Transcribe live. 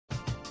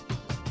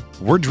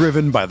We're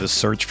driven by the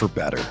search for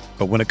better.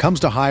 But when it comes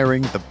to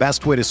hiring, the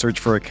best way to search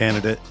for a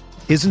candidate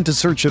isn't to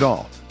search at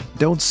all.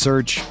 Don't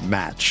search,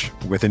 match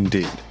with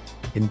Indeed.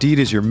 Indeed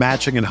is your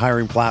matching and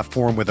hiring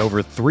platform with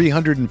over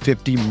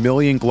 350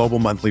 million global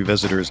monthly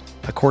visitors,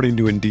 according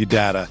to Indeed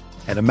data,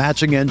 and a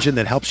matching engine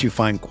that helps you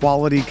find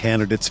quality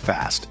candidates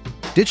fast.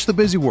 Ditch the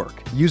busy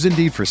work. Use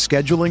Indeed for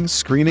scheduling,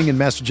 screening, and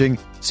messaging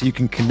so you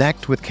can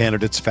connect with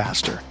candidates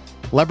faster.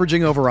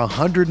 Leveraging over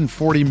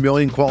 140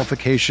 million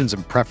qualifications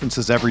and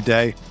preferences every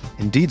day,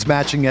 Indeed's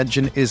matching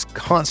engine is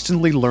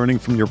constantly learning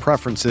from your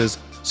preferences,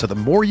 so the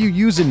more you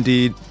use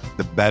Indeed,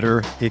 the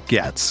better it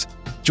gets.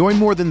 Join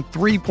more than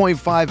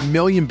 3.5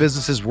 million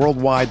businesses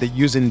worldwide that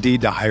use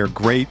Indeed to hire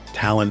great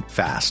talent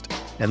fast.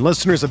 And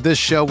listeners of this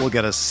show will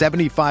get a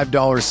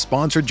 $75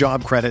 sponsored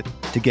job credit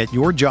to get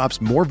your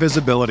jobs more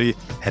visibility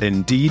at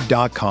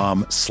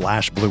Indeed.com/Blue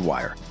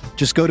Wire.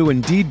 Just go to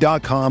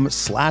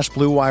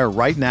Indeed.com/Blue Wire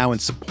right now and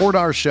support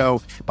our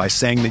show by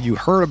saying that you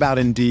heard about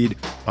Indeed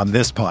on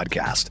this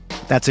podcast.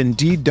 That's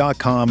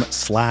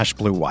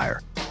Indeed.com/Blue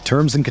Wire.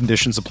 Terms and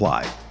conditions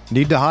apply.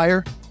 Need to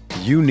hire?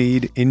 You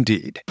need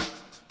Indeed.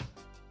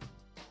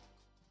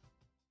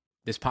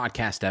 This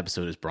podcast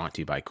episode is brought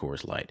to you by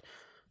Coors Light.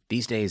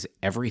 These days,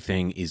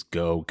 everything is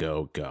go,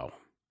 go, go.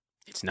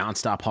 It's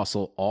nonstop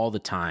hustle all the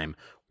time.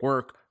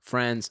 Work,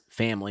 friends,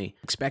 family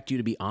expect you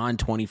to be on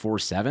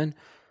 24/7.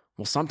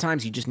 Well,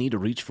 sometimes you just need to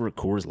reach for a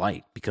Coors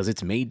Light because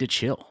it's made to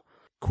chill.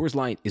 Coors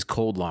Light is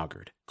cold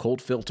lagered,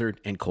 cold filtered,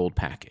 and cold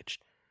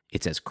packaged.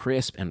 It's as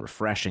crisp and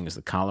refreshing as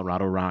the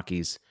Colorado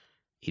Rockies.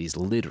 It is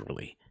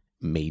literally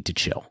made to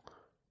chill.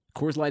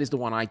 Coors Light is the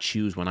one I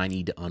choose when I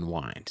need to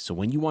unwind. So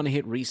when you want to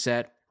hit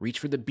reset, reach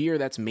for the beer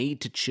that's made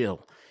to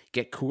chill.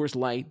 Get Coors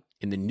Light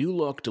in the new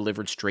look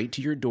delivered straight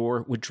to your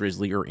door with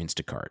Drizzly or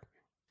Instacart.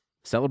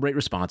 Celebrate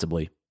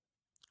responsibly.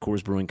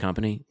 Coors Brewing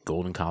Company,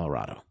 Golden,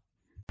 Colorado.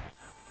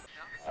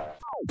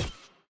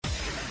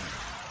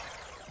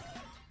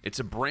 It's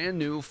a brand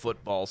new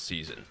football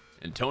season.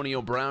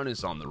 Antonio Brown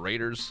is on the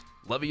Raiders.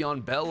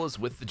 Le'Veon Bell is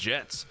with the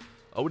Jets.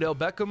 Odell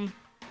Beckham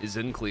is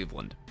in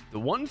Cleveland. The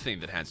one thing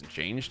that hasn't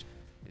changed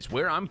is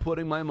where I'm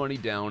putting my money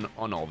down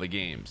on all the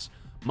games.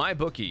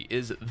 MyBookie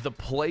is the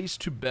place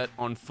to bet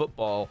on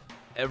football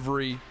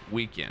every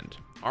weekend.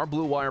 Our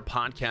Blue Wire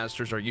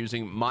podcasters are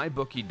using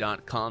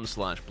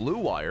mybookie.com/Blue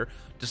Wire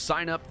to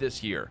sign up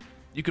this year.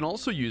 You can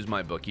also use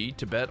MyBookie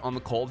to bet on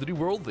the Call of Duty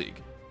World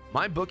League.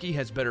 MyBookie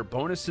has better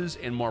bonuses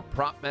and more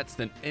prop bets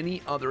than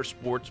any other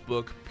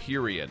sportsbook,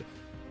 period.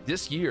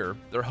 This year,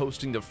 they're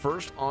hosting the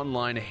first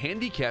online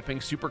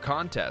handicapping super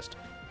contest.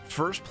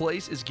 First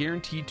place is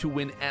guaranteed to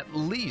win at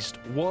least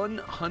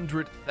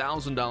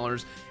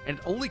 $100,000 and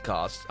it only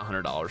costs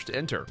 $100 to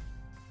enter.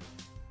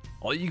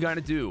 All you got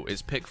to do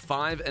is pick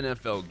 5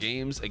 NFL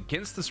games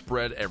against the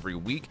spread every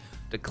week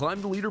to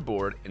climb the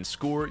leaderboard and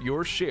score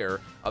your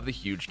share of the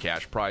huge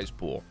cash prize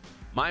pool.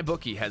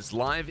 MyBookie has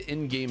live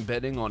in-game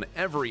betting on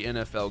every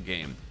NFL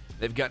game.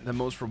 They've got the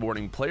most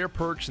rewarding player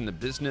perks in the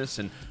business,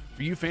 and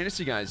for you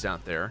fantasy guys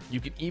out there,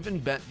 you can even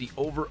bet the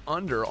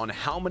over-under on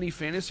how many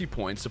fantasy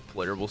points a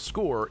player will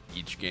score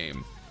each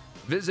game.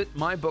 Visit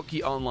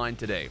MyBookie online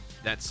today.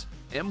 That's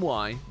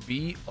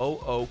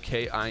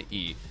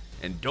MyBookie.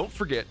 And don't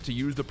forget to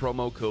use the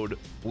promo code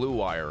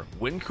BLUEWIRE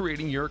when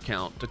creating your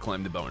account to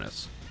claim the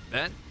bonus.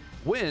 Bet,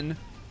 win,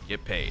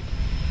 get paid.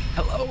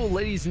 Hello,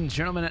 ladies and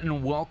gentlemen,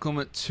 and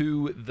welcome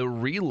to The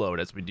Reload,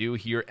 as we do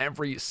here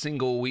every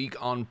single week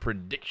on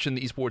Prediction,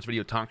 the esports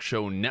video talk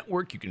show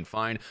network. You can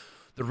find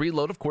The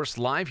Reload, of course,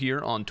 live here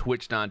on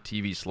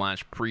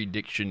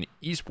twitch.tv/Prediction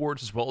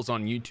Esports, as well as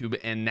on YouTube,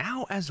 and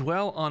now as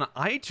well on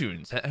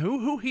iTunes.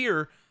 Who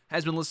here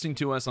has been listening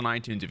to us on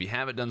iTunes? If you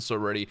haven't done so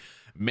already,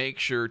 make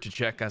sure to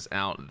check us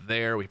out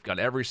there. We've got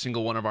every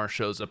single one of our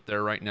shows up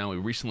there right now. We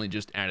recently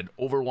just added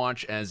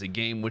Overwatch as a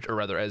game,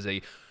 as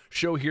a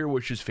show here,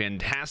 which is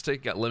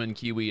fantastic. Got Lemon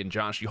Kiwi and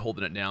Josh, you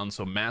holding it down,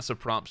 so massive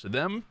props to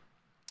them.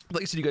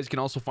 Like I said, you guys can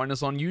also find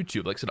us on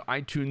YouTube, like I said,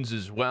 iTunes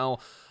as well.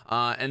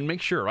 And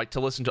make sure, to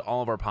listen to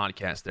all of our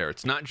podcasts there.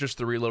 It's not just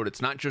The Reload.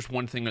 It's not just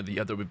one thing or the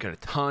other. We've got a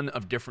ton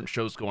of different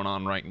shows going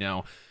on right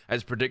now,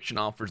 as Prediction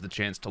offers the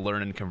chance to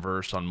learn and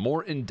converse on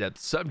more in-depth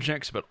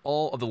subjects about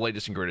all of the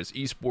latest and greatest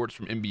esports,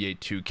 from NBA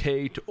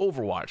 2K to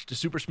Overwatch to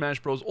Super Smash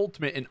Bros.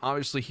 Ultimate, and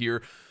obviously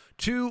here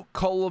to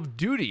Call of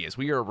Duty, as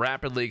we are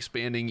rapidly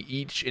expanding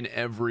each and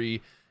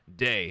every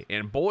day.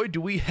 And boy,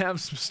 do we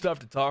have some stuff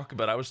to talk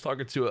about. I was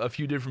talking to a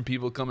few different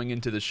people coming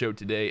into the show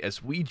today,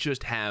 as we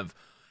just have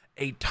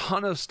a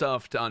ton of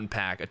stuff to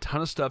unpack, a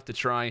ton of stuff to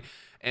try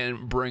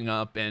and bring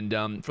up. And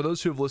for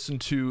those who have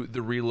listened to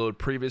The Reload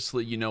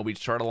previously, we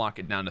try to lock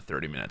it down to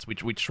 30 minutes.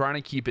 We try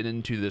to keep it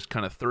into this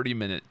kind of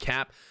 30-minute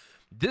cap.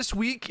 This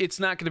week, it's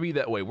not going to be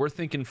that way. We're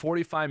thinking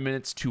 45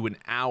 minutes to an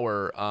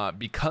hour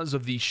because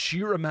of the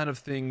sheer amount of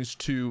things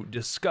to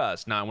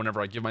discuss. Now,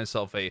 whenever I give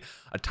myself a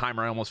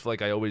timer, I almost feel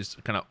like I always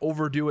kind of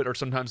overdo it, or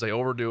sometimes I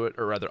overdo it,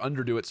 or rather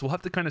underdo it. So we'll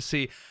have to kind of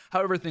see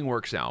how everything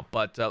works out.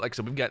 But like I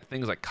said, we've got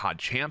things like COD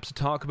Champs to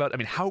talk about. I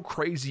mean, how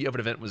crazy of an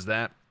event was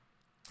that?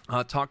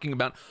 talking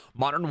about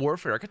Modern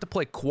Warfare. I got to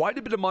play quite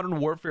a bit of Modern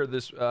Warfare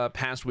this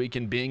past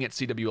weekend being at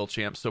CWL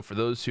Champs. So for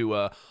those who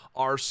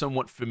are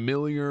somewhat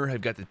familiar,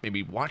 have got to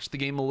maybe watch the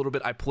game a little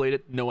bit, I played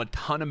it, know a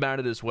ton about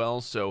it as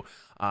well. So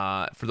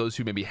for those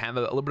who maybe have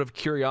a little bit of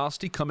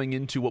curiosity coming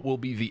into what will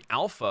be the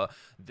alpha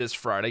this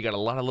Friday, got a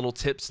lot of little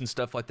tips and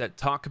stuff like that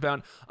to talk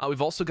about.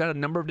 We've also got a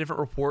number of different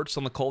reports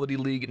on the Call of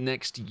Duty League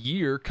next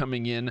year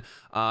coming in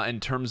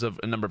terms of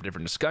a number of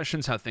different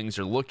discussions, how things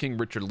are looking.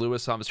 Richard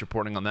Lewis obviously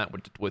reporting on that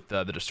with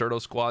the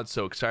Deserto squad,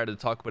 so excited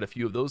to talk about a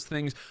few of those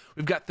things.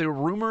 We've got the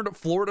rumored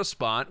Florida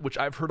spot, which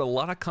I've heard a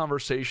lot of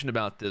conversation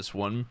about this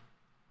one.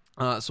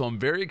 So I'm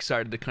very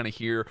excited to kind of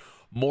hear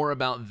more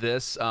about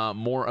this,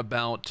 more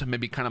about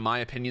maybe kind of my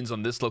opinions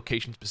on this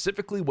location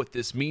specifically, what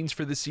this means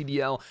for the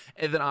CDL,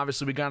 and then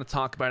obviously we got to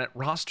talk about it.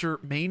 Roster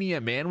mania,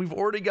 man. We've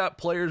already got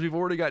players, we've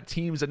already got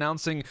teams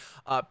announcing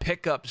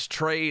pickups,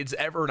 trades,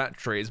 not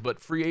trades, but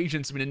free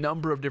agents. I mean, a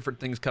number of different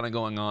things kind of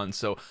going on.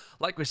 So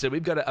like we said,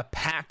 we've got a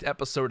packed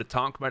episode to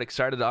talk about.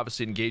 Excited to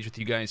obviously engage with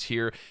you guys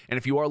here. And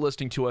if you are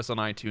listening to us on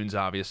iTunes,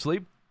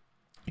 obviously,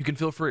 you can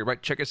feel free,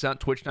 right? Check us out,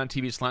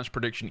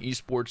 twitch.tv/Prediction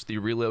Esports. The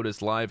reload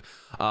is live,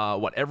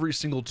 every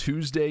single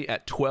Tuesday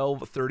at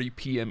 12:30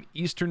 p.m.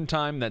 Eastern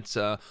Time. That's,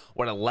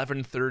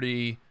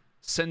 11:30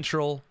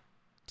 Central,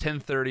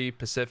 10:30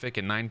 Pacific,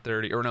 and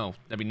 9:30, or no,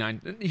 that'd be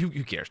 9,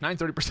 who cares,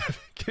 9:30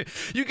 Pacific.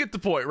 You get the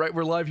point, right?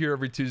 We're live here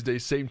every Tuesday,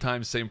 same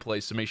time, same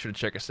place, so make sure to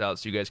check us out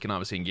so you guys can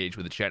obviously engage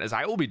with the chat, as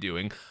I will be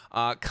doing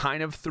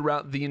kind of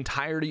throughout the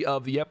entirety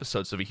of the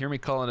episode. So if you hear me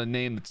calling a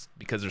name, it's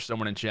because there's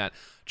someone in chat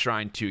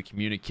trying to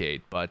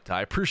communicate. But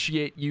I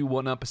appreciate you,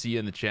 One Up, I see you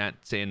in the chat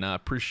saying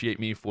appreciate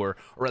me for,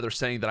 or rather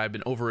saying that I've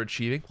been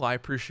overachieving. Well, I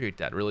appreciate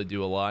that, really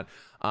do a lot.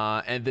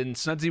 And then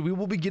Snudzy, we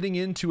will be getting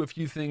into a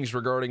few things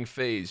regarding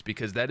FaZe,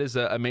 because that is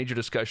a major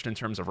discussion in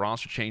terms of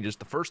roster changes.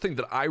 The first thing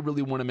that I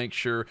really want to make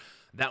sure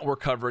that we're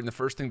covering, the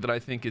first thing that I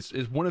think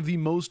is one of the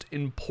most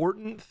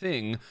important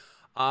thing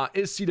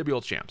is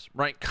CWL Champs,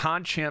 right?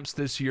 Con Champs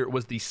this year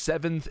was the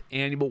 7th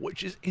annual,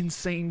 which is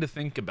insane to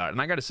think about.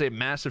 And I got to say,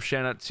 massive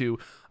shout out to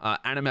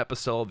Adam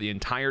Epicel, the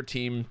entire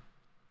team,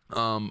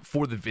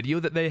 for the video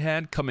that they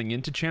had coming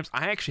into Champs.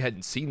 I actually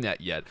hadn't seen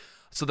that yet.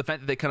 So the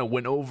fact that they kind of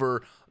went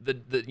over the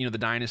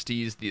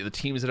dynasties, the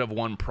teams that have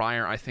won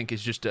prior, I think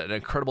is just an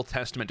incredible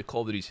testament to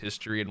Call of Duty's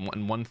history.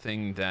 And one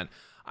thing that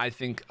I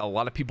think a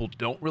lot of people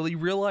don't really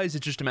realize,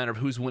 it's just a matter of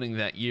who's winning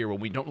that year, when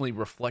we don't really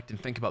reflect and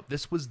think about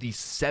this was the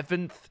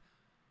 7th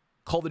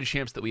Call of Duty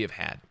Champs that we have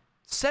had.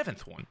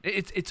 7th one.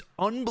 It's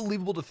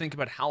unbelievable to think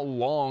about how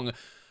long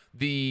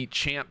the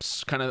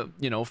Champs kind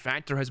of,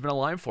 factor has been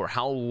alive for,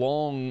 how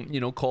long,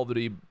 Call of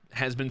Duty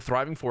has been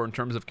thriving for in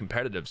terms of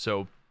competitive.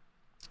 So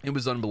it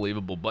was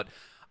unbelievable. But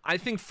I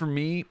think for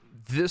me,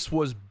 this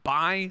was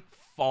by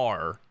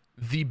far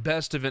the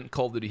best event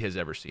Call of Duty has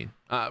ever seen.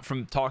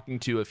 From talking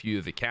to a few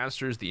of the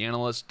casters, the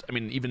analysts, I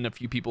mean, even a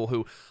few people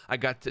who I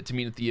got to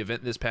meet at the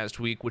event this past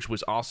week, which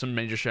was awesome.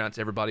 Major shout out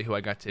to everybody who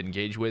I got to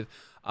engage with.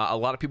 A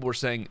lot of people were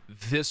saying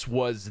this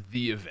was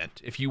the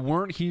event. If you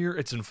weren't here,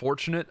 it's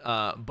unfortunate,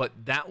 but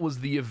that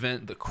was the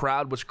event. The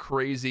crowd was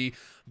crazy.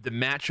 The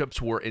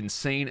matchups were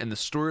insane, and the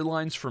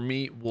storylines for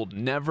me will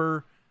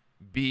never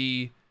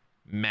be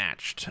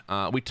matched.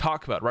 We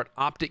talk about, right,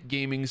 Optic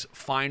Gaming's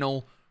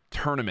final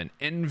tournament,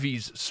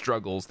 Envy's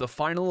struggles, the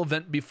final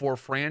event before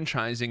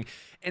franchising,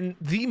 and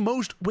the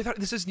most, without,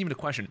 this isn't even a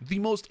question, the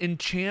most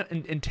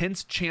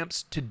intense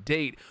champs to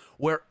date,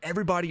 where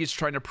everybody is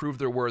trying to prove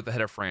their worth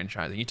ahead of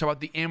franchising. You talk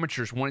about the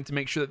amateurs wanting to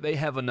make sure that they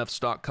have enough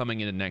stock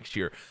coming into next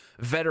year.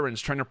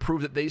 Veterans trying to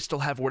prove that they still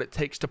have what it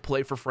takes to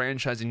play for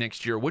franchising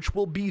next year, which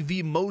will be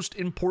the most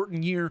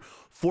important year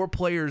for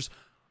players,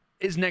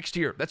 is next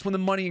year. That's when the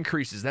money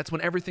increases. That's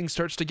when everything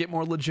starts to get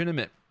more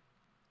legitimate.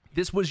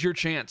 This was your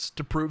chance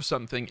to prove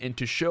something and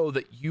to show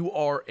that you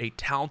are a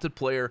talented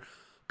player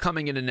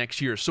coming into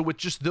next year. So with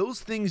just those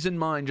things in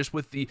mind, just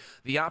with the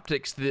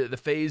optics, the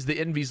FaZe, the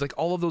Envies, like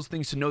all of those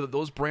things, to know that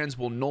those brands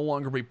will no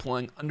longer be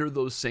playing under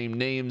those same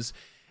names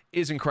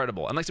is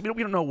incredible. And like I said,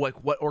 we don't know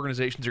what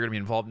organizations are going to be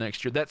involved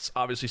next year. That's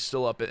obviously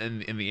still up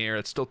in the air.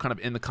 It's still kind of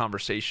in the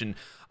conversation.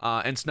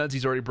 And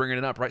Snudzy's already bringing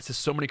it up, right?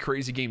 So many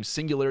crazy games.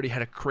 Singularity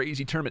had a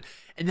crazy tournament.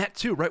 And that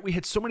too, right? We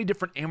had so many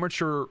different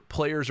amateur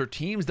players or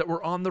teams that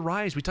were on the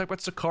rise. We talked about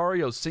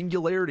Sicario,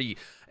 Singularity,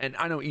 and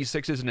I know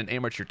E6 isn't an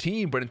amateur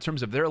team, but in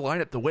terms of their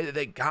lineup, the way that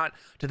they got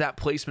to that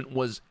placement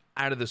was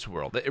out of this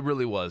world. It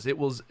really was. It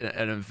was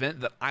an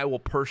event that I will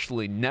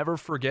personally never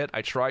forget.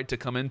 I tried to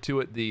come into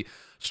it the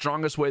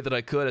strongest way that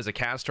I could as a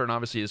caster, and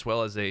obviously as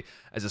well as a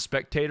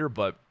spectator,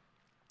 but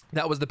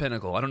that was the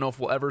pinnacle. I don't know if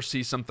we'll ever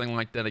see something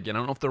like that again. I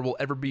don't know if there will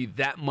ever be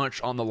that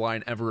much on the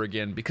line ever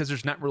again, because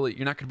there's not really,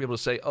 you're not going to be able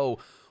to say, oh,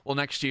 well,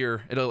 next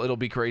year it'll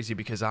be crazy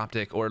because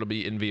Optic, or it'll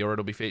be Envy, or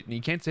it'll be Fate. And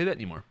you can't say that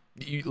anymore.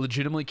 You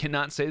legitimately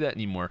cannot say that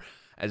anymore,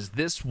 as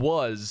this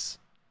was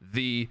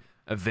the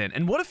event.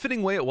 And what a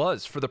fitting way it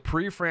was for the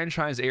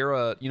pre-franchise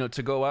era,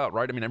 to go out,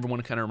 right? I mean,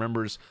 everyone kind of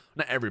remembers,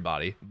 not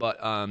everybody, but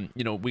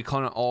we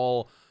kind of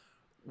all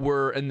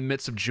were in the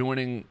midst of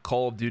joining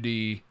Call of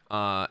Duty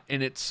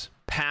in its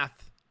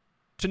path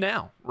to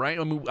now, right?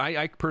 I mean,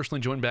 I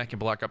personally joined back in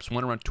Black Ops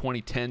 1 around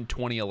 2010,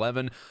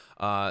 2011.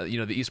 The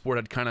esport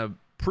had kind of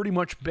pretty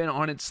much been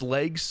on its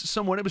legs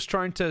somewhat. It was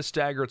trying to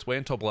stagger its way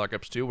until Black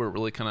Ops 2, where it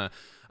really kind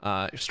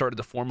of started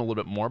to form a little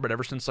bit more. But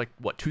ever since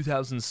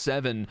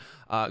 2007,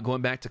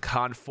 going back to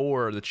COD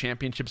 4, the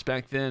championships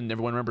back then,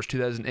 everyone remembers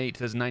 2008,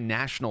 2009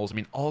 Nationals. I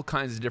mean, all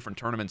kinds of different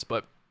tournaments.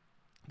 But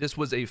this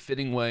was a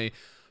fitting way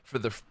for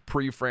the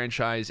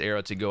pre-franchise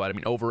era to go out. I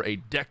mean, over a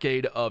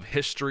decade of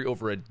history,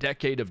 over a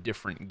decade of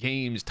different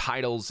games,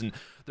 titles, and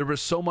there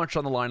was so much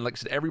on the line. Like I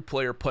said, every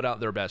player put out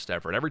their best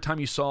effort. Every time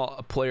you saw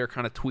a player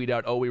kind of tweet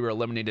out, oh, we were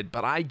eliminated,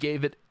 but I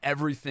gave it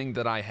everything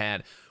that I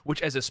had,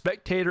 which as a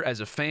spectator, as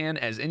a fan,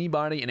 as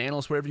anybody, an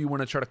analyst, whatever you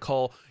want to try to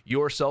call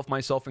yourself,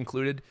 myself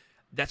included,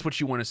 that's what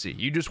you want to see.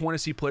 You just want to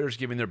see players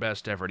giving their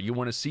best effort. You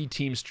want to see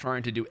teams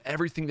trying to do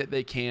everything that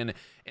they can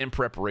in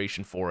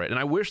preparation for it. And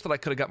I wish that I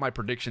could have got my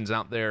predictions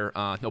out there,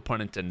 no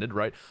pun intended,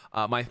 right?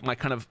 My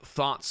kind of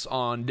thoughts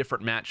on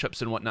different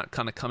matchups and whatnot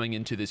kind of coming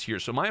into this year.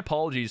 So my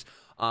apologies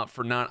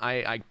for not.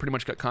 I pretty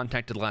much got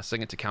contacted last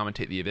second to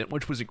commentate the event,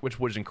 which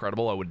was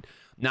incredible. I would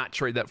not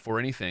trade that for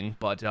anything,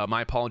 but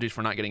my apologies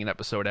for not getting an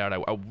episode out.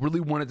 I really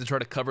wanted to try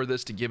to cover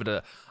this to give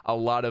it a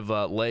lot of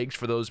legs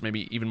for those,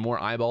 maybe even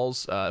more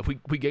eyeballs.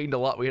 We gained a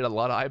lot. We had a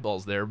lot of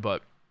eyeballs there,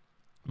 but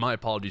my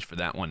apologies for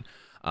that one,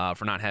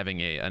 for not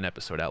having an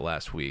episode out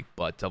last week.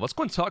 But let's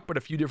go and talk about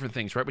a few different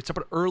things, right? We talk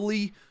about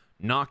early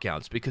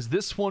knockouts, because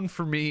this one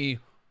for me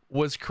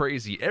was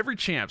crazy. Every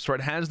champs,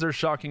 right, has their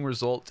shocking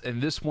results,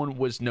 and this one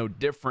was no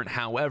different.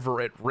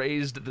 However, it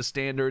raised the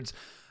standards.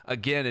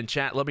 Again, in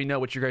chat, let me know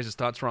what your guys'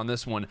 thoughts were on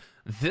this one.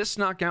 This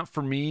knockout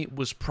for me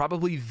was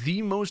probably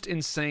the most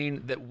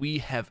insane that we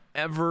have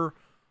ever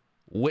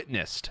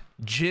witnessed.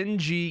 Gen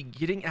G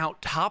getting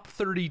out top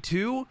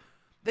 32.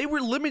 They were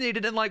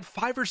eliminated in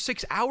 5 or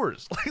 6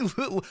 hours.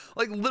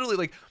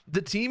 Literally,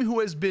 the team who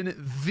has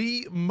been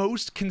the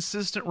most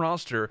consistent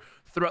roster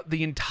throughout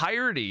the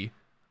entirety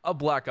of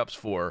Black Ops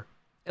 4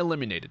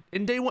 eliminated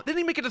in day one. They didn't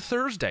even make it to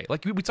Thursday. We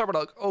talk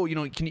about,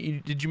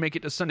 did you make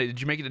it to Sunday? Did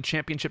you make it to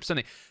Championship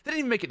Sunday? They didn't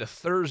even make it to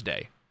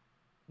Thursday,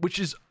 which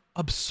is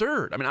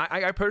absurd. I mean,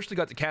 I personally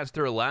got to catch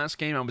their last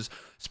game. I was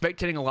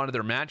spectating a lot of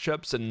their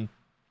matchups,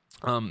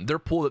 and their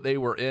pool that they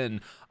were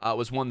in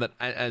was one that,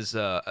 as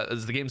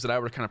the games that I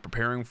were kind of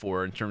preparing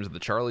for in terms of the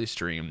Charlie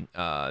stream,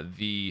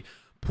 the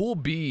Pool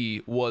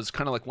B was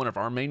kind of like one of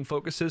our main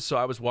focuses. So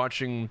I was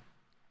watching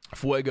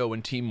Fuego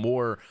and Team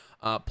Moore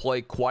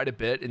play quite a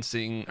bit and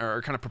seeing,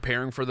 or kind of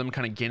preparing for them,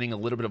 kind of gaining a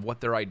little bit of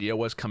what their idea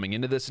was coming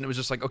into this. And it was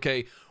just like,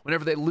 okay,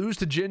 whenever they lose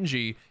to Gen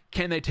G,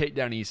 can they take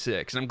down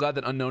E6? And I'm glad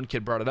that Unknown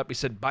Kid brought it up. He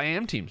said by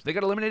AM teams. They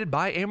got eliminated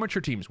by amateur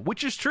teams,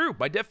 which is true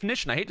by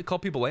definition. I hate to call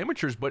people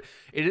amateurs, but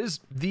it is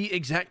the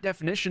exact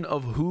definition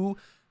of who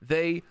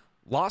they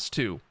lost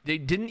to. They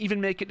didn't even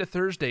make it to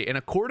Thursday. And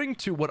according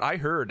to what I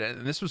heard,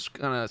 and this was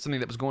kind of something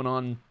that was going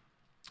on,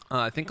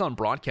 I think on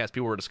broadcast,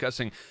 people were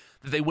discussing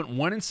that they went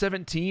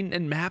 1-17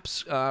 in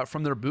maps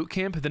from their boot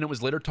camp. And then it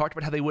was later talked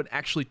about how they went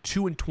actually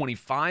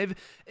 2-25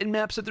 in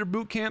maps at their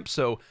boot camp.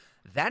 So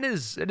that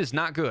is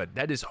not good.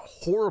 That is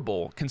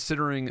horrible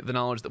considering the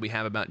knowledge that we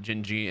have about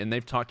Gen G. And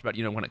they've talked about,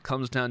 when it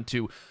comes down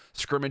to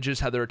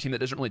scrimmages, how they're a team that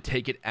doesn't really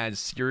take it as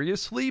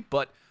seriously.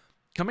 But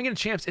coming into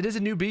champs, it is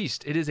a new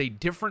beast. It is a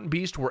different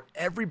beast where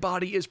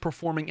everybody is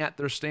performing at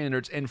their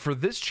standards. And for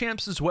this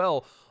champs as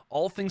well,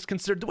 all things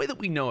considered, the way that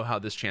we know how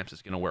this champs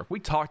is going to work, we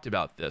talked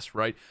about this,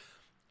 right?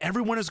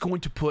 Everyone is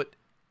going to put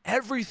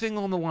everything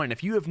on the line.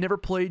 If you have never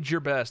played your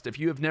best, if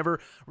you have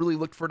never really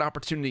looked for an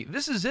opportunity,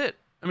 this is it.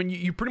 I mean,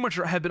 you pretty much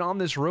have been on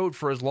this road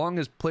for as long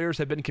as players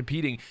have been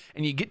competing,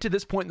 and you get to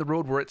this point in the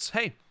road where it's,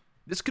 hey,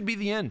 this could be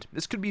the end.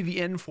 This could be the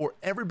end for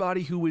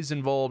everybody who is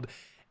involved.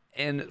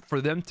 And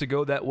for them to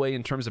go that way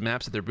in terms of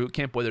maps at their boot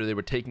camp, whether they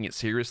were taking it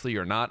seriously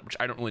or not, which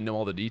I don't really know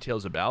all the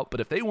details about,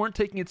 but if they weren't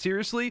taking it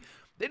seriously,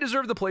 they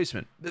deserve the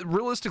placement.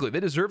 Realistically, they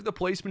deserve the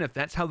placement if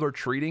that's how they're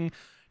treating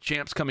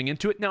champs coming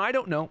into it. Now, I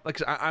don't know.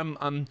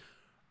 I'm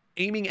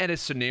aiming at a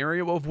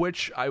scenario of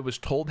which I was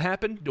told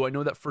happened. Do I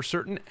know that for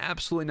certain?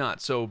 Absolutely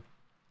not. So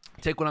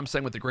take what I'm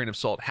saying with a grain of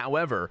salt.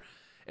 However,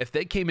 if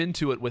they came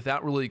into it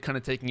without really kind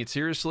of taking it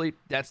seriously,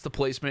 that's the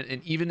placement.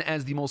 And even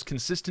as the most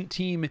consistent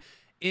team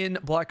in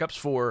Black Ops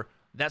 4,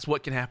 that's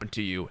what can happen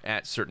to you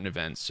at certain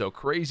events. So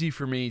crazy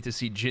for me to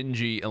see Gen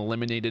G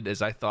eliminated,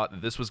 as I thought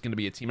that this was going to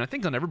be a team, I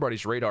think on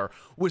everybody's radar,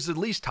 was at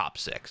least top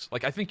 6.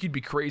 I think you'd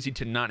be crazy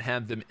to not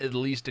have them at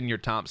least in your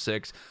top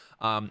 6.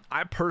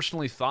 I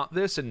personally thought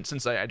this, and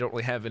since I don't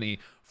really have any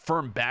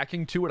firm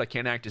backing to it, I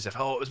can't act as if,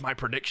 it was my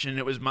prediction,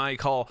 it was my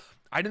call.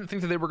 I didn't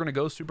think that they were going to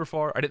go super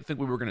far. I didn't think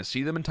we were going to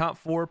see them in top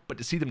 4, but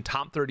to see them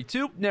top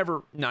 32,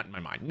 never, not in my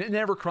mind. It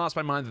never crossed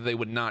my mind that they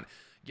would not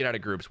get out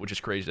of groups, which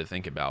is crazy to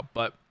think about.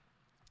 But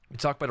we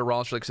talk about a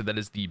roster, like I said, that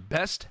is the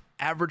best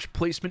average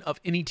placement of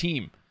any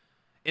team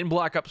in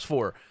Black Ops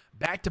 4.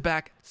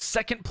 Back-to-back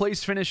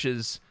second-place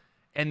finishes,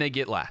 and they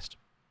get last.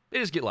 They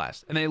just get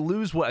last, and they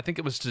lose what I think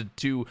it was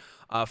to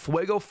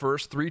Fuego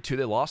first, 3-2.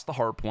 They lost the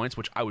hard points,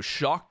 which I was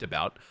shocked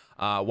about.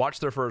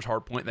 Watched their first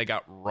hard point. They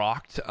got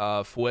rocked.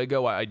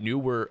 Fuego, I knew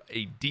were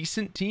a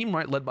decent team,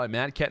 right, led by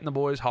Mad Cat and the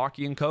boys,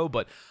 Hockey and Co.,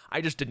 but I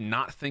just did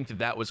not think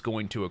that was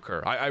going to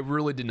occur. I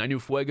really didn't. I knew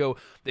Fuego,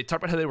 they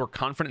talked about how they were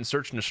confident in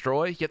search and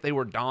destroy, yet they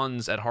were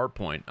dons at hard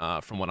point,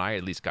 from what I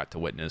at least got to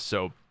witness.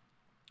 So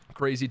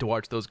crazy to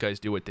watch those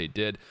guys do what they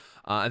did.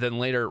 And then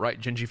later, right,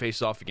 Gingy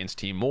faces off against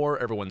Team Moore.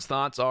 Everyone's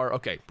thoughts are,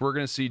 okay, we're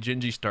going to see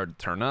Gingy start to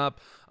turn up.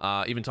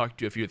 Even talking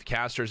to a few of the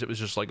casters, it was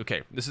just like,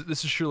 okay, this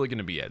is surely going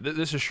to be it.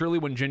 This is surely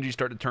when Gingy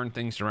started to turn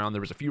things around.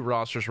 There was a few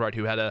rosters, right,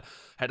 who had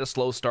a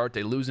slow start.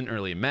 They lose an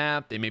early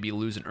map. They maybe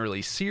lose an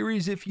early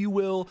series, if you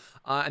will.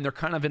 And they're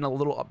kind of in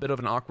a bit of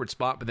an awkward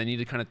spot, but they need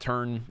to kind of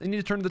turn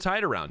the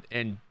tide around.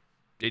 And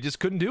they just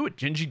couldn't do it.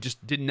 Gingy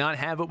just did not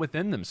have it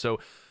within them. So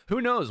who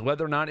knows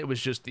whether or not it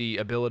was just the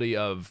ability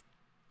of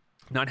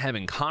not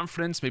having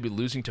confidence, maybe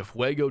losing to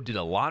Fuego did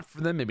a lot for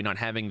them, maybe not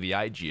having the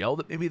IGL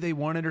that maybe they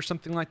wanted or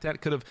something like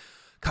that could have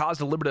caused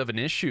a little bit of an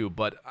issue.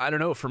 But I don't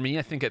know, for me,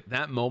 I think at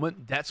that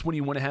moment, that's when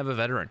you want to have a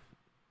veteran.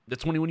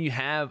 That's when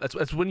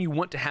that's when you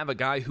want to have a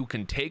guy who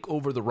can take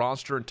over the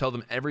roster and tell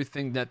them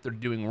everything that they're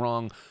doing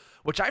wrong.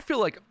 Which I feel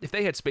like if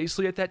they had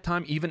Spacely at that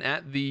time, even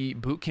at the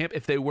boot camp,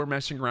 if they were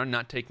messing around,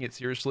 not taking it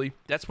seriously,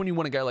 that's when you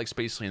want a guy like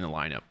Spacely in the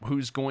lineup,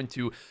 who's going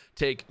to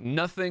take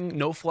nothing,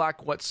 no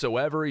flack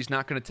whatsoever. He's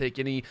not going to take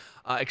any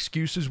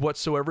excuses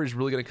whatsoever. He's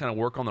really going to kind of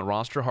work on the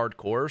roster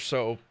hardcore.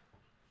 So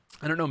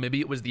I don't know, maybe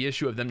it was the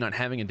issue of them not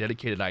having a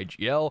dedicated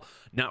IGL,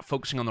 not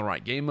focusing on the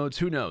right game modes.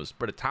 Who knows?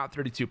 But a top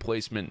 32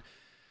 placement,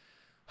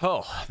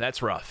 oh,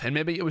 that's rough. And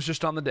maybe it was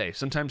just on the day.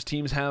 Sometimes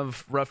teams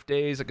have rough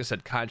days. Like I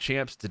said, COD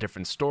Champs, it's a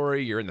different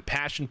story. You're in the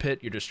passion pit.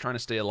 You're just trying to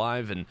stay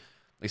alive. And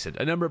like I said,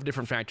 a number of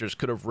different factors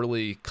could have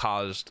really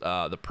caused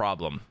the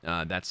problem.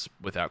 That's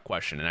without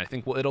question. And I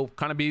think it'll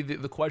kind of be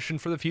the question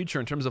for the future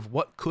in terms of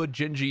what could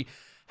Gingy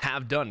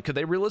have done. Could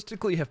they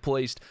realistically have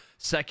placed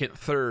second,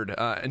 third,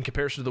 in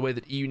comparison to the way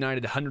that E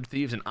United, 100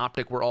 Thieves, and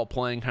Optic were all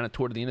playing kind of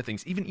toward the end of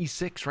things? Even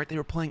E6, right? They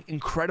were playing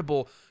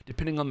incredible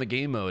depending on the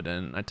game mode.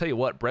 And I tell you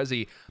what,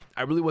 Brezzy,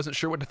 I really wasn't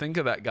sure what to think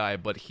of that guy,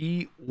 but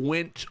he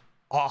went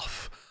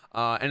off.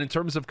 And in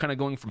terms of kind of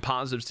going from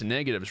positives to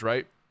negatives,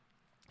 right?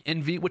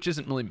 Envy, which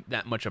isn't really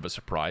that much of a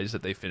surprise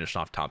that they finished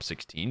off top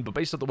 16, but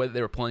based on the way that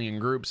they were playing in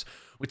groups,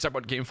 we talked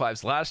about game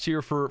fives last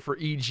year for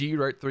EG,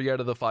 right? 3 out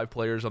of the 5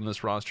 players on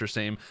this roster,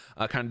 same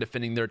kind of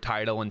defending their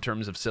title in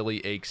terms of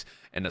Silly, Aches,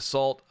 and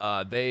Assault.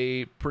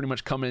 They pretty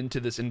much come into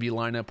this Envy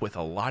lineup with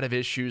a lot of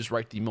issues,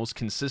 right? The most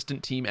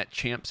consistent team at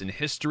Champs in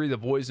history. The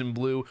boys in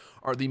blue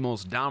are the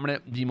most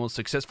dominant, the most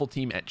successful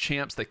team at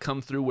Champs. They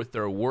come through with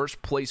their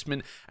worst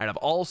placement out of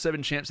all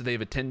 7 Champs that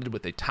they've attended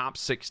with a top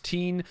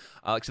 16.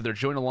 So they're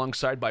joined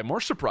alongside by,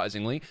 more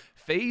surprisingly,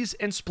 FaZe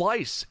and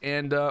Splice.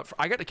 And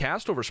I got to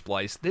cast over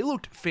Splice. They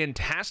looked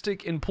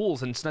fantastic in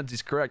pools, and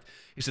Snudsy's correct.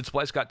 He said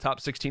Splice got top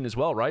 16 as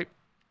well, right?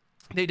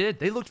 They did.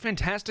 They looked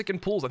fantastic in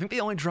pools. I think they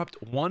only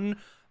dropped one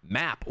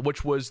map,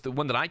 which was the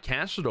one that I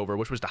casted over,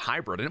 which was the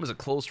Hybrid, and it was a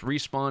close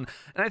respawn.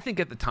 And I think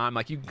at the time,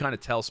 like, you can kind of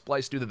tell,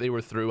 Splice knew that they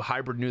were through,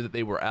 Hybrid knew that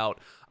they were out,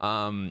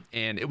 and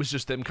it was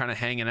just them kind of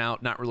hanging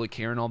out, not really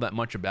caring all that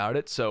much about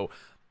it. So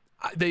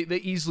they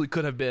easily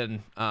could have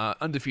been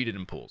undefeated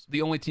in pools.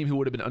 The only team who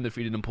would have been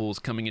undefeated in pools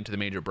coming into the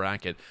major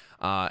bracket.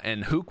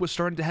 And Hook was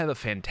starting to have a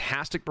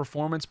fantastic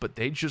performance, but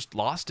they just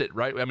lost it,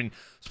 right? I mean,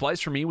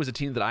 Splice for me was a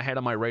team that I had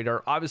on my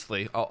radar,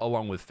 obviously,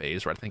 along with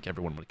FaZe, right? I think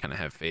everyone would kind of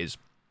have FaZe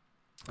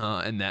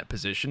in that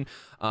position.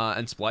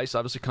 And Splice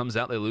obviously comes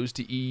out. They lose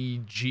to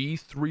EG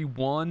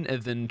 3-1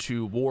 and then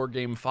to War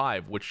Game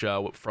 5, which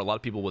for a lot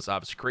of people was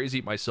obviously crazy,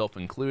 myself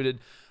included.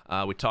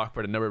 We talked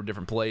about a number of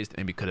different plays that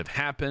maybe could have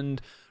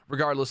happened.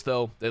 Regardless,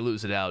 though, they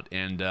lose it out,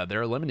 and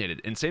they're eliminated.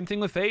 And same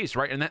thing with FaZe,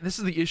 right? And this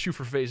is the issue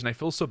for FaZe, and I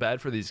feel so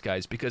bad for these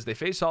guys because they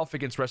face off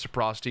against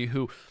Reciprocity,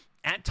 who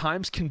at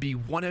times can be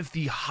one of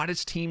the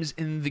hottest teams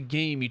in the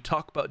game. You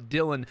talk about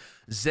Dylan,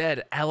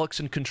 Zed, Alex,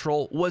 and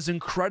Control was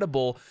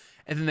incredible.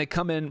 And then they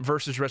come in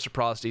versus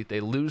Reciprocity. They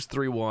lose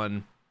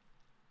 3-1.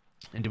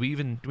 And do we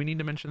need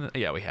to mention that?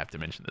 Yeah, we have to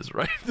mention this,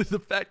 right? The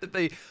fact that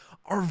they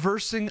are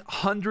versing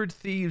 100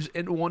 Thieves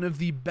in one of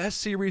the best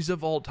series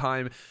of all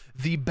time,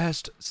 the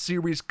best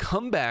series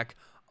comeback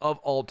of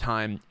all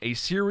time, a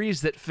series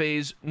that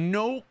FaZe,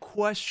 no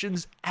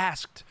questions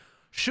asked,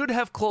 should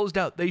have closed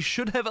out. They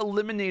should have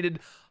eliminated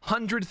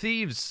 100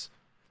 Thieves.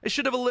 They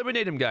should have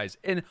eliminated them, guys.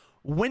 And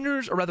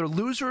losers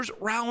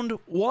round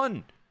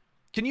 1.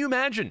 Can you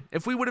imagine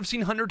if we would have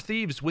seen 100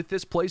 Thieves with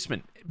this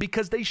placement?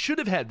 Because they should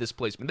have had this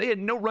placement. They had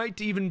no right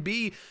to even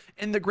be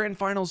in the grand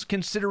finals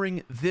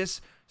considering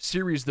this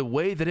series, the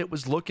way that it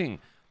was looking.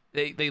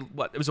 It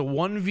was a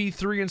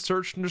 1v3 in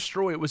Search and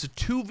Destroy. It was a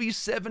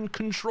 2v7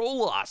 control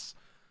loss.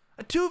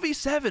 A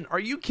 2v7. Are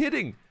you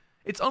kidding?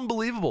 It's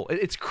unbelievable.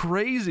 It's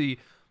crazy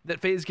that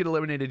FaZe get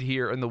eliminated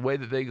here and the way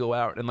that they go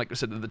out. And like I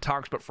said, the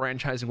talks about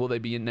franchising, will they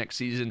be in next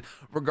season?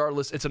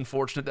 Regardless, it's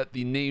unfortunate that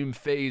the name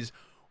FaZe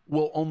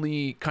will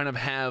only kind of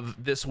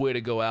have this way to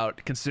go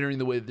out, considering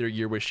the way that their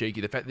year was shaky.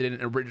 The fact they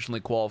didn't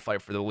originally qualify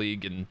for the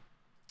league, and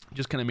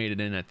just kind of made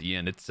it in at the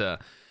end.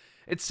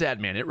 It's sad,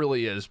 man. It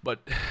really is. But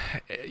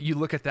you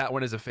look at that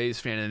one as a FaZe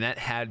fan, and that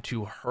had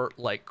to hurt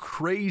like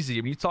crazy.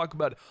 I mean, you talk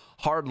about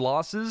hard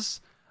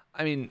losses.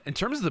 I mean, in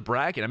terms of the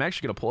bracket, I'm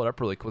actually going to pull it up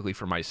really quickly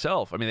for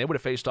myself. I mean, they would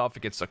have faced off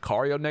against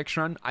Sicario next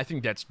round. I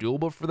think that's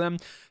doable for them.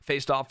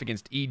 Faced off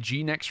against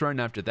EG next round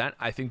after that.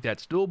 I think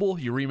that's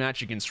doable. You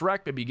rematch against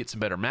Rec. Maybe you get some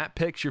better map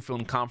picks. You're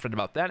feeling confident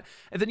about that.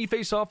 And then you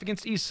face off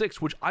against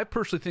E6, which I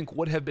personally think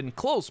would have been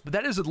close. But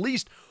that is at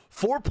least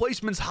 4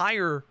 placements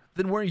higher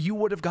than where you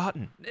would have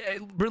gotten,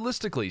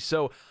 realistically.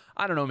 So,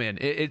 I don't know, man.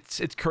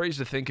 It's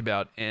crazy to think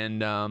about.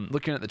 And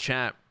looking at the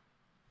chat,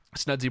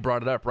 Snudsy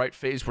brought it up, right?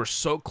 FaZe were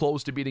so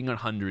close to beating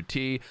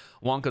 100T.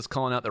 Wonka's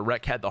calling out that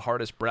Rec had the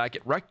hardest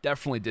bracket. Rec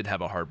definitely did have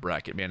a hard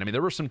bracket, man. I mean,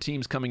 there were some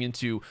teams coming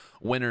into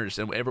winners,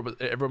 and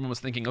everyone was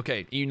thinking,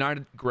 okay, E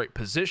United, great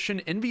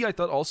position. Envy, I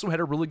thought, also had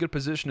a really good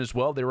position as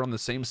well. They were on the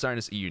same side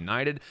as E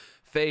United.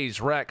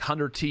 FaZe, Rec,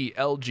 100T,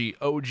 LG,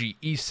 OG,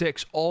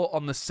 E6, all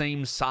on the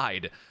same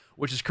side,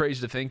 which is crazy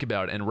to think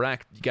about. And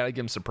Rec, you got to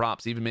give them some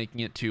props, even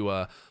making it to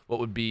what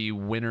would be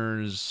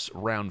winners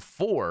round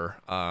 4.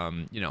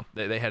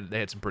 They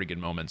had some pretty good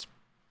moments.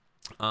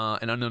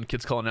 And Unknown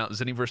Kids calling out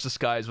Zenny versus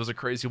Skies was a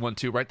crazy one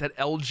too, right? That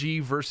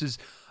LG versus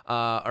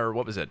or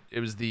what was it?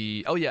 It was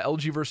the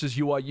LG versus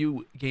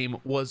UIU game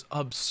was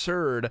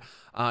absurd.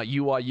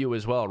 UIU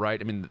as well, right?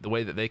 I mean, the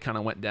way that they kind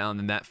of went down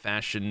in that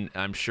fashion,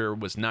 I'm sure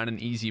was not an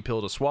easy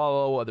pill to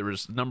swallow. There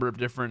was a number of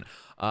different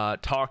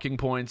talking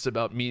points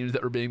about memes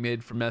that were being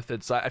made for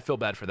methods. I feel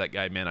bad for that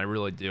guy, man. I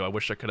really do. I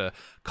wish I could have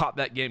caught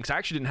that game because I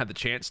actually didn't have the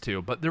chance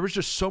to. But there was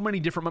just so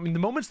many different. I mean, the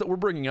moments that we're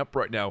bringing up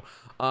right now,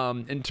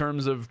 in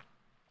terms of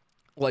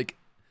like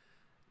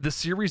the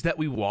series that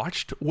we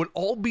watched, would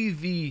all be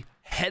the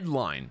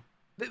headline.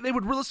 They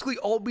would realistically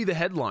all be the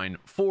headline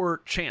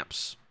for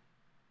champs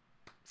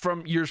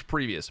from years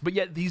previous. But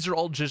yet these are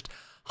all just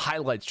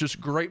highlights,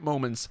 just great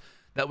moments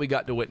that we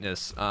got to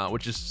witness,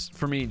 which is,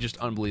 for me, just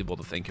unbelievable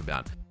to think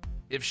about.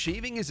 If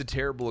shaving is a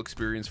terrible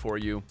experience for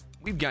you,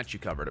 we've got you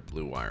covered at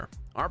Blue Wire.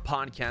 Our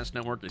podcast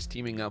network is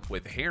teaming up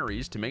with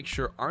Harry's to make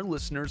sure our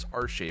listeners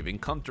are shaving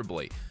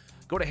comfortably.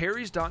 Go to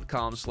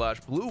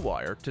harrys.com/Blue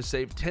Wire to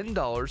save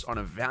 $10 on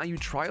a value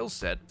trial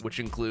set, which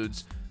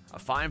includes a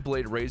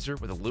 5-blade razor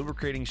with a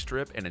lubricating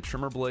strip and a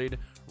trimmer blade,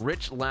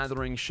 rich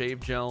lathering shave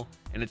gel,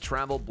 and a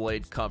travel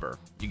blade cover.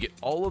 You get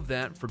all of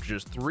that for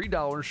just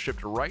 $3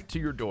 shipped right to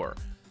your door.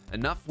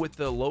 Enough with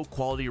the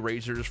low-quality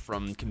razors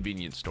from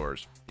convenience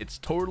stores. It's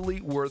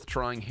totally worth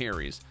trying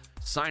Harry's.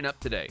 Sign up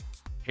today.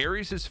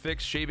 Harry's has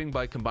fixed shaving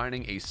by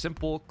combining a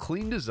simple,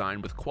 clean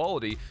design with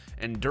quality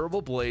and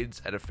durable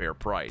blades at a fair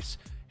price.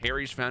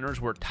 Harry's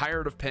founders were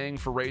tired of paying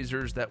for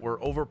razors that were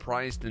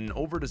overpriced and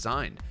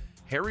overdesigned.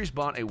 Harry's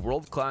bought a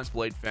world-class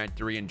blade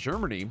factory in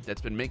Germany that's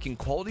been making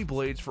quality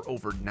blades for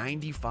over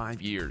 95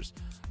 years.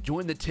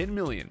 Join the 10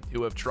 million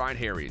who have tried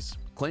Harry's.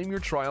 Claim your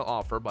trial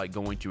offer by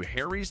going to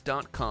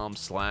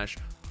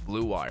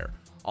harrys.com/Blue Wire.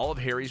 All of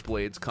Harry's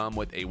blades come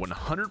with a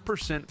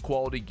 100%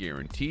 quality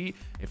guarantee.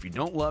 If you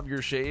don't love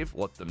your shave,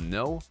 let them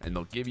know and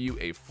they'll give you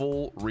a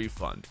full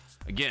refund.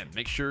 Again,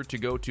 make sure to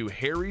go to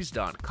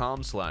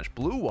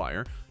harrys.com/Blue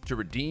Wire to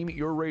redeem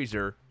your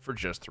razor for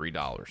just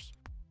 $3.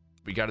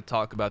 We got to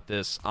talk about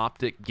this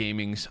Optic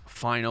Gaming's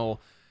final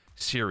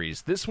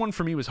series. This one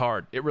for me was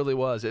hard. It really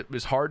was. It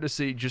was hard to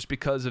see just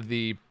because of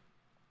the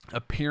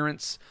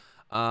appearance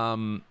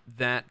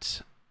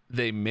that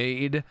they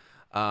made.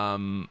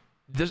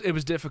 It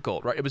was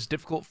difficult, right? It was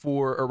difficult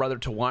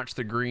to watch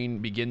the green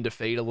begin to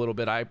fade a little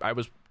bit. I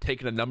was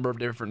taking a number of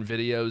different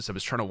videos. I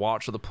was trying to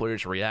watch all the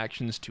players'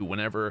 reactions to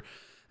whenever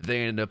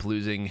they ended up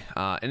losing.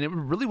 And it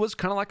really was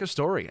kind of like a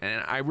story.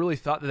 And I really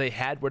thought that they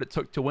had what it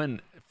took to win.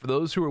 For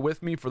those who were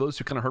with me, for those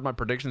who kind of heard my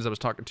predictions, I was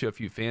talking to a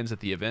few fans at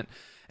the event,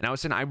 and I was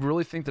saying I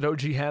really think that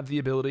OG have the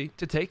ability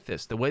to take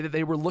this. The way that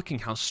they were looking,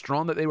 how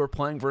strong that they were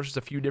playing versus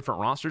a few different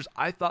rosters,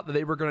 I thought that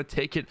they were going to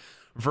take it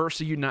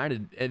versus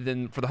United. And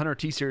then for the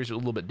 100T series, it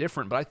was a little bit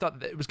different, but I thought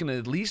that it was going to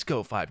at least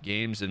go 5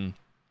 games, and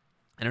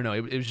I don't know,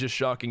 it was just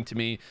shocking to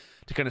me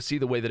to kind of see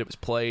the way that it was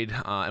played.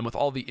 And with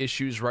all the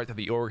issues, right, that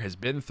the org has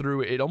been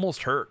through, it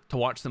almost hurt to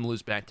watch them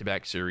lose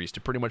back-to-back series, to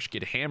pretty much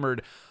get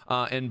hammered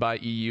in by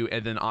EU,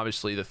 and then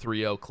obviously the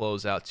 3-0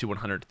 closeout to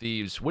 100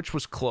 Thieves, which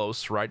was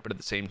close, right? But at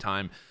the same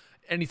time,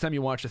 anytime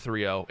you watch a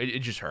 3-0, it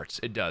just hurts.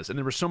 It does. And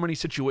there were so many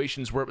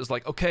situations where it was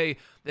like, okay,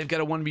 they've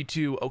got a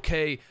 1v2.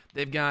 Okay,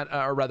 they've got,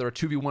 or rather a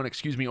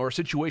 2v1, or a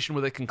situation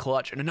where they can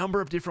clutch, and a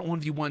number of different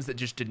 1v1s that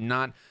just did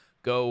not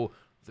go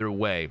their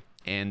way.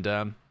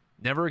 And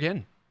never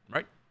again,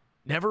 right?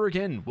 Never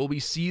again will we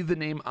see the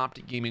name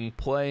Optic Gaming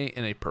play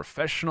in a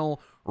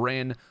professional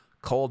ran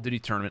Call of Duty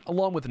tournament,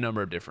 along with a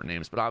number of different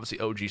names. But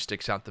obviously OG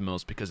sticks out the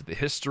most because of the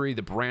history,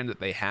 the brand that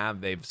they have.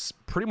 They've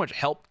pretty much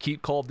helped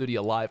keep Call of Duty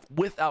alive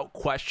without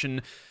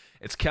question.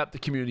 It's kept the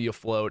community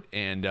afloat.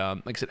 And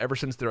like I said, ever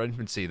since their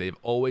infancy, they've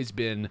always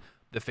been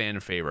the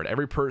fan favorite.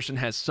 Every person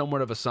has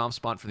somewhat of a soft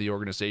spot for the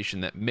organization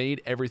that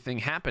made everything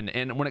happen.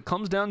 And when it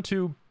comes down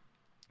to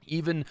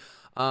even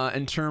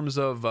in terms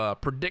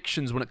of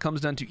predictions, when it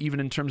comes down to even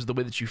in terms of the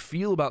way that you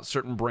feel about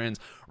certain brands,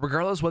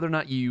 regardless whether or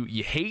not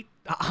you hate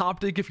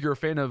Optic, if you're a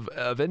fan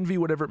of Envy,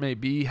 whatever it may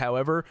be.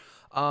 However,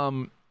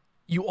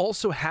 you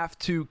also have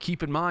to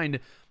keep in mind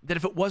that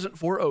if it wasn't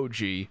for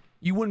OG,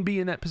 you wouldn't be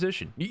in that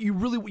position. You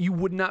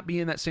would not be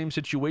in that same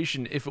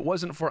situation. If it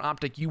wasn't for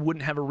Optic, you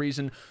wouldn't have a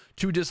reason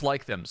to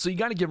dislike them. So you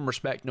got to give them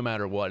respect no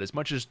matter what. As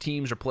much as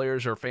teams or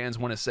players or fans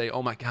want to say,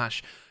 oh my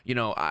gosh,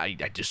 I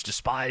just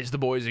despise the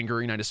boys in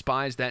green, I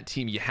despise that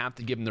team, you have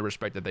to give them the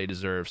respect that they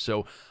deserve.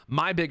 So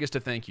my biggest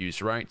of thank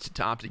yous, right,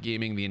 to Optic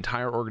Gaming, the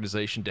entire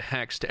organization, to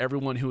Hex, to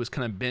everyone who has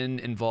kind of been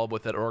involved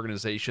with that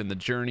organization, the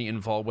journey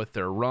involved with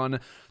their run,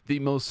 the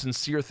most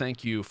sincere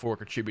thank you for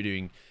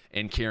contributing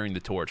and carrying the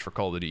torch for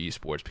Call of Duty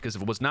Esports, because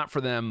if it was not for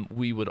them,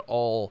 we would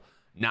all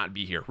not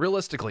be here.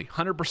 Realistically,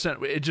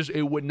 100%,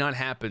 it would not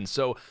happen.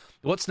 So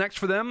what's next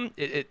for them?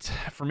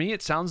 For me,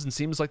 it sounds and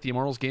seems like the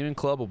Immortals Gaming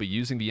Club will be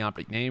using the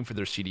Optic name for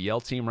their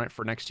CDL team, right,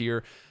 for next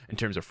year in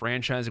terms of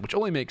franchising, which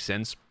only makes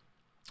sense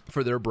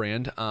for their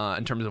brand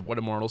in terms of what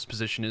Immortals'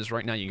 position is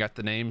right now. You got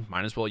the name,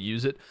 might as well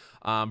use it.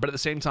 But at the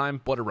same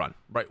time, what a run,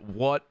 right?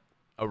 What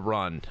a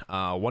run.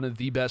 One of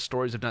the best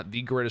stories, if not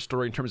the greatest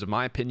story in terms of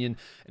my opinion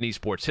in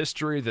esports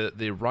history.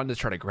 The run to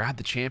try to grab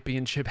the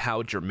championship,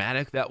 how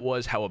dramatic that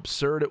was, how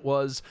absurd it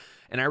was.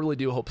 And I really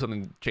do hope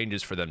something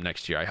changes for them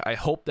next year. I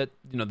hope that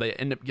they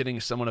end up getting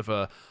somewhat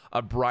of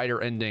a brighter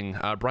ending,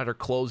 a brighter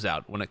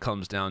closeout when it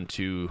comes down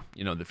to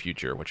the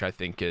future, which I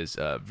think is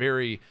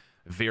very,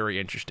 very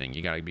interesting.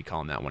 You got to be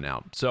calling that one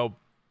out. So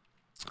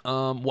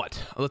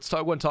let's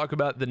talk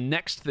about the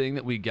next thing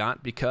that we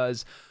got,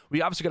 because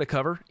we obviously got to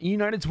cover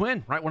United's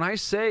win, right? When I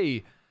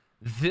say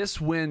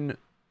this win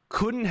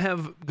couldn't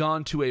have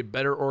gone to a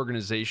better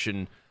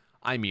organization,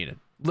 I mean it.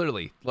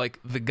 Literally, like,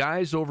 the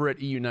guys over at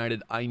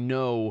United, I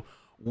know,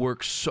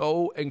 work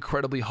so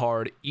incredibly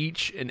hard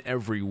each and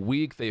every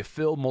week. They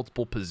fill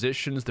multiple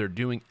positions. They're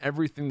doing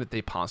everything that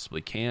they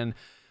possibly can.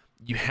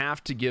 You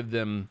have to give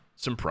them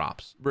some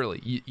props. Really,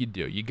 you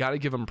do. You got to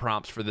give them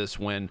props for this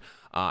win.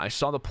 I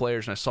saw the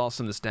players and I saw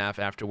some of the staff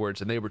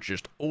afterwards, and they were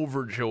just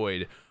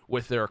overjoyed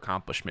with their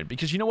accomplishment.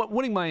 Because you know what?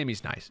 Winning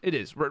Miami's nice. It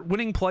is.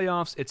 Winning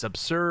playoffs, it's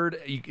absurd.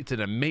 It's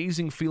an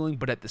amazing feeling.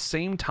 But at the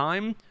same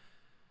time,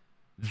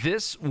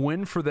 this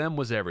win for them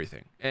was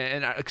everything.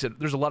 And like I said,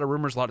 there's a lot of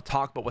rumors, a lot of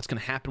talk about what's going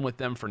to happen with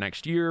them for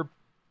next year.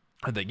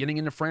 Are they getting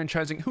into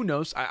franchising? Who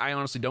knows? I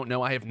honestly don't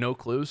know. I have no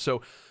clue.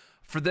 So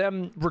for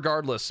them,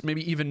 regardless,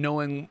 maybe even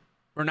knowing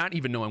or not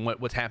even knowing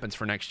what happens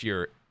for next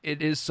year,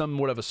 it is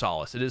somewhat of a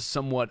solace. It is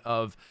somewhat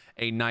of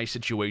a nice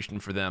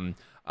situation for them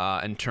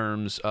in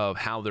terms of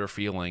how they're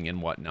feeling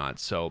and whatnot.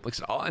 So, like I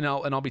said,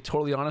 I'll be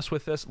totally honest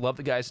with this. Love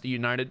the guys at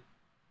United.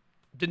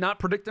 Did not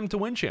predict them to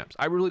win champs.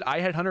 I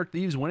had 100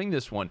 Thieves winning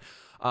this one.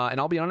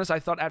 And I'll be honest, I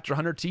thought after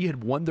 100T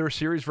had won their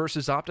series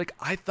versus Optic,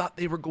 I thought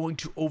they were going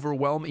to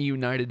overwhelm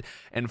United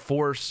and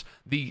force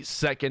the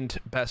second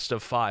best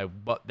of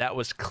 5. But that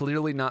was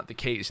clearly not the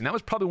case. And that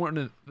was probably one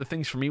of the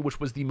things for me,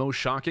 which was the most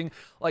shocking.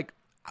 Like,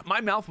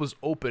 my mouth was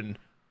open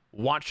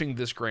watching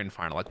this grand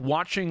final. Like,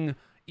 watching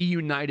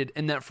United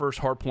in that first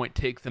hard point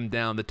take them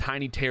down, the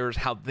Tiny Terrors,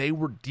 how they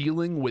were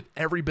dealing with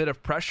every bit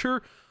of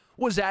pressure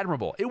was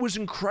admirable. It was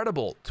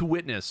incredible to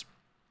witness.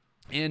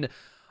 And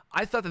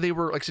I thought that they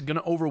were, like I said, going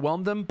to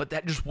overwhelm them, but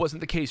that just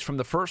wasn't the case. From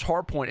the first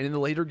hard point and in the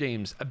later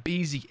games,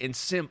 Abizi and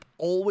Simp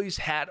always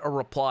had a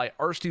reply.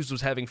 Arsteves was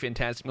having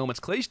fantastic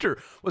moments. Clayster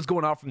was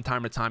going off from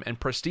time to time, and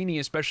Prestini,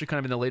 especially kind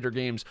of in the later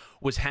games,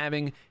 was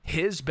having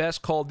his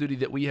best Call of Duty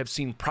that we have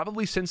seen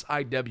probably since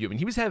IW. And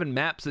he was having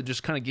maps that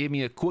just kind of gave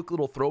me a quick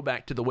little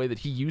throwback to the way that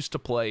he used to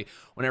play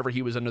whenever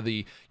he was under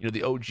the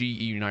OG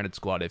United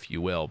squad, if you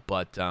will.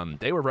 But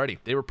they were ready.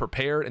 They were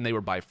prepared, and they were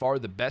by far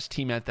the best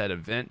team at that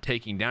event,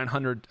 taking down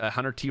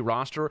 100T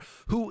roster,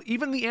 who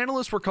even the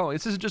analysts were calling,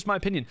 this isn't just my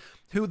opinion,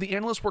 who the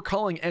analysts were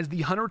calling as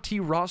the 100T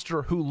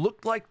roster, who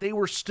looked like they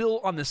were still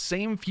on the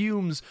same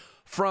fumes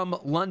from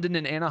London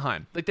and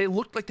Anaheim. Like, they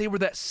looked like they were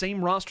that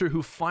same roster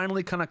who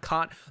finally kind of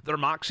caught their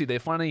moxie. They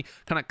finally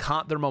kind of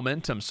caught their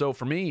momentum. So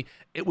for me,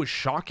 it was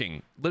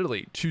shocking,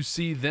 literally, to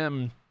see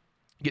them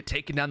get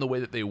taken down the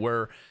way that they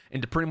were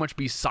and to pretty much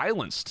be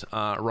silenced,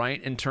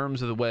 right, in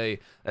terms of the way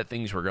that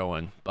things were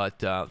going. But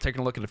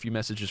taking a look at a few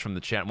messages from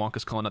the chat,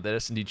 Wonka's calling out that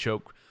S&D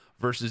choke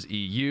versus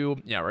EU.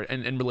 Yeah, right.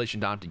 And in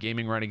relation to Optic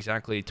Gaming, right,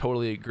 exactly.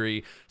 Totally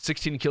agree.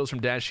 16 kills from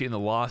Dashy and the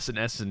loss in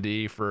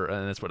S&D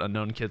and that's what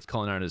Unknown Kid's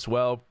calling out as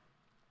well.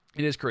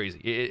 It is crazy.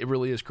 It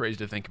really is crazy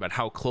to think about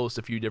how close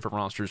a few different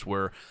rosters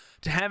were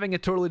to having a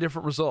totally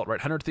different result, right?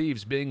 100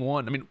 Thieves being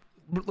one. I mean,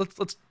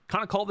 let's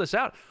kind of call this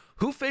out.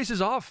 Who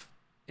faces off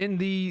in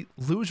the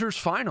losers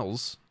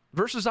finals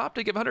versus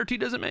Optic if 100T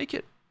doesn't make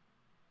it?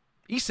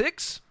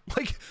 E6?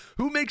 Like,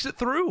 who makes it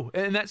through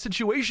in that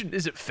situation?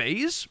 Is it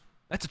FaZe?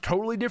 That's a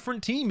totally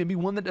different team, maybe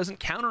one that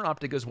doesn't counter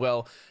Optic as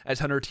well as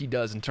 100T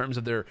does in terms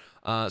of their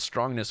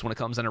strongness when it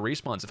comes down to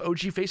respawns. If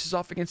OG faces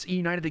off against E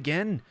United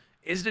again,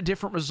 is it a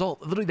different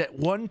result? Literally that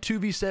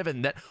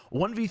 2v7, that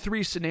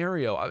 1v3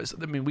 scenario. I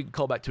mean, we can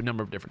call back to a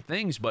number of different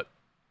things, but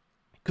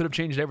Could have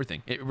changed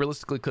everything. It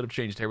realistically could have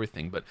changed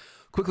everything. But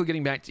quickly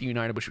getting back to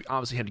United, which we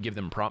obviously had to give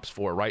them props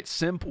for, right?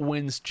 Simp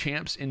wins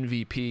Champs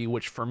MVP,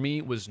 which for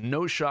me was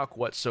no shock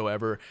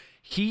whatsoever.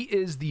 He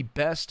is the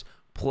best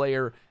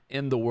player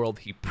in the world.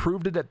 He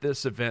proved it at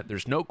this event.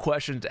 There's no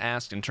question to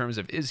ask in terms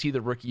of, is he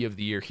the rookie of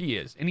the year? He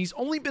is. And he's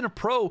only been a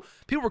pro.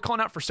 People were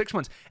calling out for 6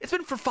 months. It's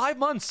been for 5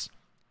 months.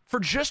 For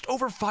just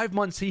over 5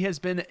 months, he has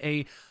been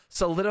a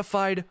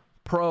solidified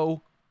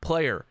pro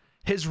player.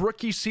 His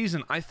rookie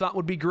season, I thought,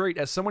 would be great.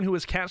 As someone who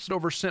has casted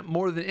over Simp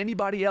more than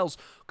anybody else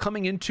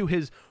coming into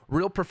his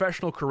real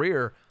professional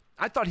career,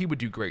 I thought he would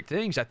do great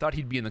things. I thought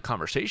he'd be in the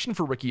conversation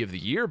for rookie of the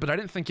year, but I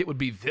didn't think it would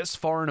be this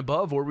far and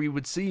above where we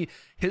would see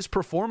his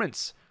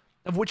performance,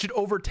 of which it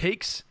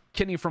overtakes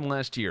Kenny from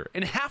last year.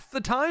 In half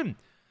the time.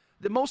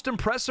 The most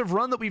impressive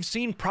run that we've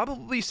seen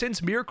probably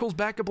since Miracles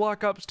back at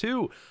Black Ops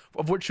 2,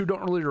 of which you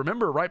don't really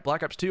remember, right?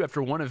 Black Ops 2,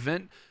 after one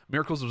event,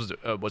 Miracles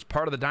was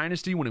part of the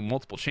dynasty, winning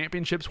multiple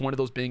championships, one of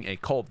those being a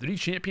Call of Duty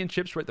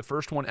championships, right? The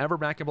first one ever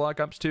back at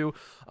Black Ops 2.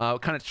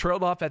 Kind of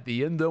trailed off at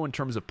the end, though, in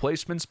terms of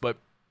placements, but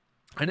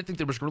I didn't think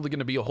there was really going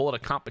to be a whole lot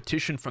of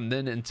competition from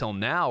then until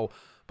now.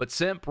 But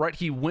Simp, right,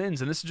 he wins,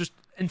 and this is just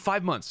in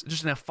 5 months,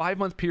 just in a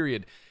 5-month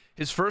period.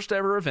 His first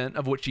ever event,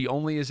 of which he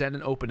only is at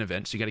an open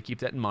event, so you got to keep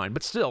that in mind.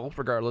 But still,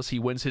 regardless, he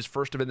wins his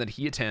first event that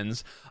he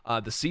attends,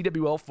 the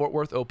CWL Fort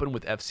Worth Open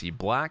with FC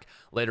Black.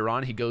 Later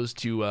on, he goes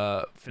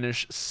to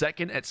finish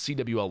second at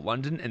CWL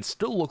London and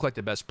still look like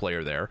the best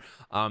player there.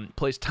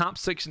 Plays top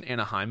 6 in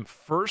Anaheim,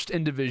 first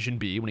in Division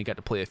B when he got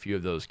to play a few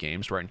of those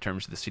games, right, in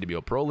terms of the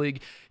CWL Pro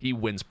League. He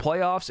wins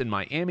playoffs in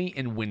Miami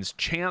and wins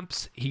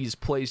champs. He's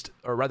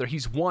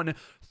won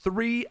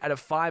 3 out of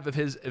 5 of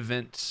his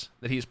events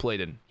that he's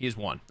played in. He has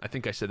won. I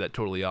think I said that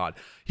totally odd.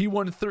 He's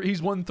won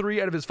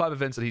 3 out of his 5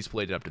 events that he's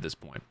played in up to this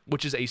point,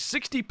 which is a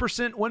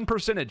 60% win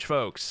percentage,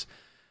 folks.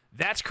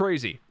 That's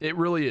crazy. It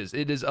really is.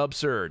 It is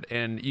absurd.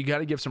 And you got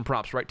to give some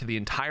props, right, to the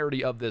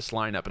entirety of this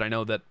lineup. And I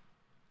know that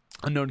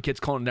Unknown Kid's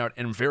calling it out,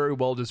 and very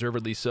well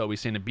deservedly so.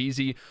 He's saying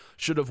Abizi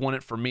should have won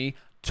it for me.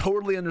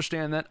 Totally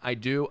understand that. I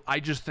do. I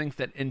just think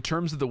that in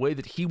terms of the way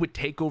that he would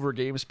take over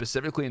games,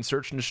 specifically in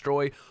Search and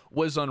Destroy,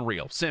 was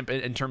unreal. Simp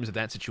in terms of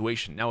that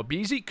situation. Now,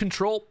 Abizi,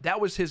 Control, that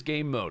was his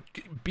game mode.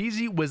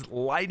 Abizi was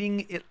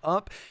lighting it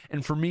up,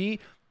 and for me,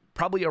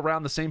 probably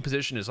around the same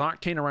position as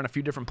Octane, around a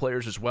few different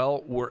players as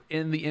well, were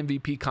in the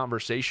MVP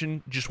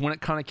conversation. Just when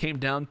it kind of came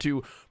down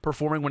to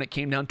performing, when it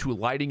came down to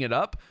lighting it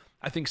up,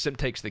 I think Simp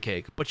takes the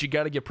cake, but you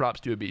got to give props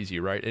to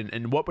Abizi, right?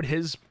 And what would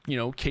his,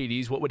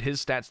 KDs, what would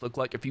his stats look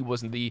like if he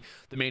wasn't the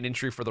main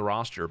entry for the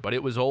roster? But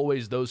it was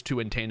always those two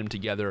in tandem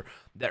together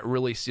that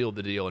really sealed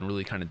the deal and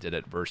really kind of did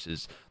it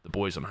versus the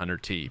boys on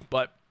 100T.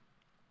 But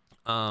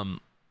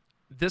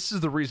this is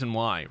the reason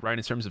why, right,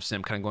 in terms of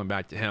Simp, kind of going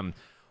back to him,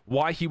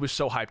 why he was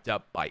so hyped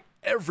up by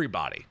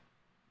everybody.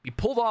 He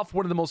pulled off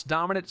one of the most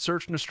dominant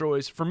search and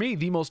destroys, for me,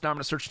 the most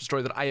dominant search and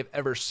destroy that I have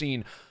ever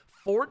seen.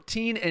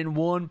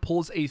 14-1,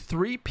 pulls a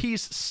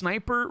 3-piece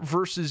sniper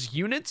versus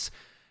units.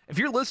 If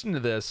you're listening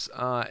to this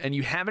and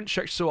you haven't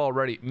checked so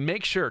already,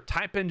 make sure,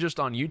 type in just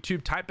on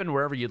YouTube, type in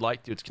wherever you'd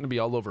like to. It's going to be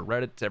all over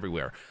Reddit. It's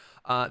everywhere.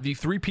 The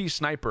 3-piece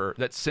sniper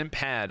that Simp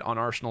had on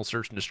Arsenal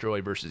Search and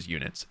Destroy versus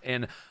units.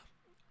 And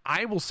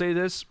I will say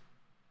this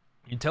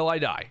until I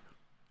die.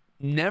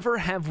 Never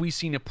have we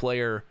seen a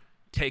player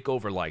take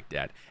over like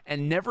that.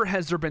 And never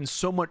has there been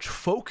so much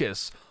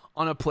focus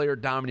on a player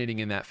dominating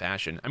in that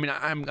fashion. I mean,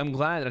 I'm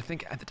glad that I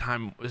think at the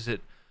time, it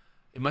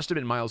must have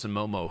been Miles and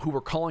Momo who were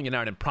calling it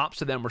out, and props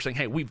to them. We're saying,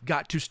 hey, we've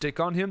got to stick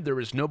on him.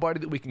 There is nobody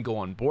that we can go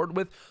on board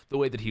with. The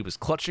way that he was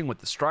clutching with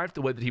the Strife,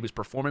 the way that he was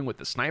performing with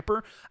the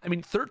Sniper. I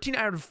mean, 13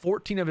 out of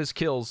 14 of his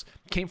kills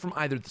came from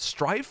either the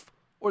Strife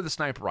or the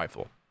Sniper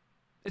Rifle.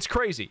 It's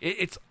crazy.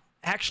 It's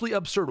actually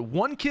absurd.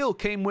 One kill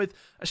came with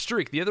a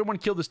streak. The other one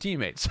killed his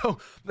teammate. So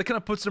that kind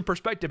of puts in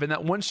perspective. And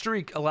that one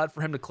streak allowed for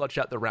him to clutch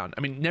out the round.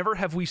 I mean, never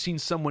have we seen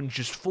someone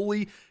just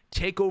fully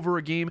take over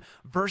a game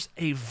versus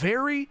a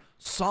very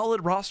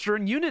solid roster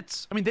and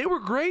units. I mean, they were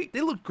great.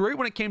 They looked great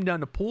when it came down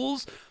to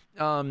pools.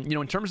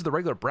 In terms of the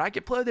regular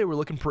bracket play, they were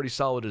looking pretty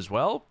solid as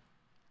well.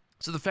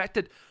 So the fact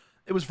that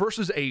it was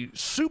versus a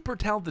super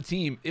talented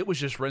team, it was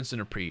just rinse and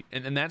repeat.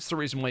 And that's the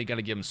reason why you got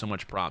to give him so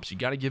much props. You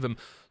got to give him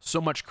so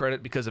much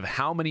credit because of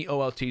how many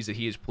OLTs that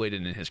he has played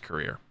in his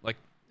career. Like,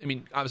 I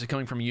mean, obviously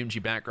coming from a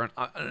UMG background,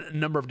 a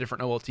number of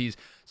different OLTs.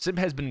 Simp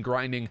has been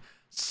grinding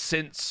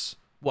since,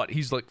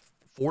 he's like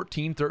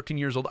 14, 13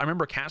 years old. I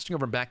remember casting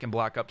over back in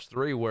Black Ops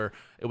 3 where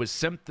it was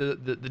Simp, the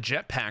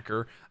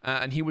jetpacker,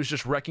 and he was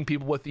just wrecking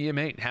people with the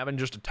M8, having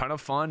just a ton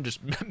of fun, just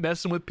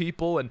messing with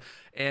people.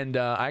 And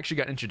I actually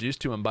got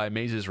introduced to him by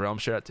Maze's Realm.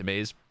 Shout out to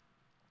Maze.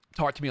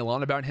 Talked to me a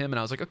lot about him, and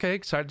I was like, okay,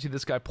 excited to see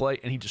this guy play,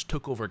 and he just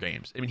took over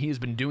games. I mean, he has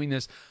been doing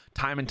this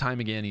time and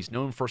time again. He's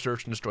known for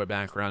Search and Destroy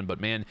background,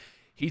 but man,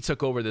 he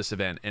took over this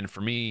event, and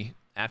for me,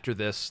 after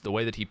this, the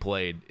way that he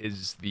played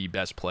is the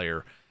best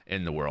player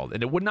in the world.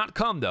 And it would not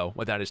come, though,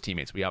 without his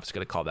teammates. We obviously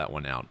got to call that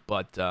one out.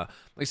 But like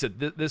I said,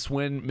 this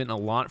win meant a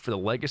lot for the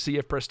legacy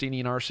of Prestini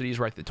and Arcides,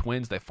 right? The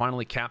Twins, they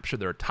finally captured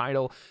their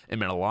title. It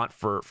meant a lot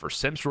for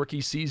Simp's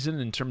rookie season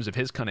in terms of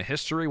his kind of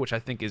history, which I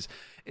think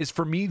is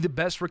for me the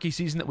best rookie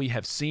season that we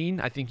have seen.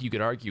 I think you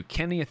could argue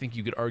Kenny. I think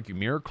you could argue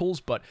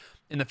Miracles. But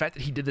in the fact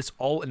that he did this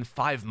all in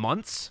 5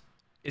 months,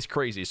 is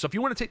crazy. So if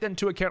you want to take that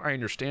into account, I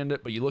understand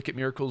it, but you look at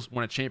Miracles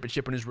won a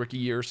championship in his rookie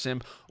year,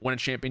 Simp won a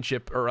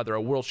championship, or rather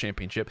a world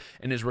championship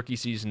in his rookie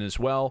season as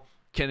well.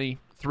 Kenny,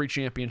 3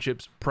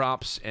 championships,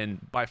 props,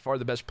 and by far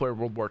the best player of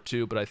World War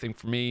II, but I think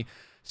for me,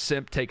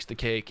 Simp takes the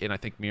cake, and I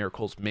think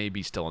Miracles may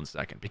be still in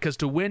second. Because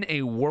to win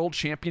a world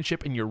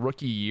championship in your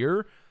rookie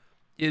year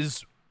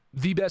is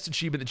the best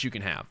achievement that you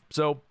can have.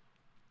 So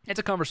it's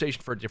a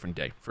conversation for a different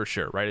day, for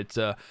sure, right?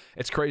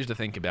 It's crazy to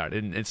think about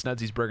it, and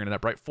Snudsy's bringing it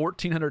up, right?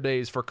 1,400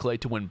 days for Clay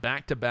to win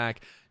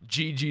back-to-back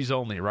GGs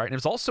only, right? And it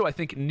was also, I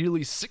think, nearly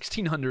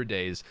 1,600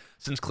 days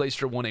since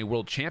Clayster won a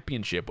world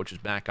championship, which is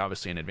back,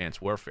 obviously, in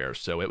Advanced Warfare.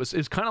 So it was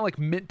kind of like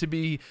meant to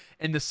be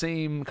in the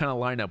same kind of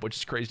lineup, which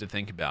is crazy to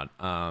think about.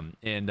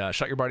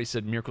 Shot Your Body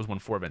said Miracles won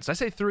 4 events. Did I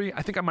say 3?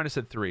 I think I might have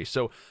said 3.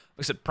 So, like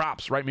I said,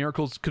 props, right?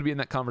 Miracles could be in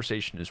that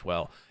conversation as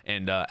well,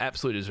 and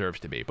absolutely deserves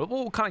to be. But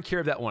we'll kind of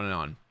carry that one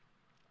on.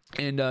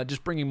 And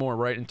just bringing more,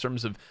 right, in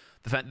terms of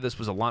the fact that this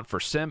was a lot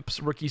for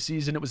Simp's rookie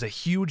season. It was a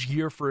huge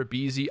year for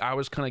Abizi. I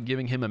was kind of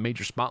giving him a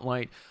major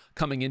spotlight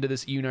coming into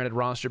this United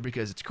roster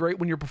because it's great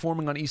when you're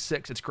performing on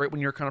E6. It's great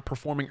when you're kind of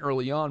performing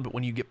early on. But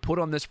when you get put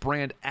on this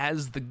brand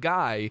as the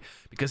guy,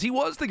 because he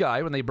was the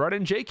guy when they brought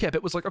in JCap,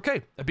 it was like,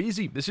 okay,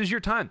 Abizi, this is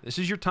your time. This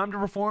is your time to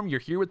perform. You're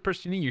here with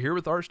Pristini. You're here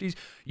with Arcides.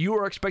 You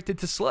are expected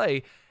to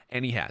slay.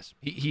 And he has.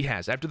 He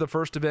has. After the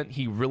first event,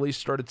 he really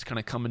started to kind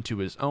of come into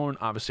his own.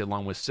 Obviously,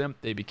 along with Simp,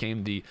 they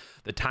became the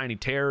Tiny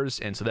Terrors,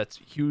 and so that's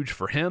huge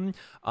for him,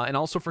 and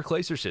also for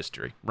Clayster's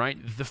history, right?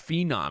 The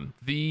Phenom,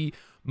 the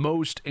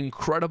most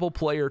incredible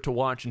player to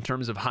watch in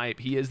terms of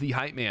hype. He is the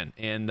hype man,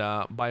 and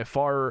by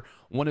far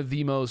one of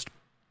the most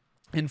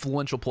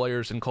influential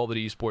players in Call of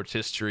Duty esports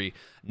history,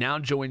 now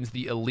joins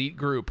the elite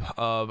group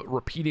of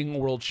repeating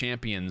world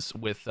champions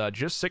with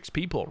just 6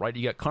 people, right?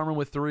 You got Carmen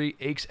with 3,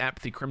 Aches,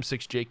 Apathy,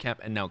 Crim6, JCap,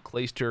 and now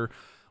Clayster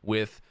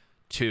with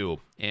 2.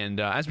 And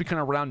as we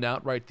kind of round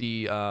out, right,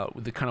 the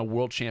kind of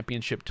world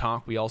championship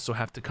talk, we also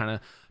have to kind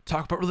of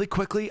talk about really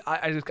quickly.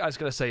 I just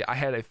got to say, I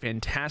had a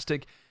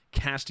fantastic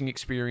casting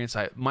experience.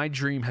 My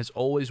dream has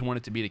always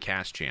wanted to be the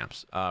cast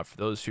champs. For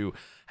those who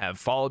have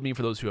followed me,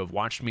 for those who have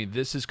watched me,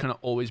 this has kind of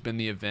always been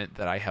the event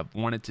that I have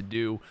wanted to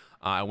do.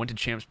 I went to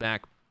champs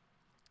back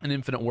in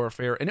Infinite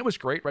Warfare, and it was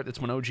great, right? That's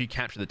when OG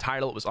captured the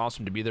title. It was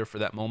awesome to be there for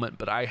that moment,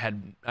 but I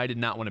did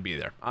not want to be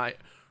there.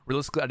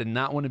 Realistically, I did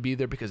not want to be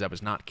there because I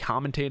was not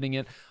commentating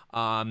it.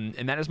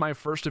 And that is my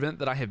first event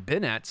that I have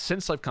been at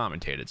since I've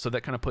commentated. So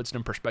that kind of puts it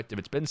in perspective.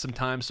 It's been some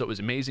time, so it was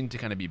amazing to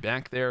kind of be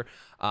back there.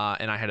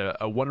 And I had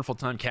a wonderful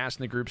time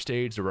casting the group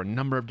stage. There were a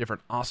number of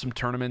different awesome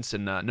tournaments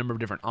and a number of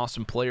different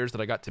awesome players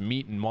that I got to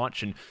meet and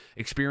watch and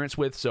experience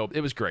with. So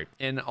it was great.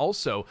 And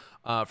also,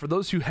 for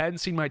those who hadn't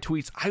seen my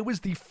tweets, I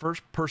was the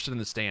first person in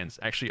the stands,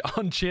 actually,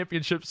 on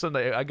Championship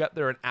Sunday. I got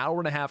there an hour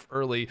and a half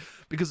early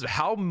because of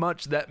how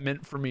much that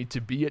meant for me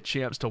to be at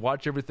Champs, to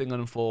watch everything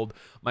unfold.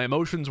 My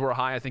emotions were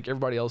high. I think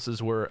everybody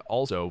else's were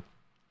also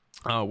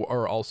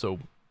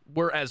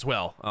were as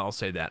well. I'll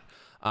say that.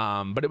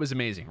 But it was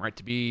amazing, right?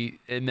 To be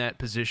in that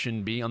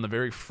position, be on the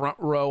very front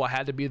row. I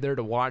had to be there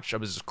to watch. I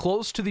was as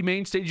close to the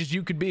main stage as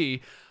you could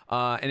be.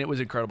 And it was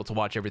incredible to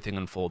watch everything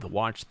unfold, to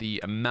watch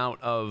the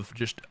amount of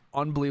just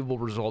unbelievable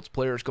results,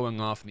 players going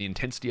off, and the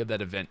intensity of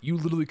that event. You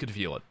literally could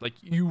feel it. Like,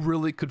 you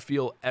really could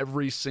feel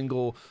every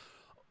single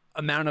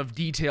amount of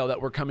detail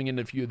that were coming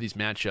into a few of these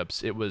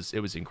matchups. It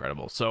was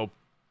incredible. So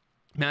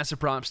massive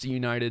props to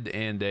United,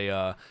 and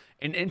an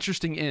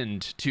interesting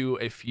end to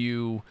a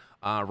few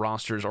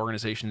rosters,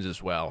 organizations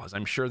as well, as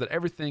I'm sure that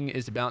everything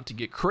is about to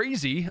get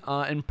crazy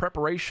in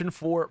preparation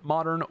for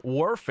Modern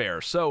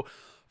Warfare. So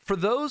for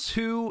those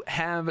who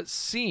have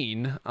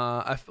seen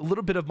a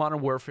little bit of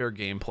Modern Warfare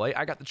gameplay,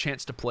 I got the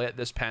chance to play it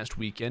this past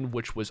weekend,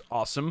 which was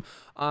awesome.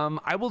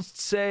 I will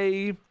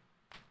say,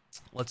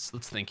 let's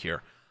think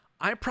here.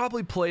 I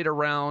probably played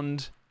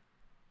around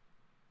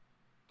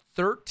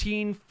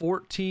 13,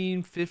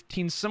 14,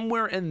 15,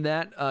 somewhere in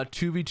that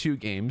 2v2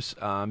 games,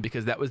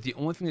 because that was the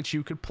only thing that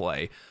you could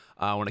play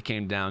when it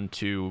came down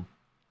to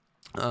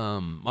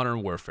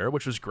Modern Warfare,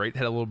 which was great.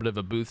 Had a little bit of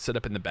a booth set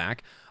up in the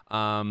back.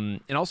 And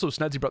also,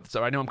 Snudsy brought this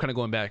up. I know I'm kind of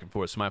going back and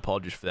forth, so my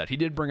apologies for that. He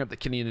did bring up the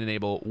Kenny and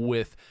Enable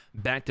with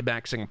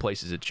back-to-back second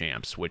places at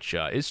Champs, which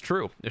is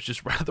true. It's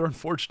just rather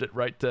unfortunate,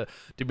 right, to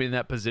be in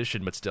that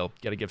position, but still,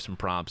 got to give some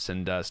props.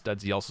 And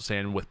Studsy also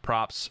saying with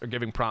props, or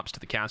giving props to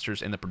the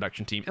casters and the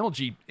production team.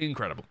 MLG,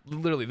 incredible.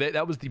 Literally,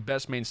 that was the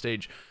best main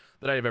stage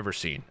that I have ever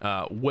seen.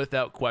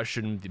 Without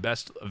question, the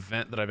best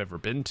event that I've ever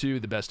been to,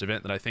 the best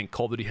event that I think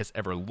Call of Duty has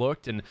ever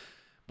looked, and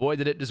boy,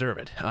 did it deserve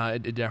it.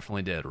 It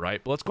definitely did, right?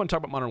 But let's go and talk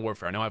about Modern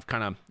Warfare. I know I've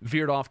kind of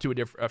veered off to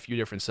a few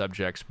different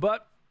subjects,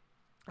 but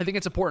I think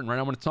it's important, right?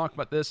 I want to talk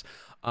about this.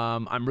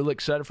 I'm really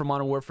excited for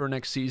Modern Warfare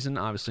next season,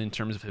 obviously in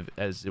terms of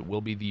as it will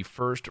be the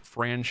first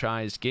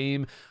franchise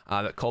game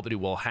that Call of Duty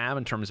will have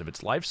in terms of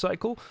its life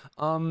cycle.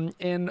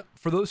 And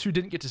for those who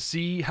didn't get to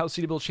see how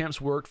CWL Champs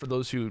worked, for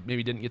those who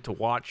maybe didn't get to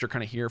watch, you're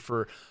kind of here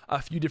for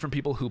a few different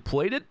people who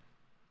played it.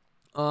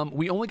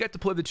 We only got to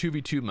play the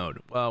 2v2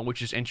 mode,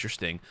 which is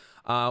interesting.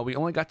 We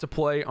only got to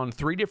play on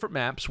 3 different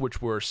maps,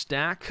 which were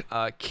Stack,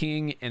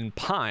 King, and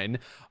Pine,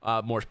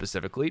 more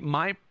specifically.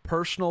 My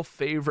personal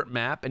favorite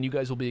map, and you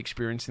guys will be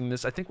experiencing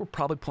this, I think we're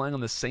probably playing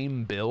on the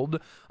same build.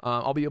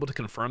 I'll be able to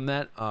confirm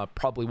that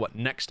probably,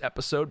 next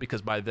episode,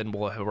 because by then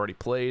we'll have already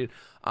played,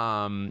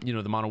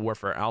 the Modern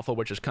Warfare Alpha,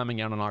 which is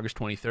coming out on August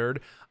 23rd.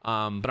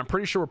 But I'm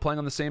pretty sure we're playing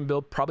on the same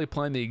build, probably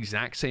playing the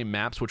exact same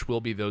maps, which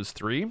will be those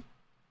 3.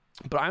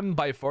 But I'm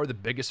by far the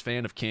biggest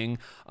fan of King,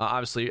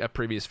 obviously a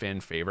previous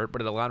fan favorite,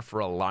 but it allowed for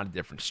a lot of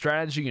different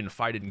strategy and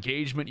fight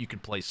engagement. You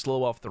could play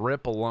slow off the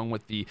rip along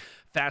with the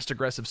fast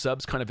aggressive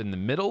subs kind of in the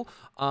middle.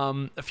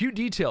 A few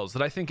details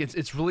that I think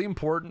it's really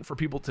important for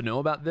people to know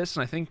about this,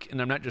 and I think,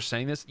 and I'm not just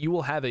saying this, you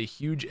will have a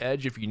huge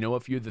edge if you know a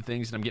few of the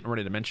things that I'm getting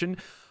ready to mention.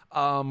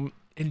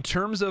 In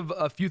terms of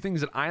a few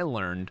things that I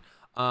learned,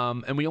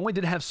 and we only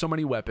did have so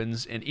many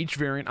weapons, and each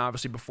variant,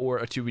 obviously, before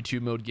a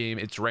 2v2 mode game,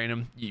 it's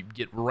random. You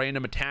get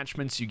random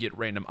attachments, you get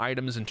random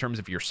items in terms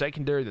of your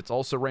secondary, that's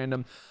also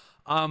random.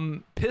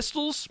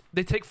 Pistols,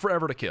 they take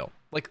forever to kill.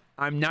 Like,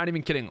 I'm not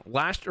even kidding.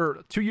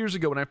 2 years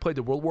ago when I played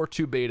the World War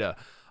II beta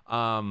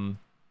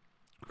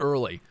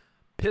early,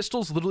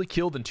 pistols literally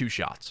killed in 2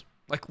 shots.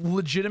 Like,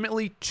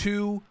 legitimately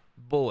 2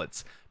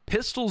 bullets.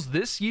 Pistols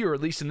this year,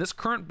 at least in this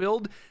current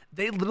build,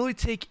 they literally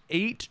take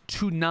 8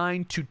 to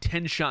 9 to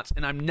 10 shots.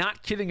 And I'm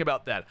not kidding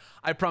about that.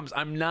 I promise.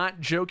 I'm not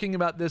joking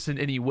about this in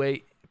any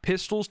way.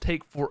 Pistols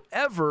take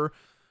forever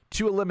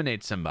to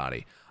eliminate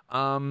somebody.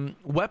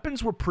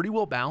 Weapons were pretty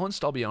well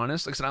balanced, I'll be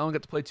honest. Like I said, I only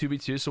got to play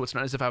 2v2, so it's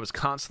not as if I was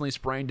constantly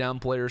spraying down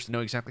players to know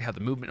exactly how the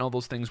movement and all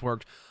those things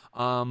worked.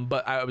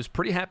 But I was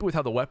pretty happy with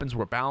how the weapons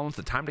were balanced.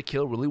 The time to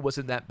kill really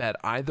wasn't that bad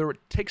either. It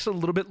takes a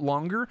little bit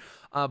longer,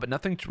 but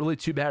nothing really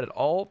too bad at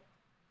all.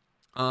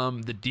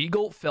 The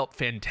Deagle felt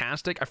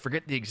fantastic. I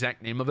forget the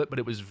exact name of it, but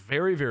it was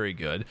very, very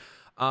good.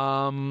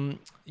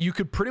 You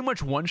could pretty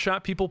much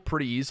one-shot people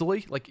pretty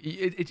easily. Like,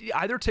 it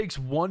either takes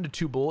 1 to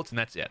 2 bullets, and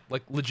that's it.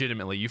 Like,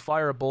 legitimately, you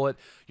fire a bullet,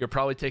 you're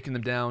probably taking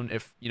them down.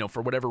 If,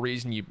 for whatever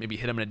reason, you maybe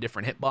hit them in a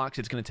different hitbox,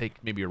 it's going to take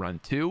maybe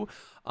around 2.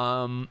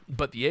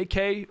 But the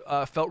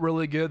AK felt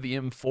really good. The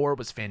M4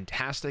 was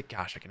fantastic.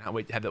 Gosh, I cannot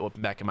wait to have that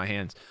weapon back in my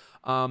hands.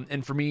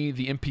 And for me,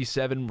 the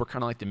MP7 were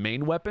kind of like the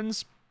main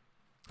weapons.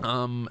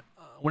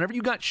 Whenever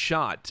you got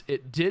shot,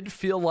 it did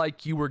feel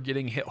like you were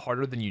getting hit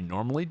harder than you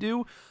normally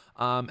do.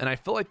 And I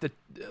felt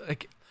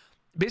like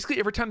basically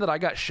every time that I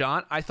got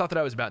shot, I thought that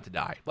I was about to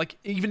die. Like,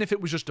 even if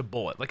it was just a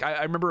bullet. Like,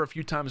 I remember a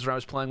few times when I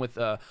was playing with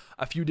a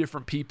few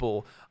different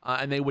people,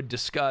 and they would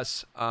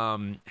discuss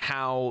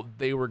how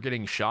they were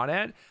getting shot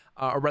at.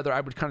 Or rather, I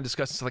would kind of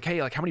discuss it's like,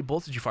 hey, like, how many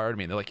bullets did you fire at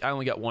me? And they're like, I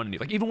only got 1.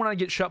 Like, even when I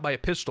get shot by a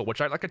pistol, which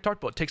I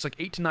talked about, it takes like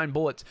 8 to 9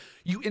 bullets,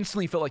 you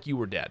instantly felt like you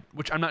were dead.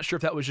 Which I'm not sure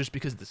if that was just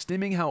because of the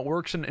stimming, how it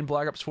works in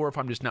Black Ops 4, if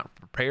I'm just not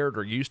prepared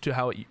or used to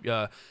how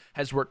it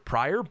has worked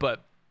prior.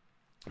 But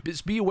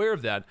just be aware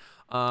of that.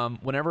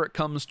 Whenever it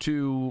comes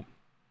to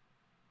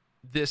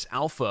this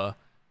alpha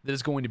that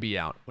is going to be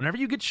out, whenever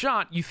you get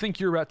shot, you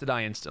think you're about to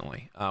die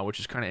instantly, which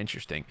is kind of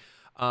interesting.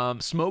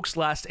 Smokes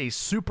last a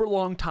super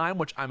long time,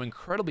 which I'm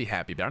incredibly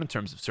happy about in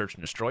terms of search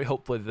and destroy.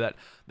 Hopefully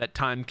that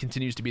time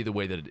continues to be the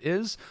way that it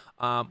is.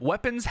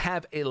 Weapons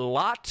have a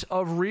lot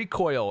of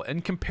recoil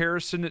in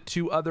comparison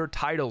to other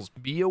titles.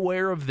 Be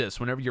aware of this.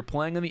 Whenever you're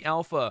playing in the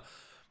alpha,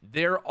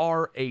 there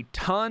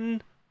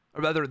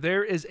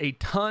is a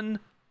ton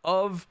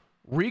of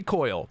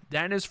recoil.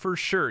 That is for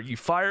sure. You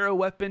fire a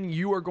weapon,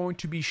 you are going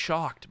to be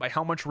shocked by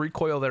how much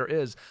recoil there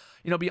is.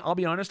 I'll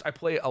be honest, I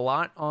play a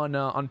lot on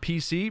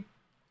PC.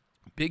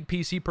 Big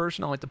PC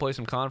person. I like to play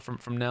some COD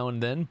from now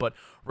and then. But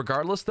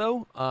regardless,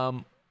 though,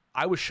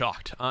 I was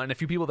shocked. And a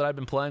few people that I've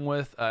been playing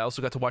with, I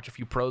also got to watch a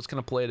few pros kind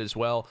of play it as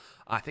well.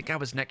 I think I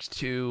was next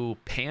to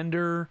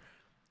Pander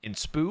and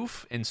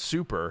Spoof and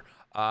Super.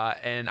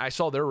 And I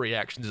saw their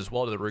reactions as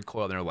well to the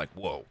recoil, and they're like,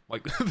 whoa,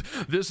 like,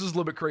 this is a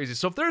little bit crazy.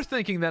 So if they're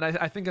thinking that,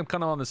 I think I'm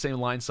kind of on the same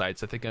line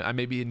sides. I think I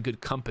may be in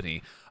good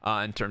company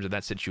in terms of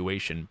that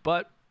situation.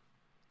 But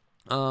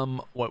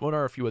what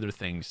are a few other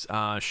things?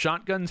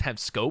 Shotguns have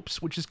scopes,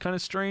 which is kind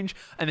of strange,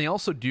 and they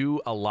also do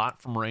a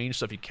lot from range.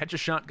 So if you catch a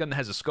shotgun that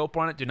has a scope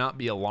on it, do not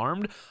be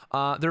alarmed.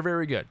 They're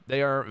very good.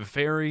 They are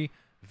very,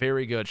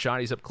 very good.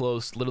 Shotties up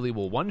close literally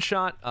will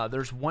one-shot.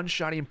 There's one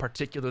shotty in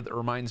particular that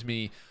reminds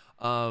me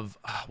of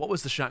what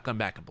was the shotgun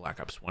back in Black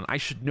Ops 1? I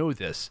should know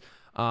this.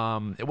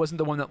 It wasn't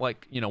the one that,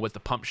 like, with the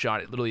pump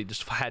shot. It literally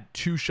just had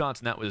 2 shots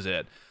and that was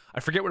it. I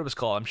forget what it was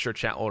called. I'm sure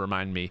chat will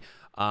remind me.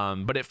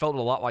 But it felt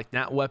a lot like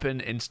that weapon.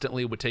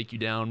 Instantly would take you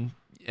down,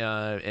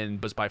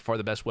 and was by far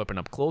the best weapon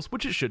up close,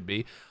 which it should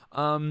be.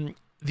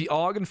 The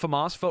AUG and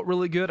FAMAS felt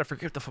really good. I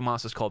forget what the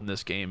FAMAS is called in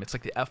this game. It's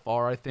like the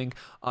FR, I think.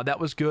 That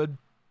was good.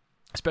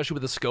 especially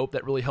with the scope.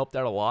 That really helped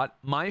out a lot.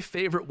 My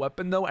favorite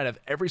weapon, though, out of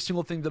every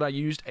single thing that I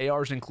used,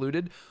 ARs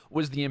included,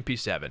 was the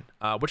MP7,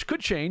 which could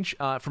change.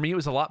 For me, it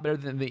was a lot better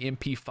than the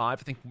MP5. I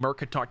think Merc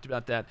had talked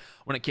about that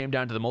when it came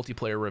down to the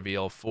multiplayer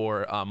reveal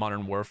for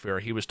Modern Warfare.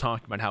 He was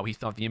talking about how he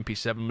thought the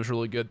MP7 was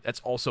really good. That's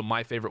also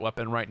my favorite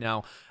weapon right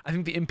now. I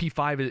think the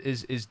MP5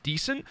 is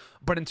decent,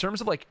 but in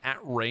terms of like at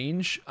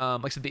range,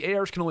 like I said, the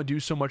ARs can only do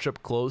so much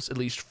up close, at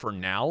least for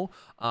now.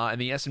 And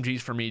the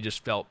SMGs for me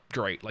just felt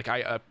great. Like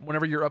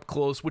whenever you're up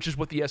close, which is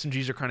what the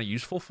SMGs are kind of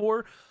useful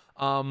for,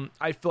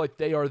 I feel like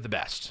they are the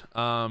best.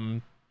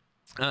 And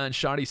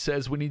Shoddy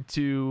says we need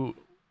to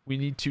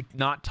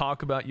not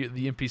talk about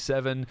the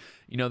MP7.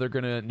 They're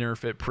gonna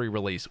nerf it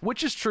pre-release,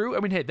 which is true. I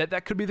mean, hey,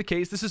 that could be the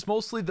case. This is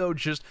mostly, though,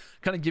 just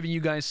kind of giving you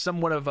guys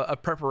somewhat of a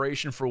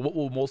preparation for what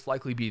will most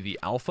likely be the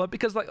alpha,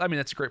 because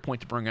that's a great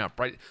point to bring up,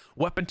 right?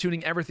 Weapon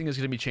tuning, everything is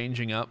going to be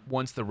changing up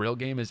once the real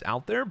game is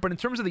out there. But in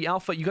terms of the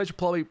alpha, you guys are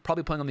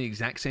probably playing on the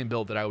exact same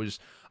build that I was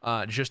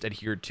just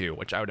adhered to,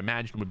 which I would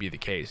imagine would be the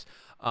case.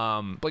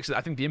 Like I said,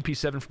 I think the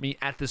MP7 for me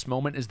at this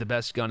moment is the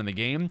best gun in the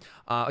game.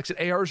 Like I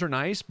said, ARs are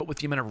nice, but with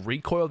the amount of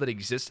recoil that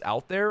exists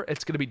out there,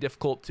 it's going to be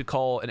difficult to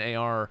call an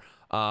AR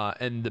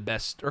in the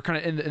best, or kind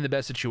of in the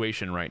best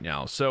situation right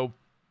now. So,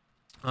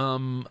 like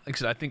I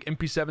said, I think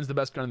MP7 is the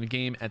best gun in the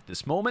game at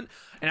this moment.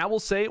 And I will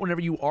say,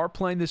 whenever you are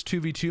playing this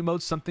 2v2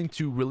 mode, something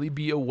to really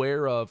be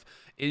aware of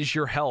is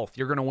your health.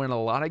 You're going to win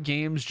a lot of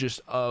games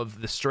just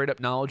of the straight up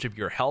knowledge of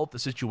your health, the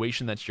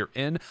situation that you're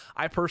in.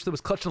 I personally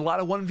was clutching a lot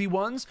of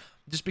 1v1s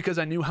just because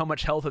I knew how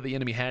much health that the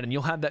enemy had, and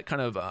you'll have that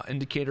kind of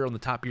indicator on the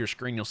top of your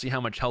screen. You'll see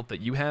how much health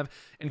that you have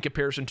in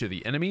comparison to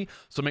the enemy.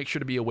 So make sure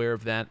to be aware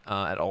of that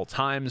at all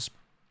times.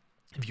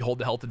 If you hold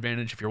the health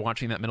advantage, if you're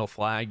watching that middle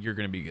flag, you're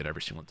going to be good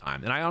every single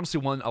time. And I honestly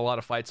won a lot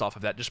of fights off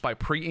of that just by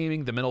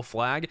pre-aiming the middle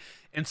flag,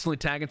 instantly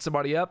tagging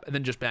somebody up, and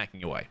then just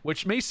backing away,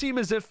 which may seem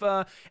as if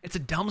it's a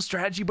dumb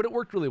strategy, but it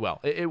worked really well.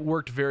 It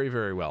worked very,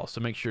 very well.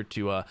 So make sure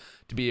to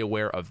be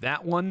aware of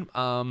that one.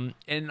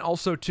 And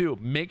also, too,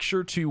 make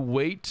sure to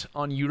wait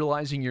on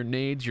utilizing your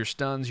nades, your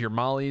stuns, your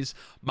mollies.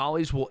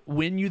 Mollies will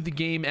win you the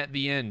game at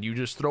the end. You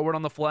just throw it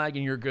on the flag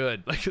and you're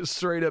good. Like,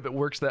 straight up, it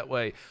works that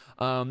way.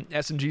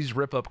 SMGs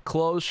rip up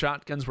close.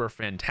 Shotguns were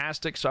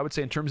fantastic. So I would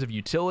say in terms of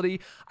utility,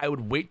 I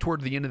would wait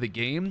toward the end of the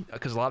game,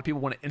 because a lot of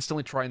people want to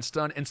instantly try and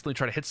stun, instantly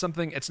try to hit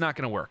something. It's not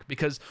going to work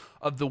because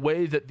of the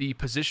way that the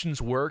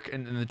positions work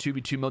in the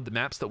 2v2 mode, the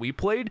maps that we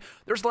played.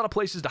 There's a lot of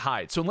places to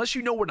hide. So unless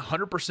you know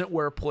 100%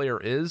 where a player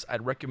is,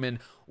 I'd recommend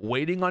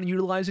waiting on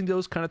utilizing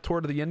those kind of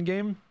toward the end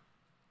game.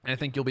 And I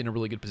think you'll be in a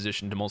really good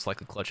position to most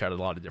likely clutch out a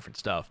lot of different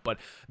stuff. But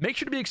make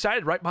sure to be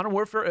excited, right? Modern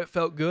Warfare, it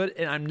felt good,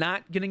 and I'm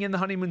not getting in the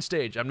honeymoon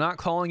stage. I'm not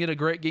calling it a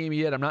great game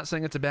yet. I'm not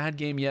saying it's a bad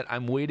game yet.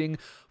 I'm waiting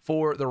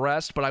for the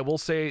rest. But I will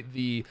say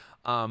the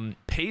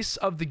pace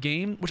of the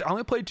game, which I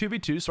only played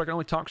 2v2, so I can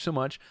only talk so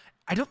much,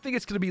 I don't think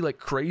it's going to be like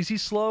crazy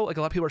slow. Like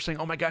a lot of people are saying,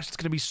 oh my gosh, it's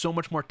going to be so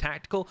much more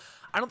tactical.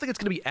 I don't think it's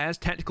going to be as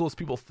tactical as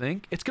people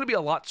think. It's going to be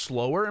a lot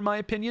slower in my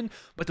opinion,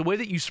 but the way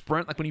that you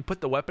sprint, like when you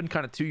put the weapon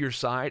kind of to your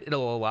side,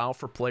 it'll allow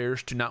for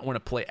players to not want to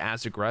play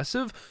as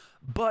aggressive.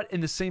 But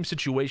in the same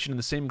situation, in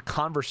the same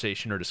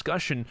conversation or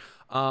discussion,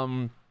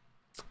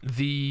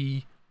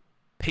 the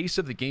pace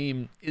of the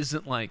game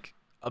isn't like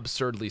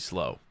absurdly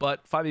slow,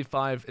 but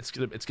 5v5 it's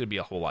gonna be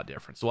a whole lot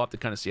different, so we'll have to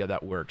kind of see how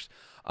that works.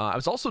 I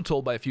was also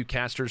told by a few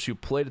casters who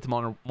played at the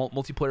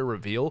multiplayer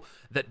reveal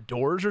that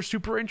doors are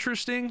super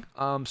interesting,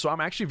 so I'm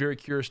actually very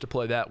curious to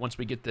play that once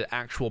we get the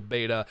actual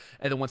beta,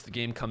 and then once the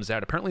game comes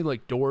out. Apparently,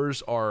 like,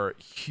 doors are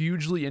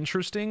hugely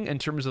interesting in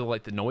terms of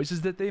like the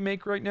noises that they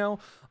make right now.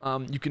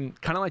 You can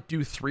kind of like do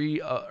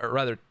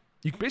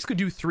you can basically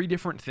do three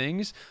different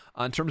things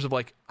in terms of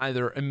like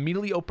either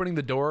immediately opening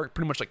the door,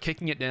 pretty much like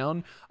kicking it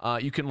down.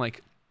 You can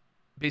like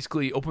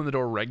basically open the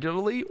door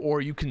regularly, or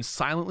you can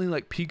silently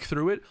like peek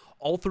through it.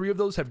 All three of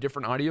those have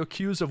different audio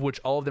cues, of which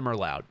all of them are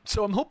loud.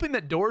 So I'm hoping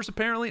that doors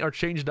apparently are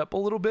changed up a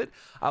little bit.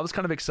 I was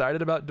kind of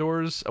excited about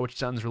doors, which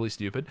sounds really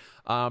stupid,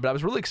 but I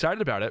was really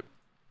excited about it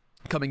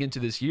coming into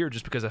this year,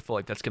 just because I feel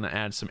like that's going to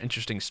add some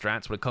interesting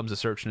strats when it comes to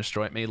search and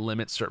destroy. It may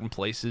limit certain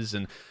places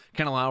and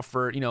can allow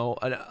for,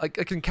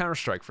 like in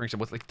Counter-Strike, for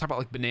example, with like talk about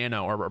like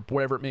banana or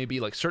whatever it may be,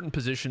 like certain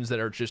positions that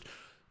are just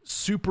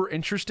super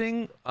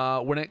interesting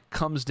when it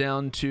comes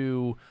down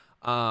to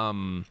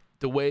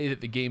the way that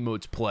the game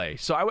modes play.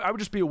 So I would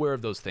just be aware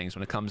of those things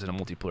when it comes into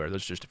multiplayer.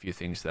 Those are just a few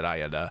things that I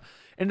had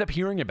ended up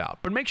hearing about.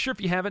 But make sure, if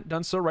you haven't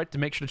done so, right, to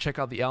make sure to check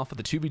out the alpha.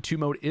 The 2v2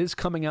 mode is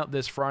coming out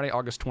this Friday,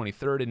 August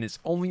 23rd, and it's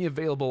only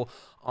available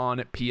on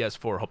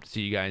PS4. Hope to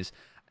see you guys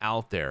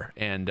out there.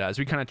 And as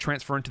we kind of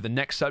transfer into the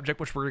next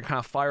subject, which we're going to kind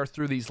of fire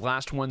through these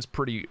last ones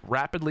pretty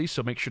rapidly,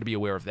 so make sure to be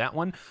aware of that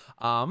one.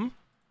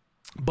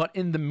 But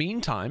in the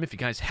meantime, if you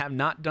guys have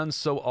not done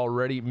so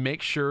already,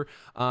 make sure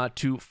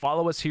to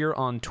follow us here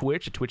on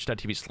Twitch at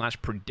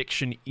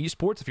twitch.tv/Prediction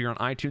Esports. If you're on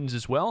iTunes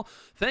as well,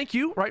 thank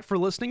you, right, for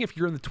listening. If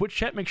you're in the Twitch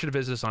chat, make sure to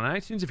visit us on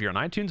iTunes. If you're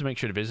on iTunes, make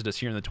sure to visit us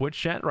here in the Twitch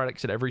chat. Right, like I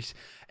said,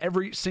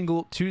 every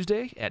single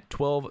Tuesday at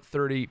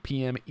 12:30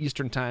 p.m.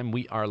 Eastern Time,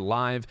 we are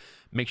live.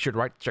 Make sure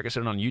to check us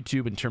out on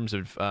YouTube in terms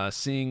of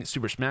seeing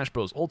Super Smash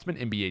Bros. Ultimate,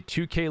 NBA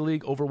 2K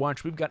League,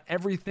 Overwatch. We've got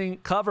everything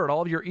covered,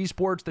 all of your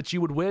esports that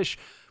you would wish.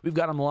 We've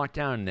got them locked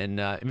down. And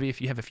maybe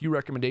if you have a few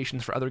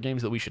recommendations for other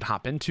games that we should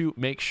hop into,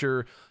 make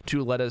sure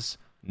to let us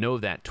know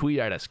that. Tweet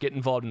at us, get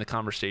involved in the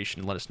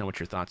conversation, and let us know what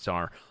your thoughts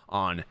are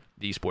on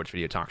the Sports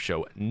Video Talk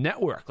Show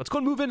Network. Let's go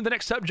and move into the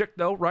next subject,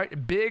 though,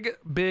 right?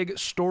 Big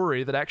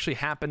story that actually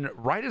happened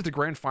right as the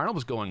grand final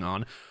was going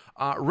on.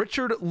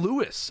 Richard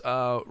Lewis,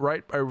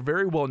 right, a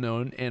very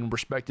well-known and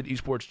respected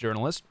esports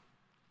journalist,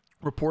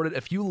 reported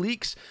a few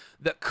leaks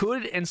that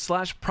could and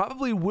 /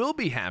 probably will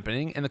be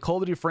happening in the Call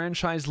of Duty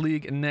franchise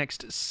league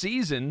next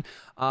season.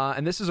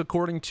 And this is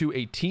according to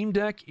a team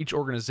deck. Each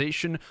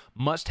organization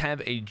must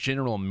have a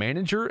general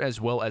manager as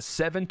well as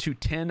 7 to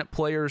 10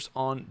 players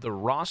on the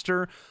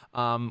roster.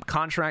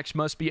 Contracts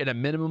must be at a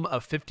minimum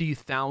of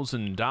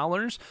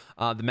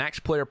 $50,000. The max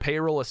player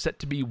payroll is set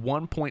to be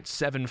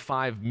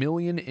 $1.75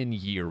 million in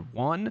year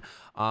one.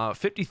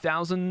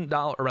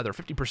 $50,000, or rather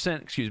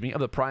 50%, of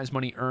the prize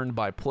money earned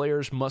by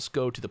players must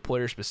go to the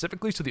player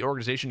specifically, so the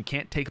organization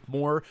can't take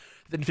more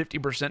than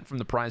 50% from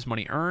the prize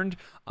money earned.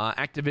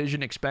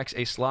 Activision expects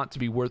a slot to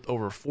be worth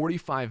over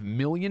 $45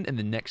 million in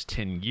the next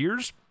 10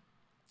 years.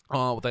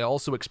 They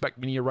also expect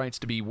media rights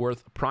to be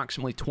worth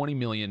approximately $20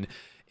 million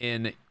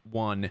in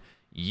 1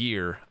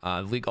 year.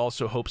 The league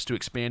also hopes to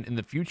expand in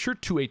the future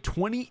to a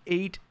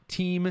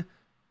 28-team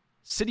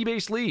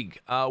city-based league,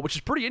 which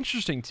is pretty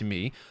interesting to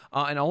me.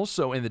 And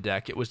also in the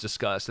deck, it was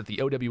discussed that the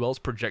OWL's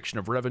projection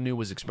of revenue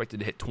was expected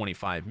to hit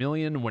 $25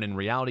 million, when in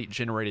reality it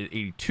generated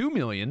 $82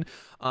 million.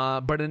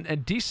 But a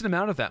decent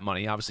amount of that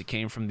money obviously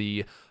came from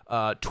the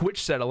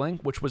Twitch settling,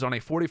 which was on a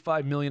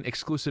 $45 million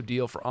exclusive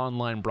deal for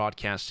online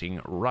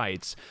broadcasting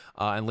rights.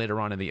 And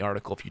later on in the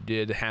article, if you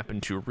did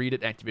happen to read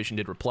it, Activision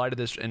did reply to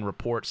this in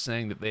reports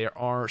saying that there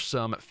are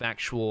some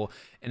factual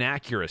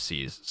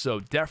inaccuracies. So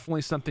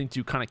definitely something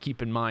to kind of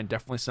keep in mind,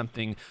 definitely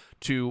something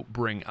to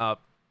bring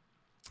up.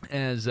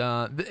 As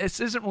this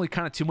isn't really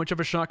kind of too much of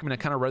a shock. I mean, I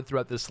kind of read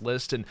throughout this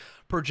list, and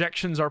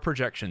projections are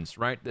projections,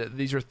 right?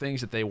 These are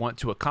things that they want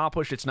to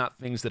accomplish. It's not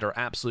things that are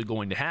absolutely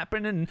going to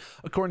happen. And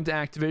according to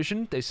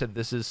Activision, they said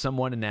this is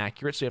somewhat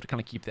inaccurate, so you have to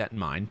kind of keep that in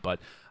mind. But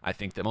I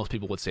think that most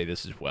people would say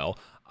this as well.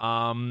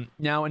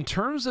 Now, in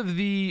terms of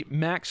the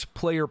max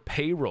player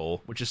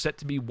payroll, which is set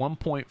to be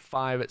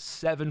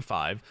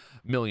 $1.575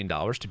 million,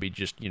 to be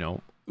just,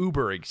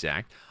 uber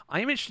exact,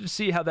 I am interested to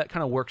see how that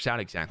kind of works out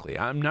exactly.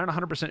 I'm not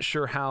 100%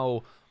 sure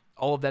how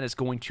all of that is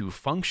going to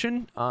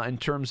function in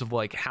terms of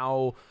like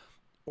how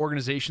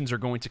organizations are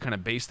going to kind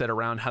of base that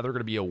around, how they're going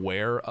to be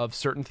aware of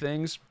certain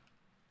things.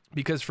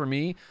 Because for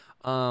me,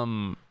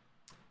 I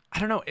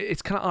don't know,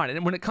 it's kind of odd.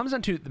 And when it comes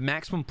down to the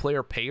maximum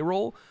player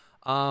payroll,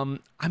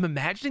 I'm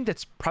imagining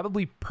that's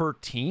probably per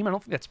team. I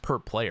don't think that's per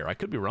player. I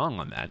could be wrong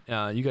on that.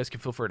 You guys can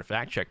feel free to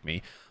fact check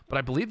me, but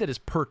I believe that is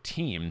per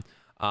team.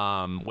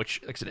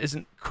 Which, like I said,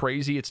 isn't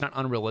crazy. It's not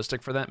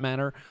unrealistic for that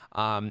matter.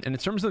 And in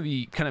terms of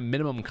the kind of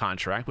minimum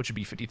contract, which would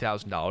be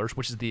 $50,000,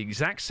 which is the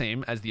exact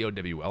same as the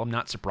OWL, I'm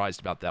not surprised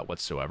about that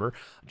whatsoever,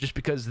 just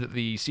because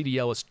the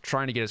CDL is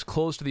trying to get as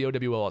close to the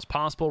OWL as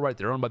possible, right?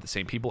 They're owned by the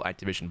same people,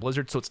 Activision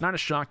Blizzard. So it's not a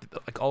shock that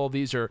like all of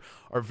these are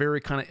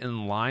very kind of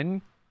in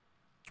line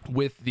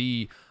with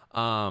the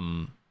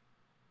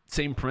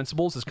same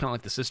principles as kind of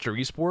like the sister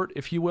esport,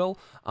 if you will.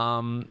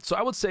 So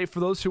I would say for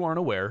those who aren't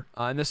aware,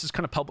 and this is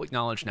kind of public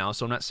knowledge now,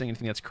 so I'm not saying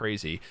anything that's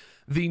crazy,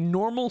 the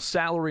normal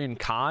salary in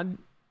COD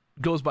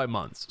goes by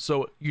months.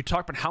 So you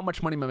talk about how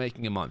much money am I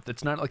making a month.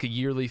 It's not like a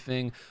yearly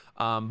thing,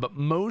 but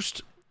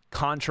most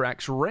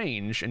contracts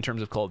range in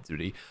terms of Call of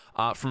Duty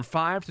from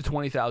 $5,000 to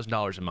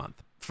 $20,000 a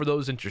month. For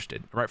those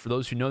interested, right? For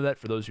those who know that,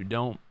 for those who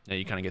don't,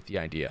 you kind of get the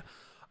idea.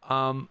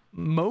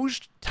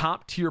 Most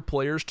top tier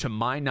players, to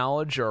my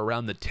knowledge, are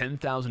around the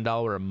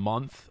 $10,000 a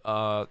month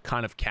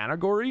kind of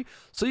category.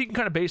 So you can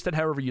kind of base that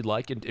however you'd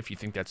like. And if you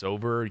think that's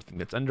over, you think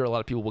that's under, a lot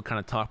of people will kind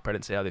of talk about it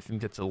and say how they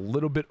think that's a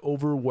little bit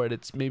over what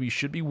it's maybe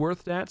should be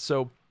worth at.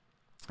 So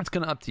that's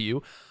kind of up to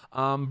you.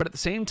 But at the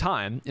same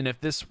time, and if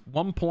this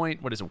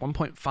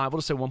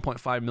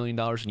 $1.5 million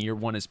in year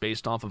one is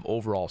based off of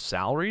overall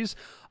salaries,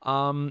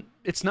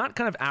 it's not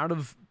kind of out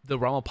of the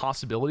realm of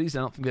possibilities. I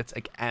don't think that's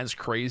like as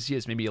crazy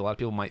as maybe a lot of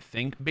people might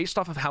think based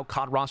off of how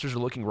COD rosters are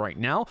looking right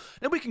now.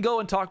 Then we can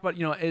go and talk about,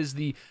 is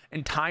the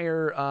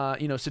entire,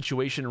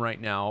 situation right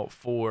now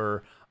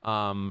for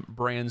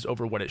brands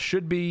over what it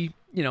should be.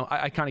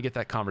 I kind of get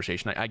that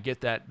conversation. I get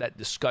that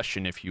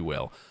discussion, if you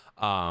will.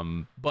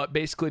 But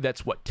basically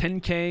that's what,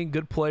 10K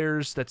good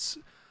players.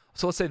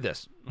 So let's say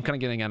this, I'm kind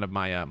of getting out of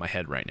my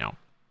head right now.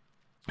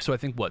 So I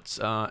think what's,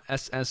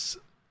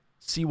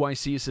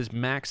 CYC says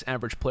max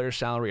average player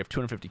salary of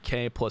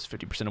 $250K plus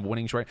 50% of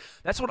winnings, right?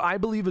 That's what I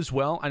believe as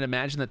well. I'd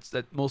imagine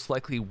that most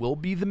likely will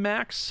be the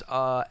max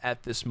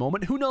at this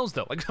moment. Who knows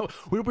though? Like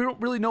we don't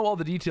really know all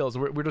the details.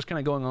 We're just kind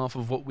of going off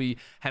of what we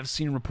have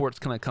seen reports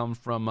kind of come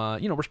from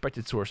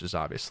respected sources,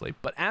 obviously.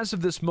 But as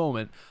of this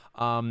moment,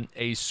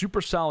 a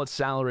super solid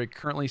salary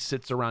currently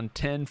sits around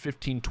 10,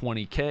 15,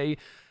 20K.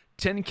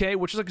 10K,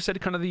 which is, like I said,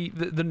 kind of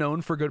the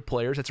known for good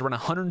players. It's around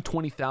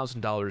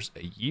 $120,000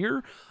 a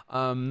year.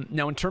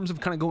 Now, in terms of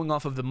kind of going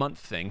off of the month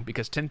thing,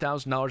 because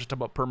 $10,000 to talk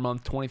about per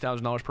month,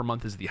 $20,000 per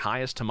month is the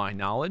highest to my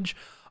knowledge.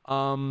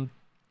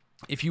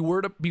 If you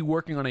were to be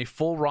working on a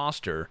full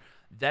roster,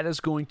 that is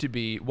going to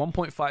be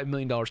 $1.5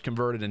 million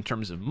converted in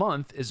terms of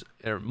months is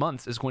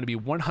going to be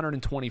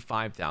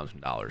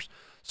 $125,000.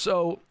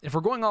 So if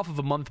we're going off of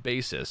a month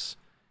basis,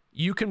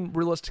 you can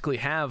realistically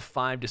have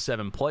 5 to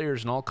 7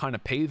 players and all kind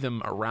of pay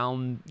them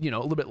around, a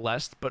little bit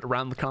less, but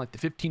around the kind of like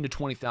the $15,000 to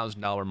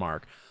 $20,000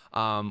 mark,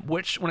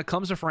 which when it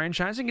comes to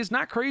franchising is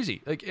not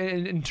crazy. Like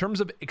in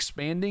terms of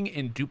expanding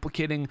and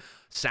duplicating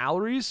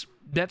salaries,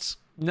 that's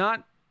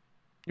not.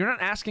 You're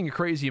not asking a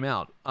crazy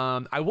amount.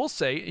 I will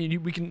say,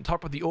 we can talk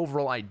about the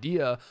overall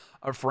idea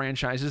of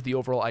franchises, the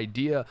overall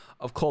idea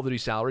of Call of Duty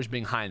salaries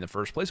being high in the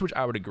first place, which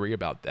I would agree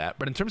about that.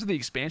 But in terms of the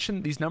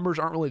expansion, these numbers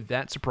aren't really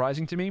that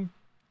surprising to me.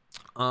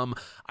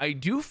 I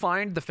do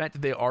find the fact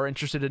that they are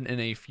interested in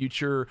a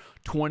future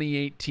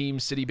 28-team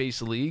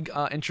city-based league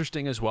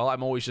interesting as well.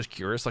 I'm always just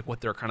curious, like what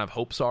their kind of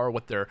hopes are,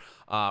 what their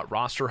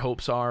roster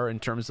hopes are in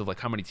terms of like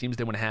how many teams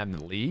they want to have in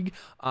the league.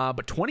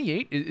 But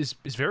 28 is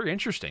very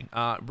interesting,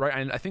 right?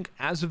 And I think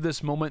as of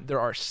this moment, there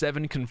are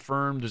 7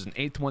 confirmed. There's an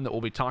 8th one that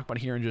we'll be talking about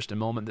here in just a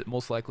moment that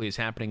most likely is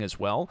happening as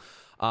well.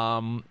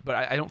 But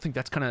I don't think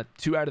that's kind of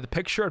too out of the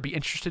picture. I'd be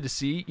interested to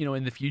see,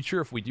 in the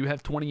future, if we do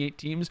have 28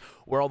 teams,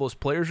 where all those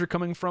players are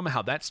coming from,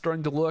 how that's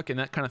starting to look, and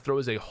that kind of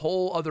throws a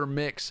whole other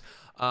mix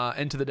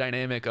into the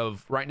dynamic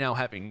of right now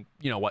having,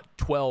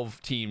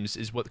 12 teams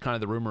is what kind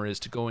of the rumor is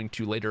to going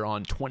to later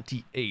on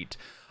 28.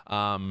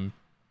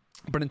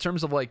 But in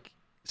terms of like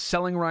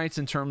selling rights,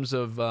 in terms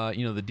of,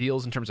 the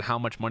deals, in terms of how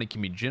much money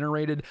can be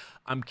generated,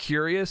 I'm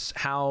curious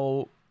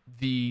how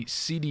the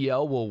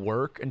CDL will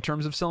work in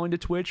terms of selling to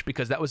Twitch,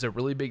 because that was a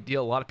really big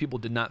deal. A lot of people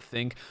did not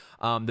think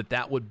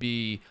that would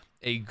be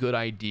a good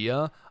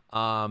idea,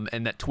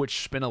 and that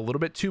Twitch spent a little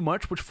bit too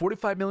much, which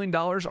 $45 million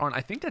on, I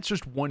think that's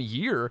just 1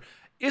 year,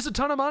 is a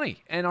ton of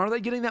money. And are they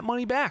getting that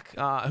money back?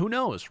 Who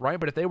knows, right?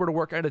 But if they were to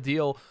work out a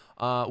deal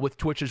with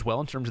Twitch as well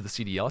in terms of the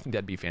CDL, I think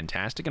that'd be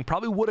fantastic, and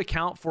probably would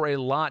account for a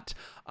lot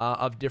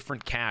of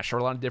different cash or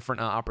a lot of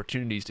different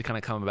opportunities to kind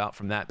of come about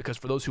from that. Because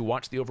for those who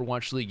watch the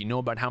Overwatch League,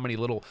 about how many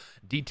little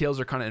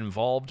details are kind of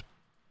involved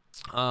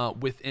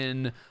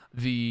within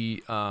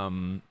the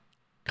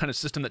kind of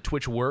system that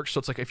Twitch works. So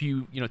it's like if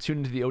you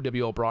tune into the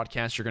OWL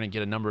broadcast, you're going to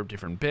get a number of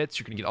different bits.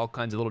 You're going to get all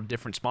kinds of little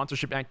different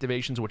sponsorship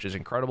activations, which is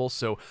incredible.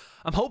 So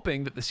I'm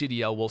hoping that the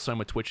CDL will sign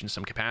with Twitch in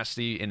some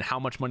capacity. And how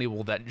much money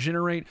will that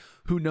generate?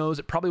 Who knows?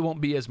 It probably won't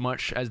be as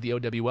much as the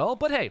OWL,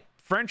 but hey,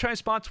 franchise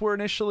spots were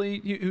initially,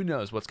 who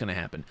knows what's going to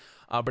happen.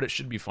 But it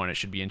should be fun. It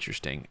should be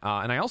interesting.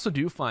 And I also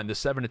do find the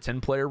 7 to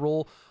 10 player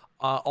rule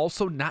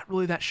also not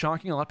really that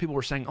shocking. A lot of people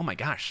were saying, oh my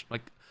gosh,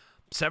 like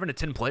 7 to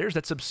 10 players,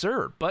 that's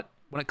absurd. But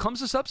when it comes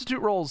to substitute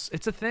roles,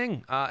 it's a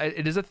thing.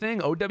 It is a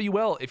thing.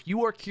 OWL, if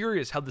you are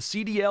curious how the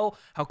CDL,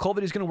 how Call of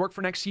Duty is going to work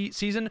for next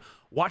season,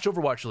 watch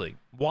Overwatch League.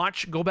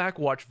 Go back,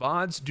 watch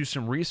VODs, do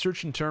some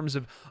research in terms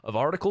of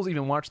articles,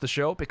 even watch the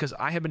show, because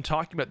I have been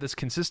talking about this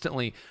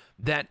consistently,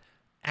 that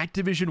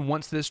Activision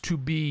wants this to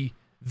be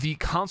the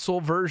console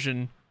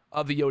version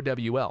of the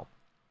OWL.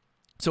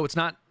 So it's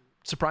not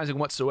surprising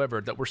whatsoever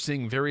that we're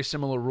seeing very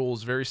similar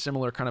rules, very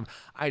similar kind of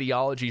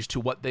ideologies to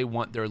what they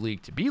want their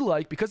league to be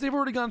like, because they've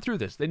already gone through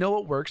this. They know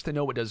what works, they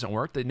know what doesn't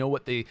work, they know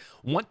what they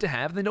want to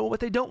have, they know what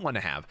they don't want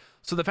to have.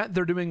 So the fact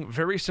they're doing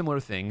very similar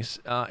things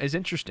is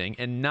interesting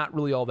and not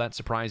really all that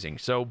surprising.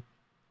 So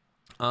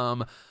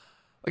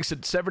like I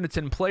said, 7 to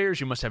 10 players,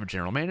 you must have a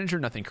general manager,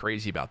 nothing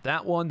crazy about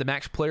that one. The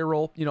max player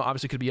role,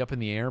 obviously could be up in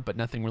the air, but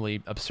nothing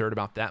really absurd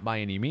about that by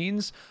any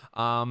means.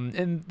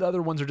 And the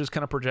other ones are just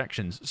kind of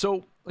projections.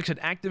 So, like I said,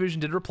 Activision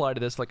did reply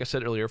to this, like I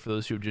said earlier, for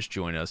those who have just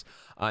joined us.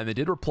 And they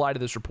did reply to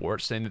this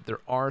report saying that there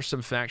are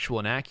some factual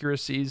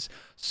inaccuracies.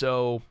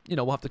 So,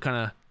 we'll have to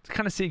kind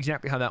of see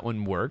exactly how that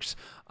one works.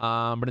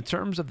 But in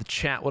terms of the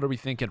chat, what are we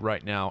thinking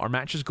right now? Are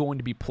matches going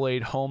to be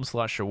played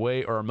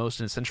home/away or most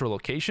in a central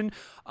location?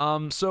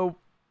 So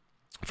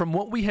from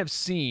what we have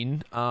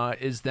seen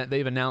is that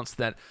they've announced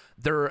that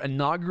their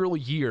inaugural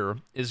year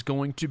is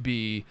going to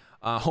be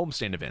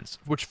homestand events,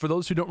 which for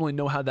those who don't really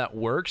know how that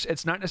works,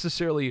 it's not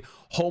necessarily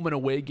home and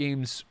away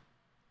games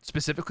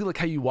specifically like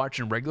how you watch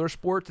in regular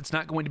sports. It's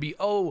not going to be,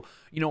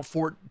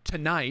 for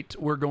tonight,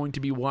 we're going to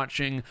be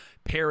watching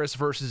Paris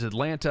versus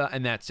Atlanta,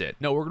 and that's it.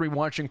 No, we're going to be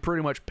watching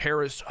pretty much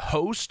Paris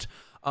host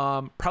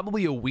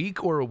probably a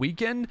week or a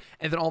weekend,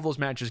 and then all those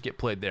matches get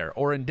played there.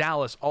 Or in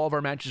Dallas, all of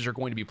our matches are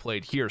going to be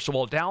played here. So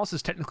while Dallas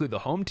is technically the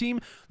home team,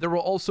 there will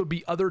also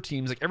be other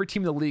teams, like every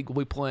team in the league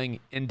will be playing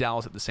in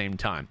Dallas at the same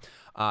time.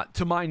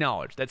 To my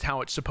knowledge, that's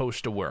how it's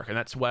supposed to work, and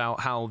that's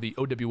how the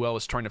OWL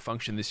is trying to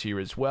function this year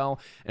as well.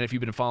 And if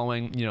you've been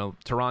following,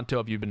 Toronto,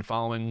 if you've been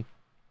following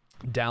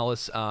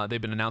Dallas,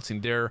 they've been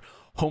announcing their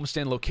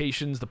homestand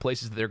locations, the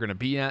places that they're going to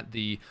be at,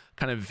 the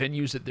kind of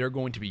venues that they're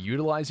going to be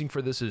utilizing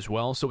for this as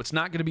well. So it's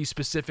not going to be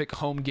specific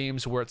home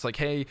games where it's like,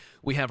 hey,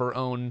 we have our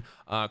own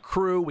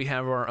crew, we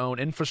have our own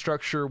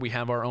infrastructure, we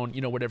have our own,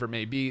 whatever it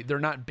may be. They're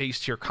not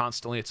based here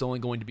constantly. It's only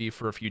going to be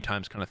for a few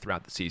times kind of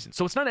throughout the season.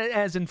 So it's not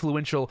as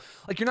influential.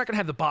 Like, you're not going to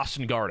have the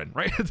Boston Garden,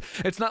 right?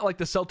 It's not like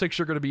the Celtics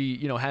are going to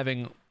be,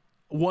 having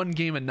one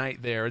game a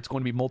night there. It's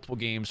going to be multiple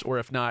games, or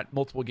if not,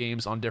 multiple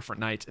games on different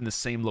nights in the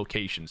same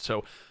location.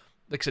 So,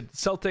 like I said,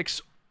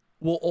 Celtics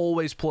will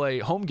always play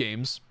home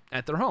games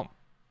at their home.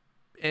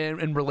 And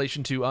in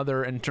relation to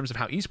other, in terms of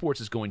how esports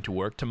is going to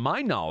work, to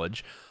my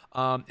knowledge,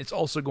 it's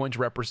also going to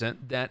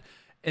represent that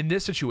in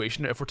this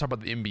situation, if we're talking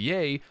about the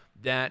NBA,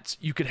 that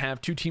you could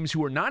have two teams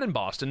who are not in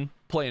Boston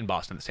play in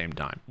Boston at the same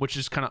time, which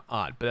is kind of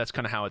odd, but that's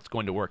kind of how it's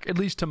going to work, at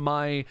least to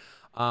my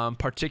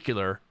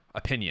particular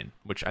opinion,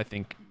 which I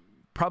think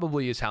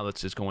probably is how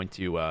this is going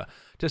to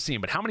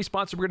seem. But how many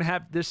spots are we going to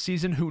have this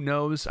season? Who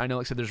knows? I know,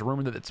 like I said, there's a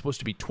rumor that it's supposed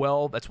to be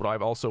 12. That's what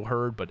I've also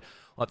heard, but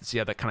we'll have to see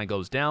how that kind of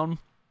goes down.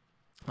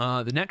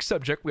 The next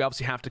subject we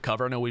obviously have to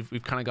cover. I know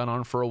we've kind of gone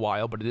on for a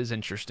while, but it is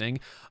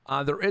interesting.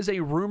 There is a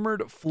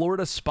rumored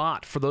Florida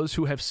spot for those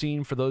who have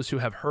seen, for those who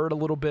have heard a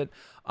little bit.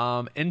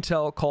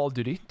 Intel Call of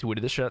Duty,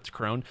 tweeted this, shout out to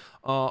Crone,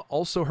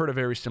 also heard a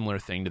very similar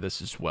thing to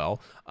this as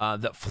well,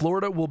 that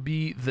Florida will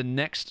be the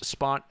next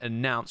spot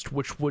announced,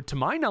 which would, to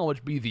my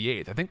knowledge, be the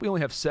 8th. I think we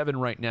only have 7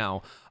 right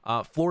now.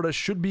 Florida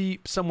should be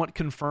somewhat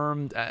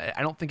confirmed.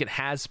 I don't think it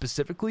has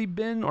specifically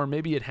been, or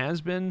maybe it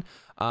has been.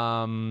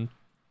 Or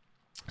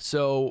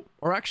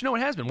actually, no, it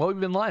has been. Well, we've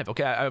been live.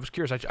 Okay, I was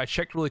curious. I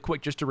checked really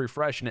quick just to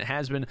refresh, and it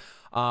has been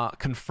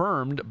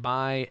confirmed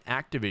by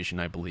Activision,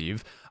 I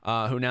believe,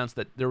 who announced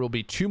that there will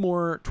be 2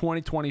 more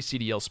 2020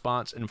 CDL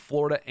spots in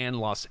Florida and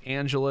Los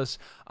Angeles.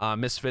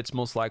 Misfits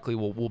most likely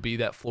will be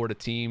that Florida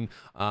team,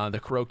 the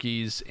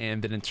Kuroki's,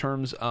 and then in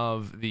terms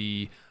of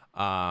the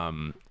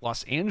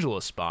Los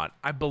Angeles spot,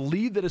 I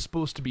believe that is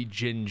supposed to be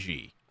Gen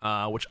G.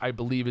 Which I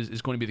believe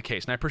is going to be the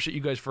case. And I appreciate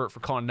you guys for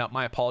calling it out.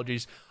 My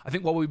apologies. I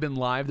think while we've been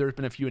live, there's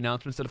been a few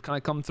announcements that have kind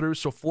of come through.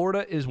 So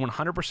Florida is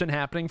 100%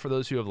 happening for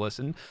those who have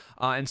listened.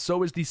 And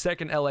so is the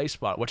second LA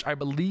spot, which I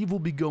believe will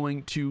be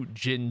going to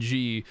Gen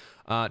G,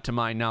 to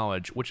my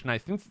knowledge, and I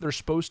think they're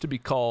supposed to be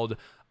called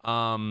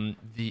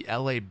the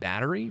LA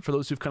Battery. For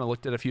those who've kind of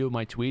looked at a few of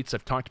my tweets,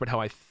 I've talked about how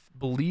I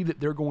believe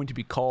that they're going to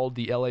be called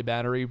the LA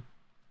Battery.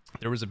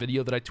 There was a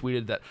video that I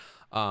tweeted that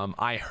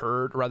I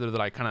heard, rather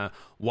that I kind of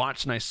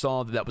watched, and I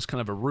saw that was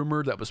kind of a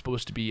rumor that was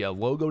supposed to be a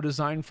logo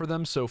design for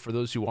them. So for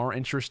those who are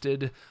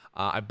interested,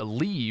 I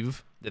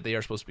believe that they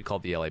are supposed to be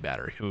called the LA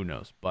Battery. Who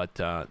knows? But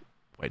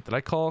wait, did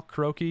I call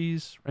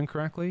Kuroki's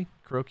incorrectly?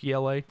 Kuroki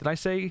LA? Did I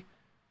say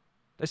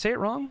it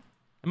wrong?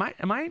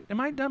 Am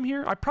I dumb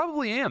here? I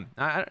probably am.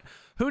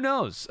 Who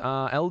knows?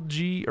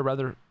 LG, or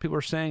rather, people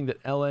are saying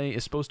that LA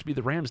is supposed to be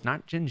the Rams,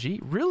 not Gen G.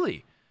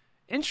 Really?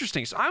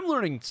 Interesting. So I'm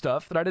learning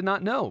stuff that I did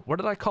not know. What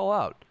did I call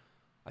out?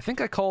 I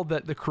think I called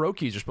that the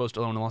Kuroki's are supposed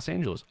to own in Los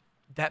Angeles.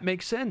 That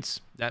makes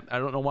sense. That I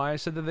don't know why I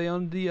said that they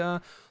owned the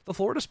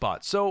Florida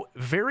spot. So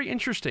very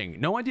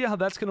interesting. No idea how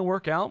that's going to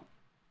work out.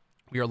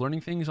 We are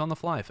learning things on the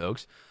fly,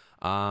 folks.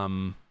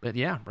 But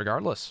yeah,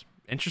 regardless,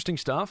 interesting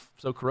stuff.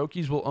 So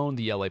Kuroki's will own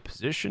the LA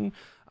position,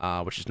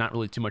 which is not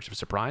really too much of a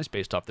surprise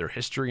based off their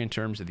history in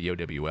terms of the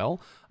OWL.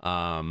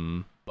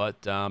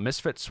 But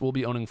Misfits will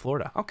be owning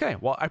Florida. Okay,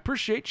 well, I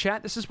appreciate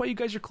chat. This is why you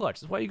guys are clutch.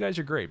 This is why you guys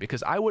are great,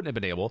 because I wouldn't have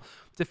been able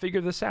to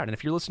figure this out. And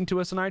if you're listening to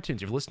us on iTunes,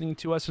 if you're listening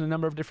to us in a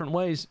number of different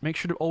ways, make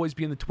sure to always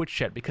be in the Twitch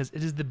chat, because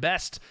it is the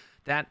best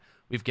that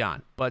we've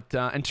got. But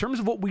in terms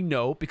of what we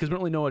know, because we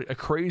don't really know a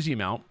crazy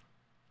amount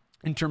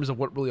in terms of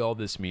what really all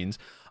this means,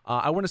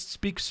 I want to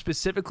speak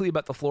specifically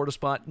about the Florida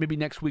spot. Maybe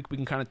next week we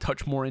can kind of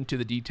touch more into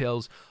the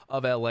details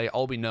of LA.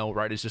 All we know,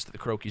 right, is just that the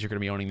Kuroki's are going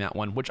to be owning that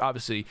one, which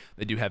obviously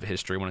they do have a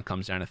history when it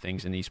comes down to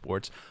things in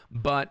esports.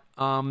 But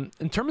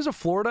in terms of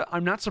Florida,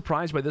 I'm not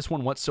surprised by this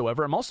one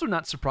whatsoever. I'm also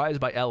not surprised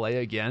by LA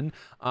again.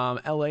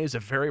 LA is a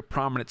very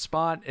prominent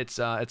spot. It's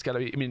got to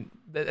be, I mean,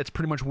 that's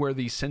pretty much where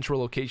the central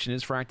location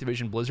is for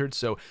Activision Blizzard.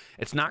 So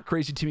it's not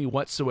crazy to me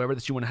whatsoever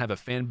that you want to have a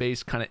fan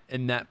base kind of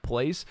in that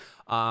place.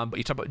 But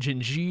you talk about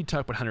Gen G, you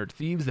talk about 100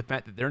 Thieves, the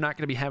fact that they're not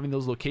going to be having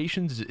those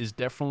locations is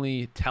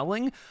definitely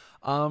telling.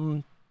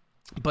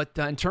 But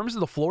in terms of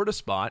the Florida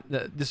spot,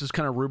 this was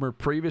kind of rumored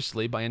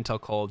previously by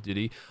Intel Call of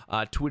Duty,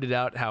 tweeted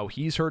out how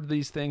he's heard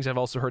these things. I've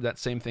also heard that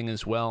same thing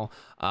as well,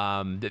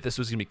 that this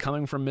was going to be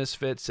coming from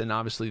Misfits, and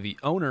obviously the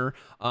owner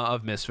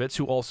of Misfits,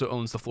 who also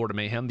owns the Florida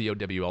Mayhem, the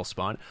OWL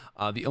spot,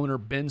 the owner,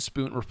 Ben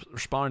Spoon,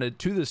 responded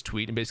to this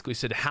tweet and basically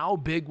said, how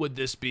big would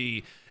this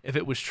be if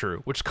it was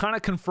true? Which kind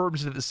of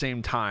confirms it at the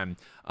same time,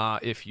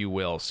 if you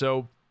will.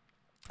 So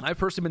I've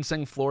personally been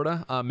saying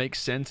Florida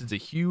makes sense. It's a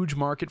huge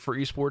market for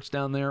esports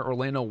down there.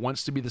 Orlando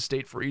wants to be the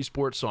state for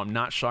esports, so I'm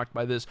not shocked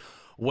by this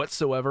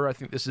whatsoever. I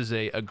think this is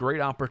a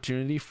great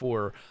opportunity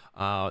for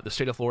the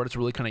state of Florida to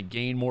really kind of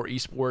gain more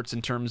esports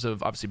in terms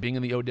of obviously being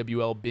in the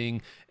OWL,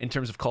 being in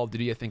terms of Call of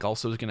Duty. I think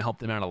also is going to help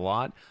them out a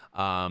lot.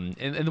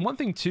 And the one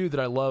thing too that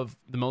I love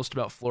the most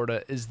about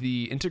Florida is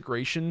the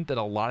integration that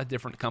a lot of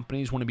different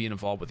companies want to be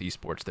involved with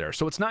esports there.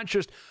 So it's not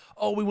just,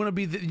 oh, we want to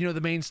be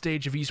the main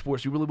stage of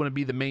esports. We really want to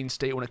be the main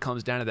state when it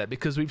comes down to that,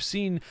 because we've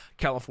seen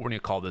California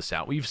call this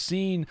out. We've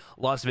seen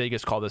Las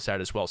Vegas call this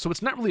out as well. So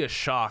it's not really a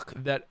shock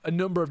that a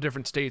number of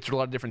different states or a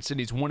lot of different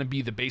cities want to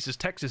be the basis,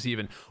 Texas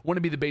even, want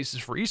to be the basis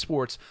for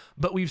esports.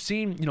 But we've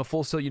seen,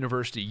 Full Sail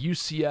University,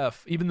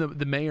 UCF, even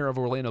the mayor of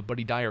Orlando,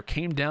 Buddy Dyer,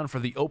 came down for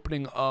the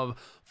opening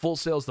of Full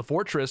Sail's The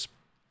Fortress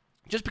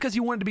just because he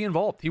wanted to be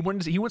involved. He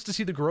wants to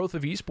see the growth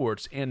of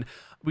esports. And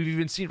we've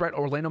even seen, right,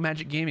 Orlando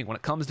Magic Gaming, when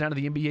it comes down to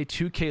the NBA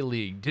 2K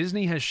League,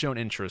 Disney has shown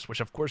interest, which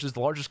of course is the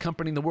largest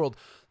company in the world.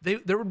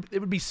 It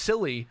would be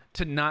silly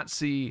to not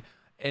see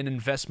an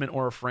investment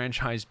or a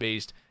franchise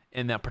based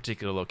in that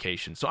particular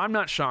location. So I'm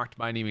not shocked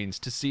by any means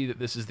to see that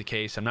this is the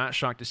case. I'm not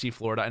shocked to see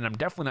Florida, and I'm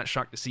definitely not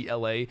shocked to see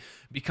LA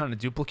be kind of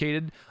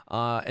duplicated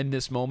in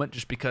this moment,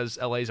 just because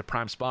LA is a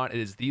prime spot. It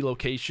is the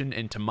location,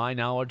 and to my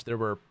knowledge, there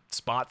were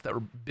spots that were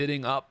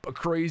bidding up a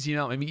crazy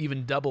amount, maybe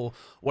even double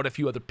what a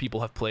few other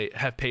people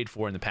have paid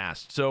for in the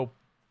past. So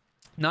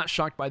not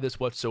shocked by this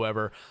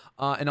whatsoever.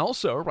 And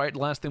also, right,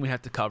 last thing we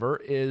have to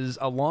cover is,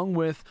 along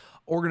with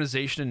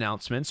organization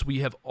announcements,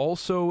 we have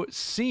also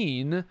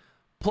seen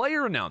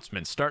player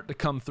announcements start to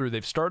come through.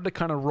 They've started to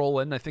kind of roll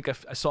in. I think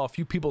I saw a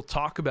few people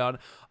talk about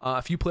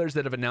a few players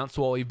that have announced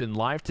while we've been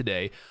live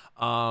today.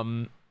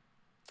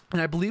 And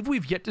I believe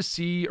we've yet to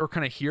see or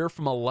kind of hear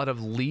from a lot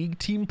of league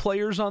team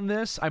players on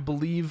this. I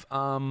believe,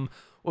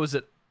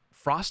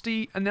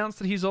 Frosty announced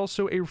that he's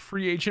also a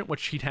free agent,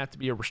 which he'd have to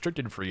be a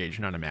restricted free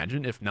agent, I'd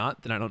imagine. If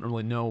not, then I don't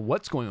really know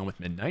what's going on with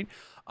Midnight.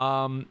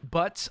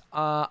 But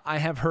I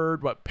have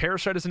heard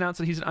Parasite has announced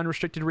that he's an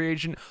unrestricted free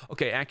agent.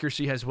 Okay,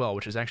 Accuracy as well,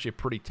 which is actually a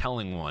pretty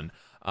telling one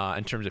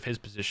in terms of his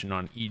position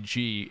on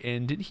EG.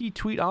 And did he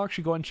tweet? I'll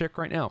actually go and check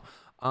right now.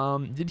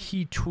 Did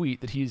he tweet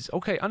that he's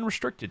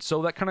unrestricted?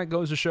 So that kind of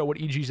goes to show what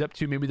EG's up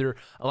to. Maybe they're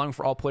allowing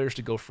for all players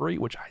to go free,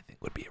 which I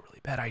think would be a really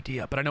bad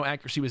idea. But I know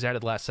Accuracy was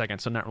added last second,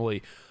 so not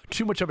really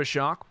too much of a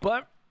shock.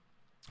 But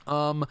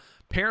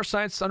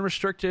Parasite's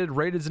unrestricted.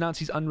 Rated's announced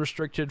he's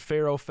unrestricted.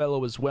 Pharaoh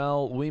Fellow as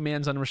well.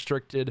 Weeman's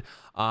unrestricted.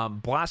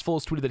 Blastful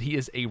has tweeted that he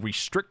is a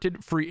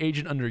restricted free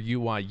agent under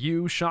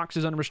UYU. Shocks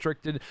is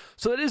unrestricted.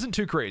 So that isn't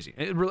too crazy.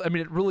 It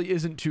really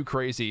isn't too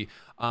crazy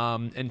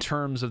in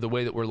terms of the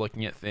way that we're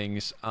looking at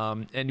things.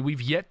 And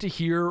we've yet to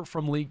hear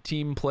from league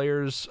team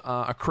players,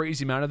 a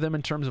crazy amount of them,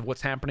 in terms of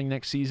what's happening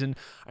next season.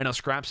 I know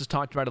Scraps has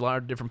talked about, a lot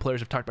of different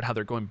players have talked about how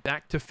they're going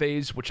back to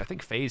FaZe, which I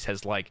think FaZe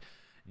has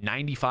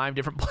 95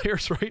 different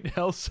players right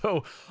now.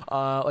 So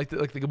like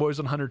the boys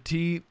on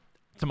 100T,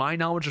 to my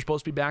knowledge, are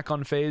supposed to be back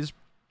on FaZe,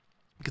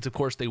 because of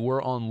course they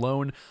were on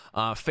loan.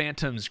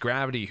 Phantoms,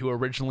 Gravity, who were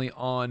originally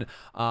on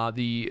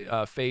the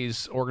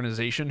FaZe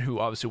organization, who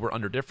obviously were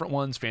under different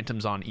ones.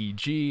 Phantoms on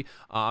EG.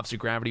 Obviously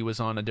Gravity was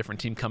on a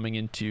different team coming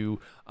into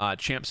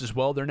Champs as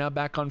well. They're now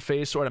back on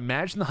FaZe. So I'd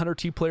imagine the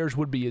 100T players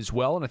would be as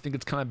well. And I think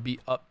it's kind of be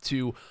up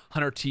to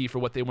 100T for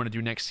what they want to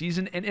do next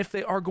season, and if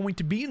they are going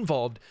to be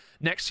involved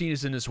next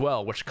season as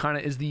well, which kind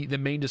of is the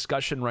main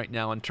discussion right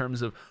now in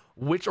terms of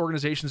which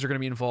organizations are going to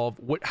be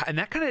involved. And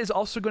that kind of is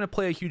also going to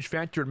play a huge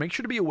factor. And make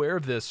sure to be aware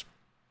of this.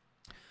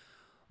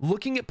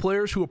 Looking at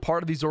players who are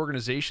part of these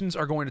organizations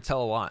are going to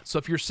tell a lot. So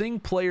if you're seeing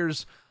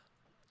players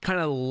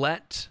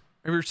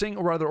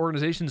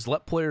organizations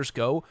let players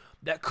go,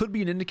 that could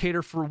be an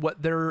indicator for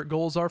what their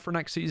goals are for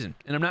next season.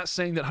 And I'm not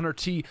saying that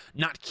 100T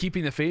not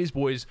keeping the FaZe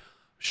boys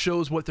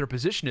shows what their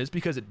position is,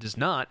 because it does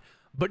not.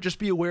 But just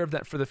be aware of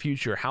that for the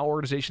future. How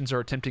organizations are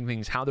attempting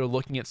things, how they're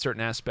looking at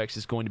certain aspects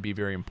is going to be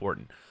very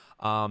important.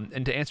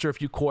 And to answer a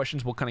few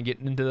questions, we'll kind of get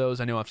into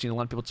those. I know I've seen a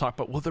lot of people talk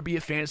about, will there be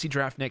a fantasy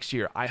draft next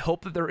year? I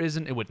hope that there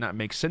isn't. It would not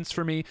make sense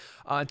for me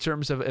in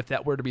terms of if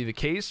that were to be the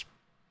case.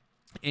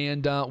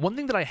 And one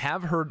thing that I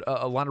have heard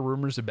a lot of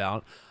rumors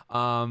about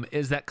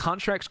is that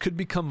contracts could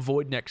become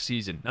void next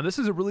season. Now, this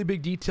is a really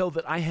big detail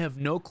that I have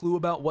no clue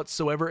about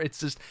whatsoever.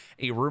 It's just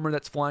a rumor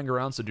that's flying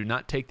around, so do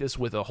not take this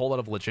with a whole lot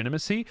of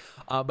legitimacy.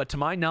 But to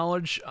my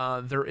knowledge,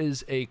 there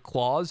is a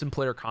clause in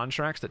player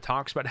contracts that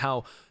talks about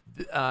how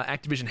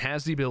Activision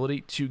has the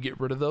ability to get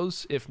rid of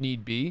those if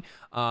need be.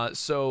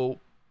 So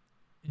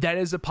that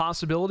is a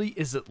possibility.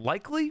 Is it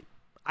likely?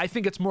 I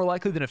think it's more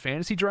likely than a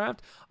fantasy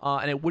draft,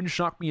 and it wouldn't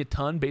shock me a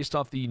ton based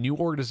off the new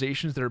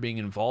organizations that are being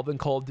involved in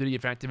Call of Duty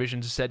if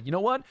Activision just said, you know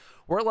what,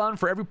 we're allowing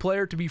for every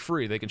player to be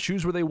free. They can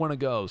choose where they want to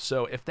go.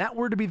 So if that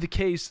were to be the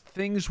case,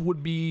 things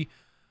would be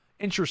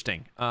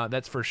interesting,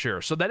 that's for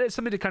sure. So that is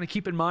something to kind of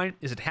keep in mind.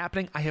 Is it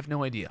happening? I have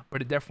no idea,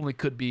 but it definitely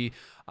could be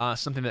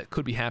something that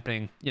could be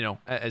happening,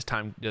 as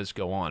time does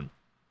go on.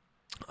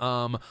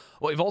 Well,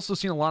 we've also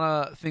seen a lot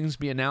of things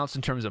be announced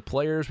in terms of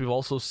players. We've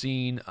also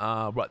seen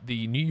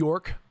the New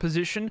York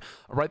position,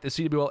 right? The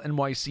CWL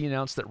NYC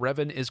announced that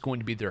Revan is going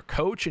to be their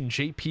coach and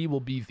JP will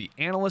be the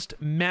analyst.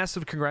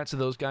 Massive congrats to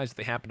those guys if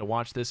they happen to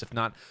watch this. If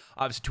not,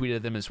 obviously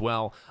tweeted them as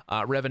well.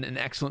 Revan, an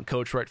excellent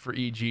coach, right, for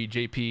EG.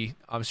 JP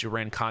obviously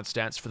ran COD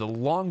stats for the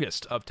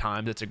longest of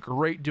times. It's a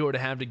great duo to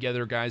have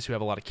together, guys who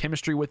have a lot of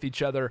chemistry with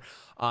each other.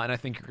 And I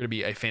think you're going to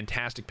be a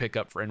fantastic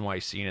pickup for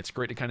NYC. And it's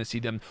great to kind of see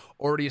them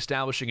already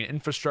establishing an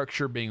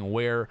infrastructure, being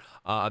aware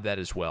of that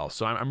as well.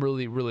 So I'm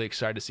really, really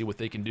excited to see what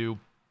they can do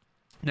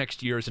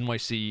next year, as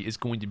NYC is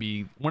going to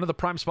be one of the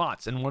prime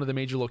spots and one of the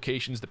major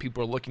locations that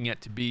people are looking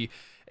at to be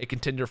a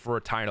contender for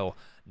a title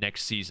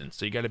next season.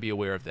 So you got to be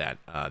aware of that.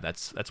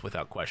 That's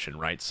without question,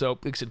 right? So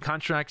like I said,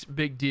 contracts,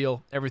 big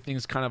deal.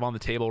 Everything's kind of on the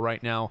table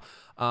right now.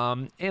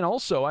 And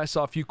also, I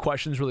saw a few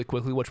questions really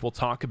quickly, which we'll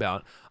talk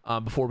about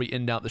before we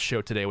end out the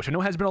show today, which I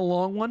know has been a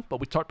long one, but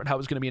we talked about how it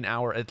was going to be an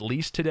hour at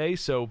least today.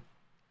 So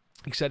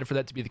excited for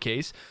that to be the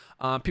case.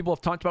 People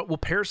have talked about, will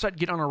Parasite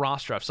get on a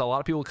roster? I've saw a lot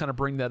of people kind of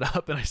bring that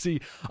up, and I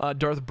see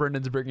Darth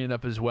Brendan's bringing it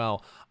up as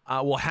well.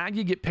 Will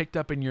Haggy get picked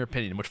up in your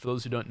opinion, which for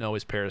those who don't know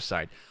is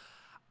Parasite?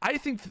 I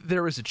think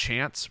there is a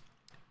chance,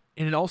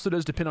 and it also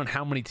does depend on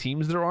how many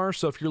teams there are.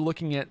 So if you're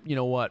looking at,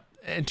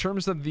 in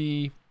terms of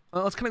the,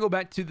 let's kind of go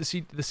back to the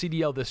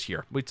CDL this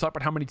year. We talked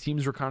about how many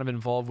teams were kind of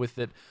involved with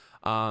it.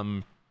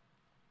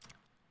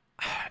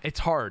 It's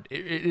hard.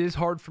 It is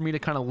hard for me to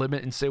kind of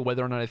limit and say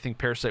whether or not I think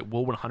Parasite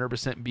will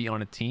 100% be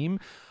on a team,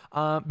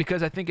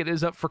 because I think it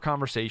is up for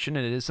conversation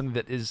and it is something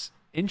that is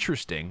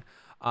interesting.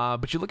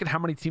 But you look at how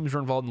many teams were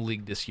involved in the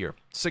league this year,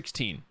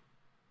 16.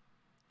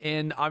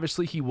 And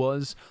obviously he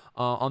was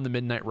on the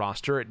midnight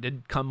roster. It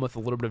did come with a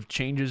little bit of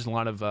changes, a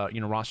lot of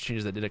roster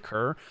changes that did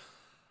occur.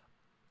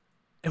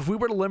 If we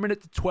were to limit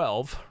it to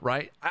 12,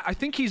 right, I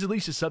think he's at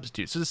least a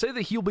substitute. So to say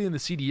that he'll be in the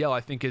CDL,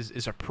 I think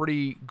is a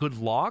pretty good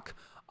lock.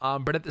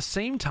 But at the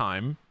same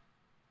time,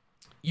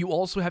 you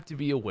also have to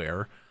be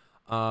aware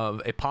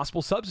of a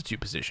possible substitute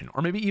position,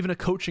 or maybe even a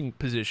coaching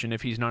position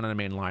if he's not in a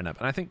main lineup.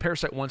 And I think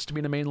Parasite wants to be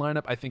in a main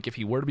lineup. I think if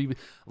he were to be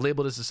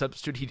labeled as a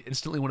substitute, he'd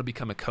instantly want to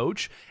become a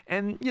coach.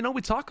 And,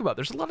 we talk about,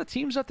 there's a lot of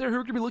teams out there who are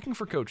going to be looking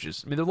for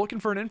coaches. I mean, they're looking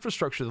for an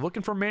infrastructure. They're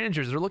looking for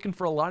managers. They're looking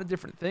for a lot of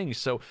different things.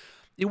 So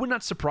it would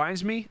not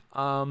surprise me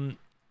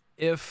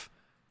if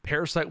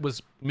Parasite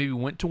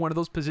went to one of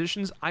those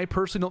positions. I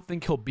personally don't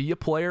think he'll be a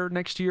player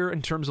next year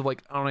in terms of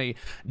like on a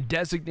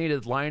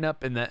designated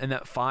lineup in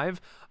that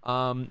 5,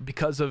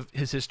 because of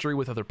his history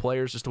with other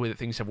players, just the way that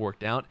things have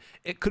worked out.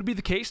 It could be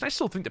the case, and I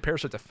still think that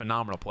Parasite's a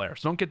phenomenal player,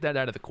 so don't get that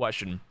out of the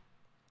question.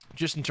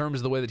 Just in terms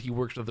of the way that he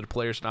works with other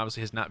players, and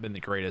obviously has not been the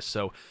greatest,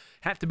 so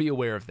have to be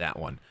aware of that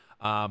one.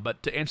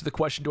 But to answer the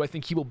question, do I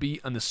think he will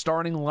be on the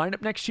starting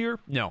lineup next year?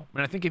 No.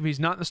 And I think if he's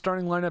not in the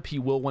starting lineup, he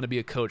will want to be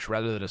a coach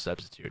rather than a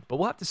substitute. But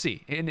we'll have to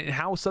see. And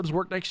how subs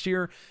work next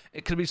year,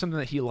 it could be something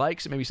that he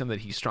likes. It may be something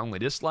that he strongly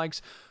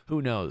dislikes. Who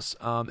knows?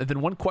 And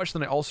then one question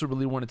that I also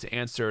really wanted to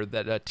answer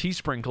that T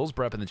Sprinkles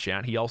brought up in the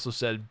chat, he also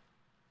said,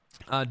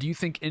 do you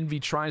think Envy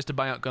tries to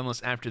buy out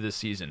Gunless after this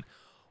season?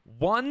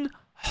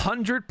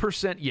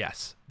 100%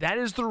 yes. That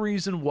is the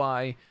reason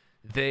why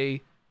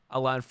they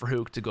allowed for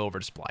Hook to go over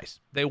to Splice.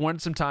 They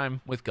wanted some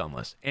time with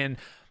Gunless, and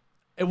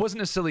it wasn't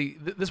necessarily,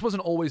 this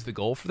wasn't always the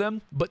goal for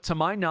them, but to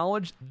my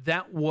knowledge,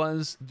 that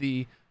was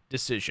the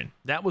decision.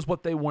 That was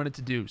what they wanted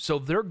to do. So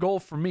their goal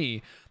for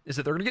me is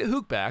that they're going to get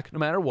Hook back no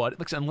matter what,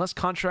 unless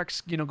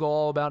contracts go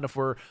all about, if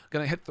we're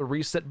going to hit the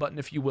reset button,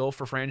 if you will,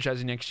 for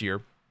franchising next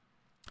year.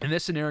 In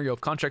this scenario,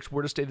 if contracts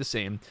were to stay the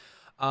same,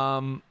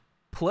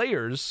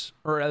 players,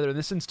 or rather in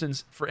this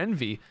instance for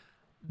Envy,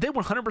 they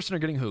 100% are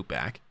getting Hook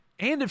back.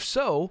 And if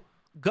so,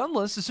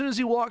 Gunless, as soon as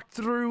he walked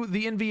through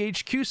the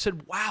NVHQ,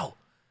 said, wow,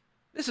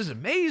 this is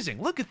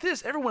amazing. Look at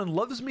this. Everyone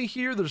loves me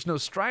here. There's no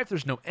strife.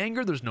 There's no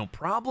anger. There's no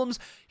problems.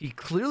 He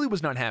clearly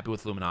was not happy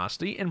with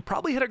Luminosity and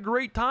probably had a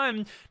great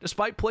time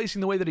despite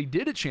placing the way that he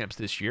did at Champs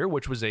this year,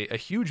 which was a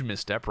huge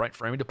misstep, right,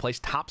 for him to place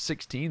top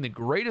 16, the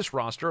greatest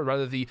roster, or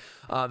rather the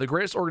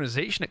greatest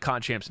organization at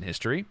COD Champs in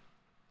history.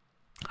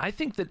 I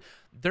think that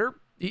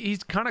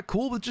he's kind of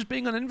cool with just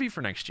being on Envy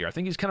for next year. I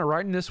think he's kind of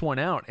riding this one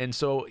out. And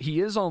so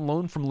he is on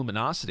loan from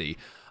Luminosity,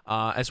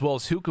 as well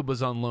as Hookah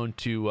was on loan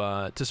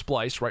to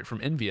Splice, right, from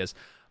Envious.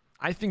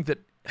 I think that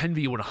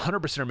Envy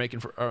 100% are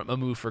making a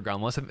move for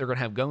Gunless. I think they're going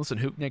to have Gunless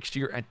and Hook next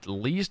year at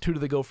least. Who do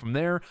they go from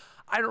there?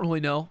 I don't really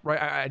know, right?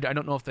 I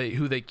don't know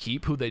who they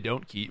keep, who they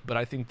don't keep, but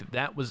I think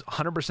that was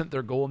 100%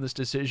 their goal in this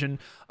decision.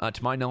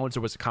 To my knowledge,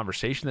 there was a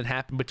conversation that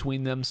happened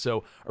between them,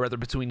 or rather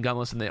between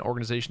Gunless and the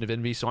organization of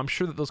Envy, so I'm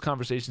sure that those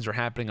conversations are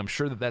happening. I'm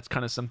sure that that's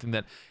kind of something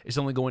that is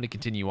only going to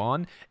continue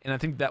on, and I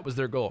think that was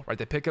their goal, right?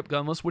 They pick up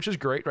Gunless, which is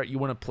great, right? You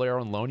want a player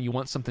on loan, you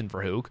want something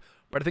for Hook,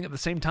 but I think at the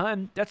same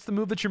time, that's the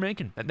move that you're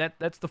making, and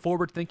that's the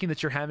forward thinking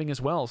that you're having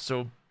as well,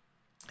 so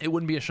it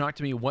wouldn't be a shock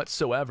to me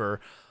whatsoever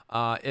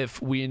if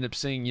we end up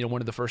seeing,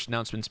 one of the first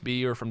announcements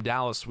or from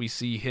Dallas, we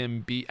see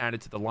him be added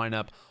to the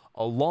lineup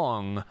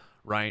along,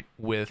 right,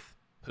 with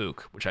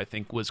Hook, which I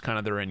think was kind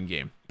of their end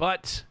game.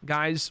 But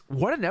guys,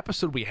 what an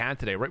episode we had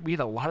today, right? We had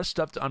a lot of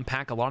stuff to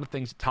unpack, a lot of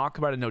things to talk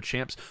about. I know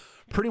Champs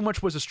pretty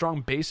much was a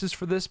strong basis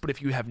for this, but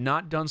if you have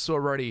not done so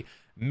already,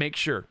 make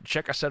sure,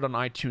 check us out on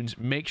iTunes.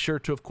 Make sure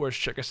to, of course,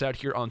 check us out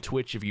here on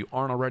Twitch if you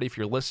aren't already. If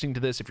you're listening to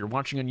this, if you're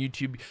watching on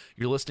YouTube,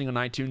 you're listening on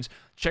iTunes,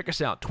 check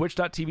us out,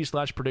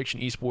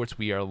 twitch.tv/Prediction Esports.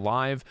 We are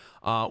live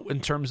in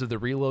terms of the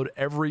reload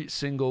every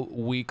single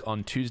week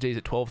on Tuesdays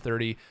at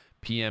 12:30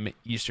 p.m.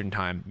 Eastern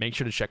Time. Make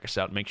sure to check us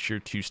out. Make sure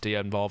to stay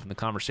involved in the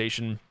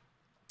conversation.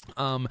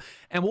 And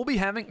we'll be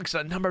having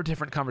a number of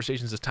different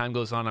conversations as time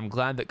goes on. I'm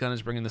glad that Gunn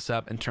is bringing this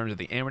up in terms of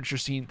the amateur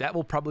scene. That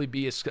will probably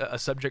be a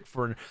subject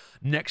for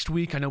next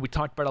week. I know we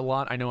talked about it a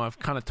lot. I know I've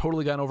kind of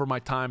totally gone over my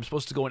time. I'm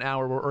supposed to go an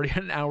hour. We're already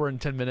at an hour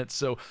and 10 minutes,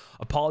 so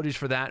apologies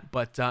for that.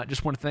 But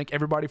just want to thank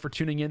everybody for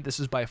tuning in. This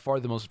is by far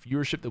the most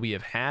viewership that we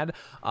have had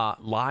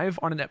live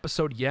on an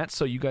episode yet,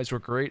 so you guys were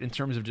great in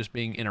terms of just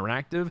being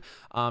interactive.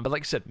 But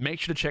like I said,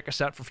 make sure to check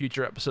us out for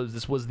future episodes.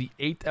 This was the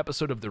 8th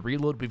episode of The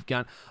Reload. We've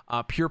got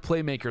Pure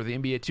Playmaker, the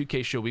NBA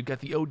 2K show. We've got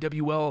the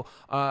OWL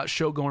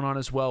show going on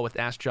as well with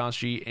Ask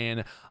Joshy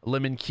and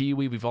Lemon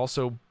Kiwi. We've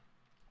also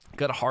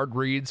got hard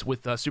reads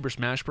with Super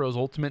Smash Bros.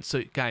 Ultimate.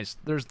 So, guys,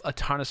 there's a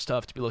ton of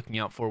stuff to be looking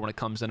out for when it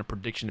comes into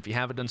prediction. If you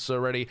haven't done so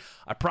already,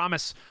 I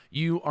promise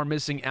you are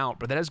missing out.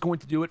 But that is going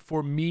to do it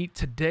for me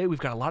today. We've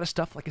got a lot of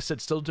stuff, like I said,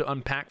 still to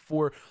unpack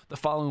for the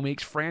following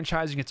weeks.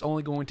 Franchising, it's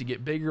only going to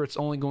get bigger. It's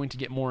only going to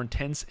get more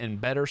intense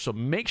and better. So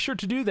make sure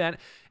to do that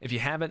if you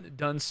haven't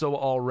done so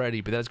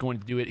already. But that's going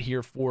to do it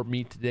here for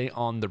me today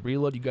on The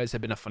Reload. You guys have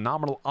been a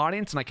phenomenal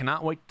audience, and I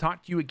cannot wait to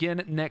talk to you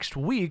again next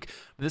week.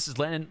 This is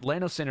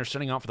Lando Sanders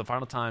signing off for the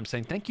final time,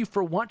 saying thank you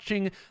for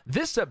watching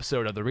this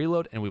episode of The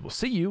Reload, and we will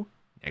see you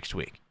next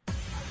week.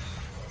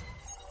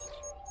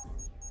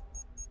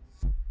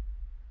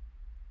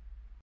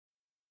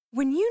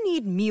 When you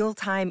need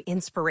mealtime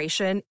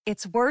inspiration,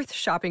 it's worth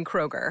shopping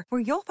Kroger, where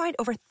you'll find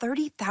over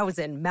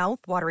 30,000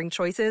 mouth-watering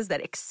choices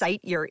that excite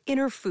your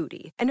inner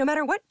foodie. And no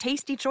matter what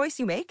tasty choice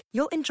you make,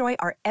 you'll enjoy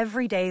our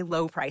everyday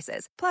low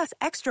prices, plus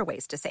extra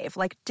ways to save,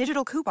 like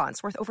digital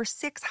coupons worth over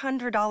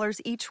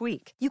 $600 each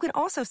week. You can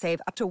also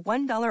save up to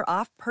 $1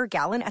 off per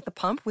gallon at the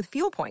pump with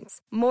fuel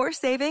points. More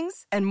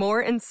savings and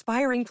more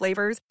inspiring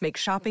flavors make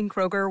shopping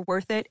Kroger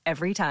worth it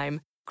every time.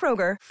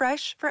 Kroger,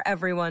 fresh for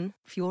everyone.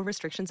 Fuel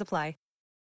restrictions apply.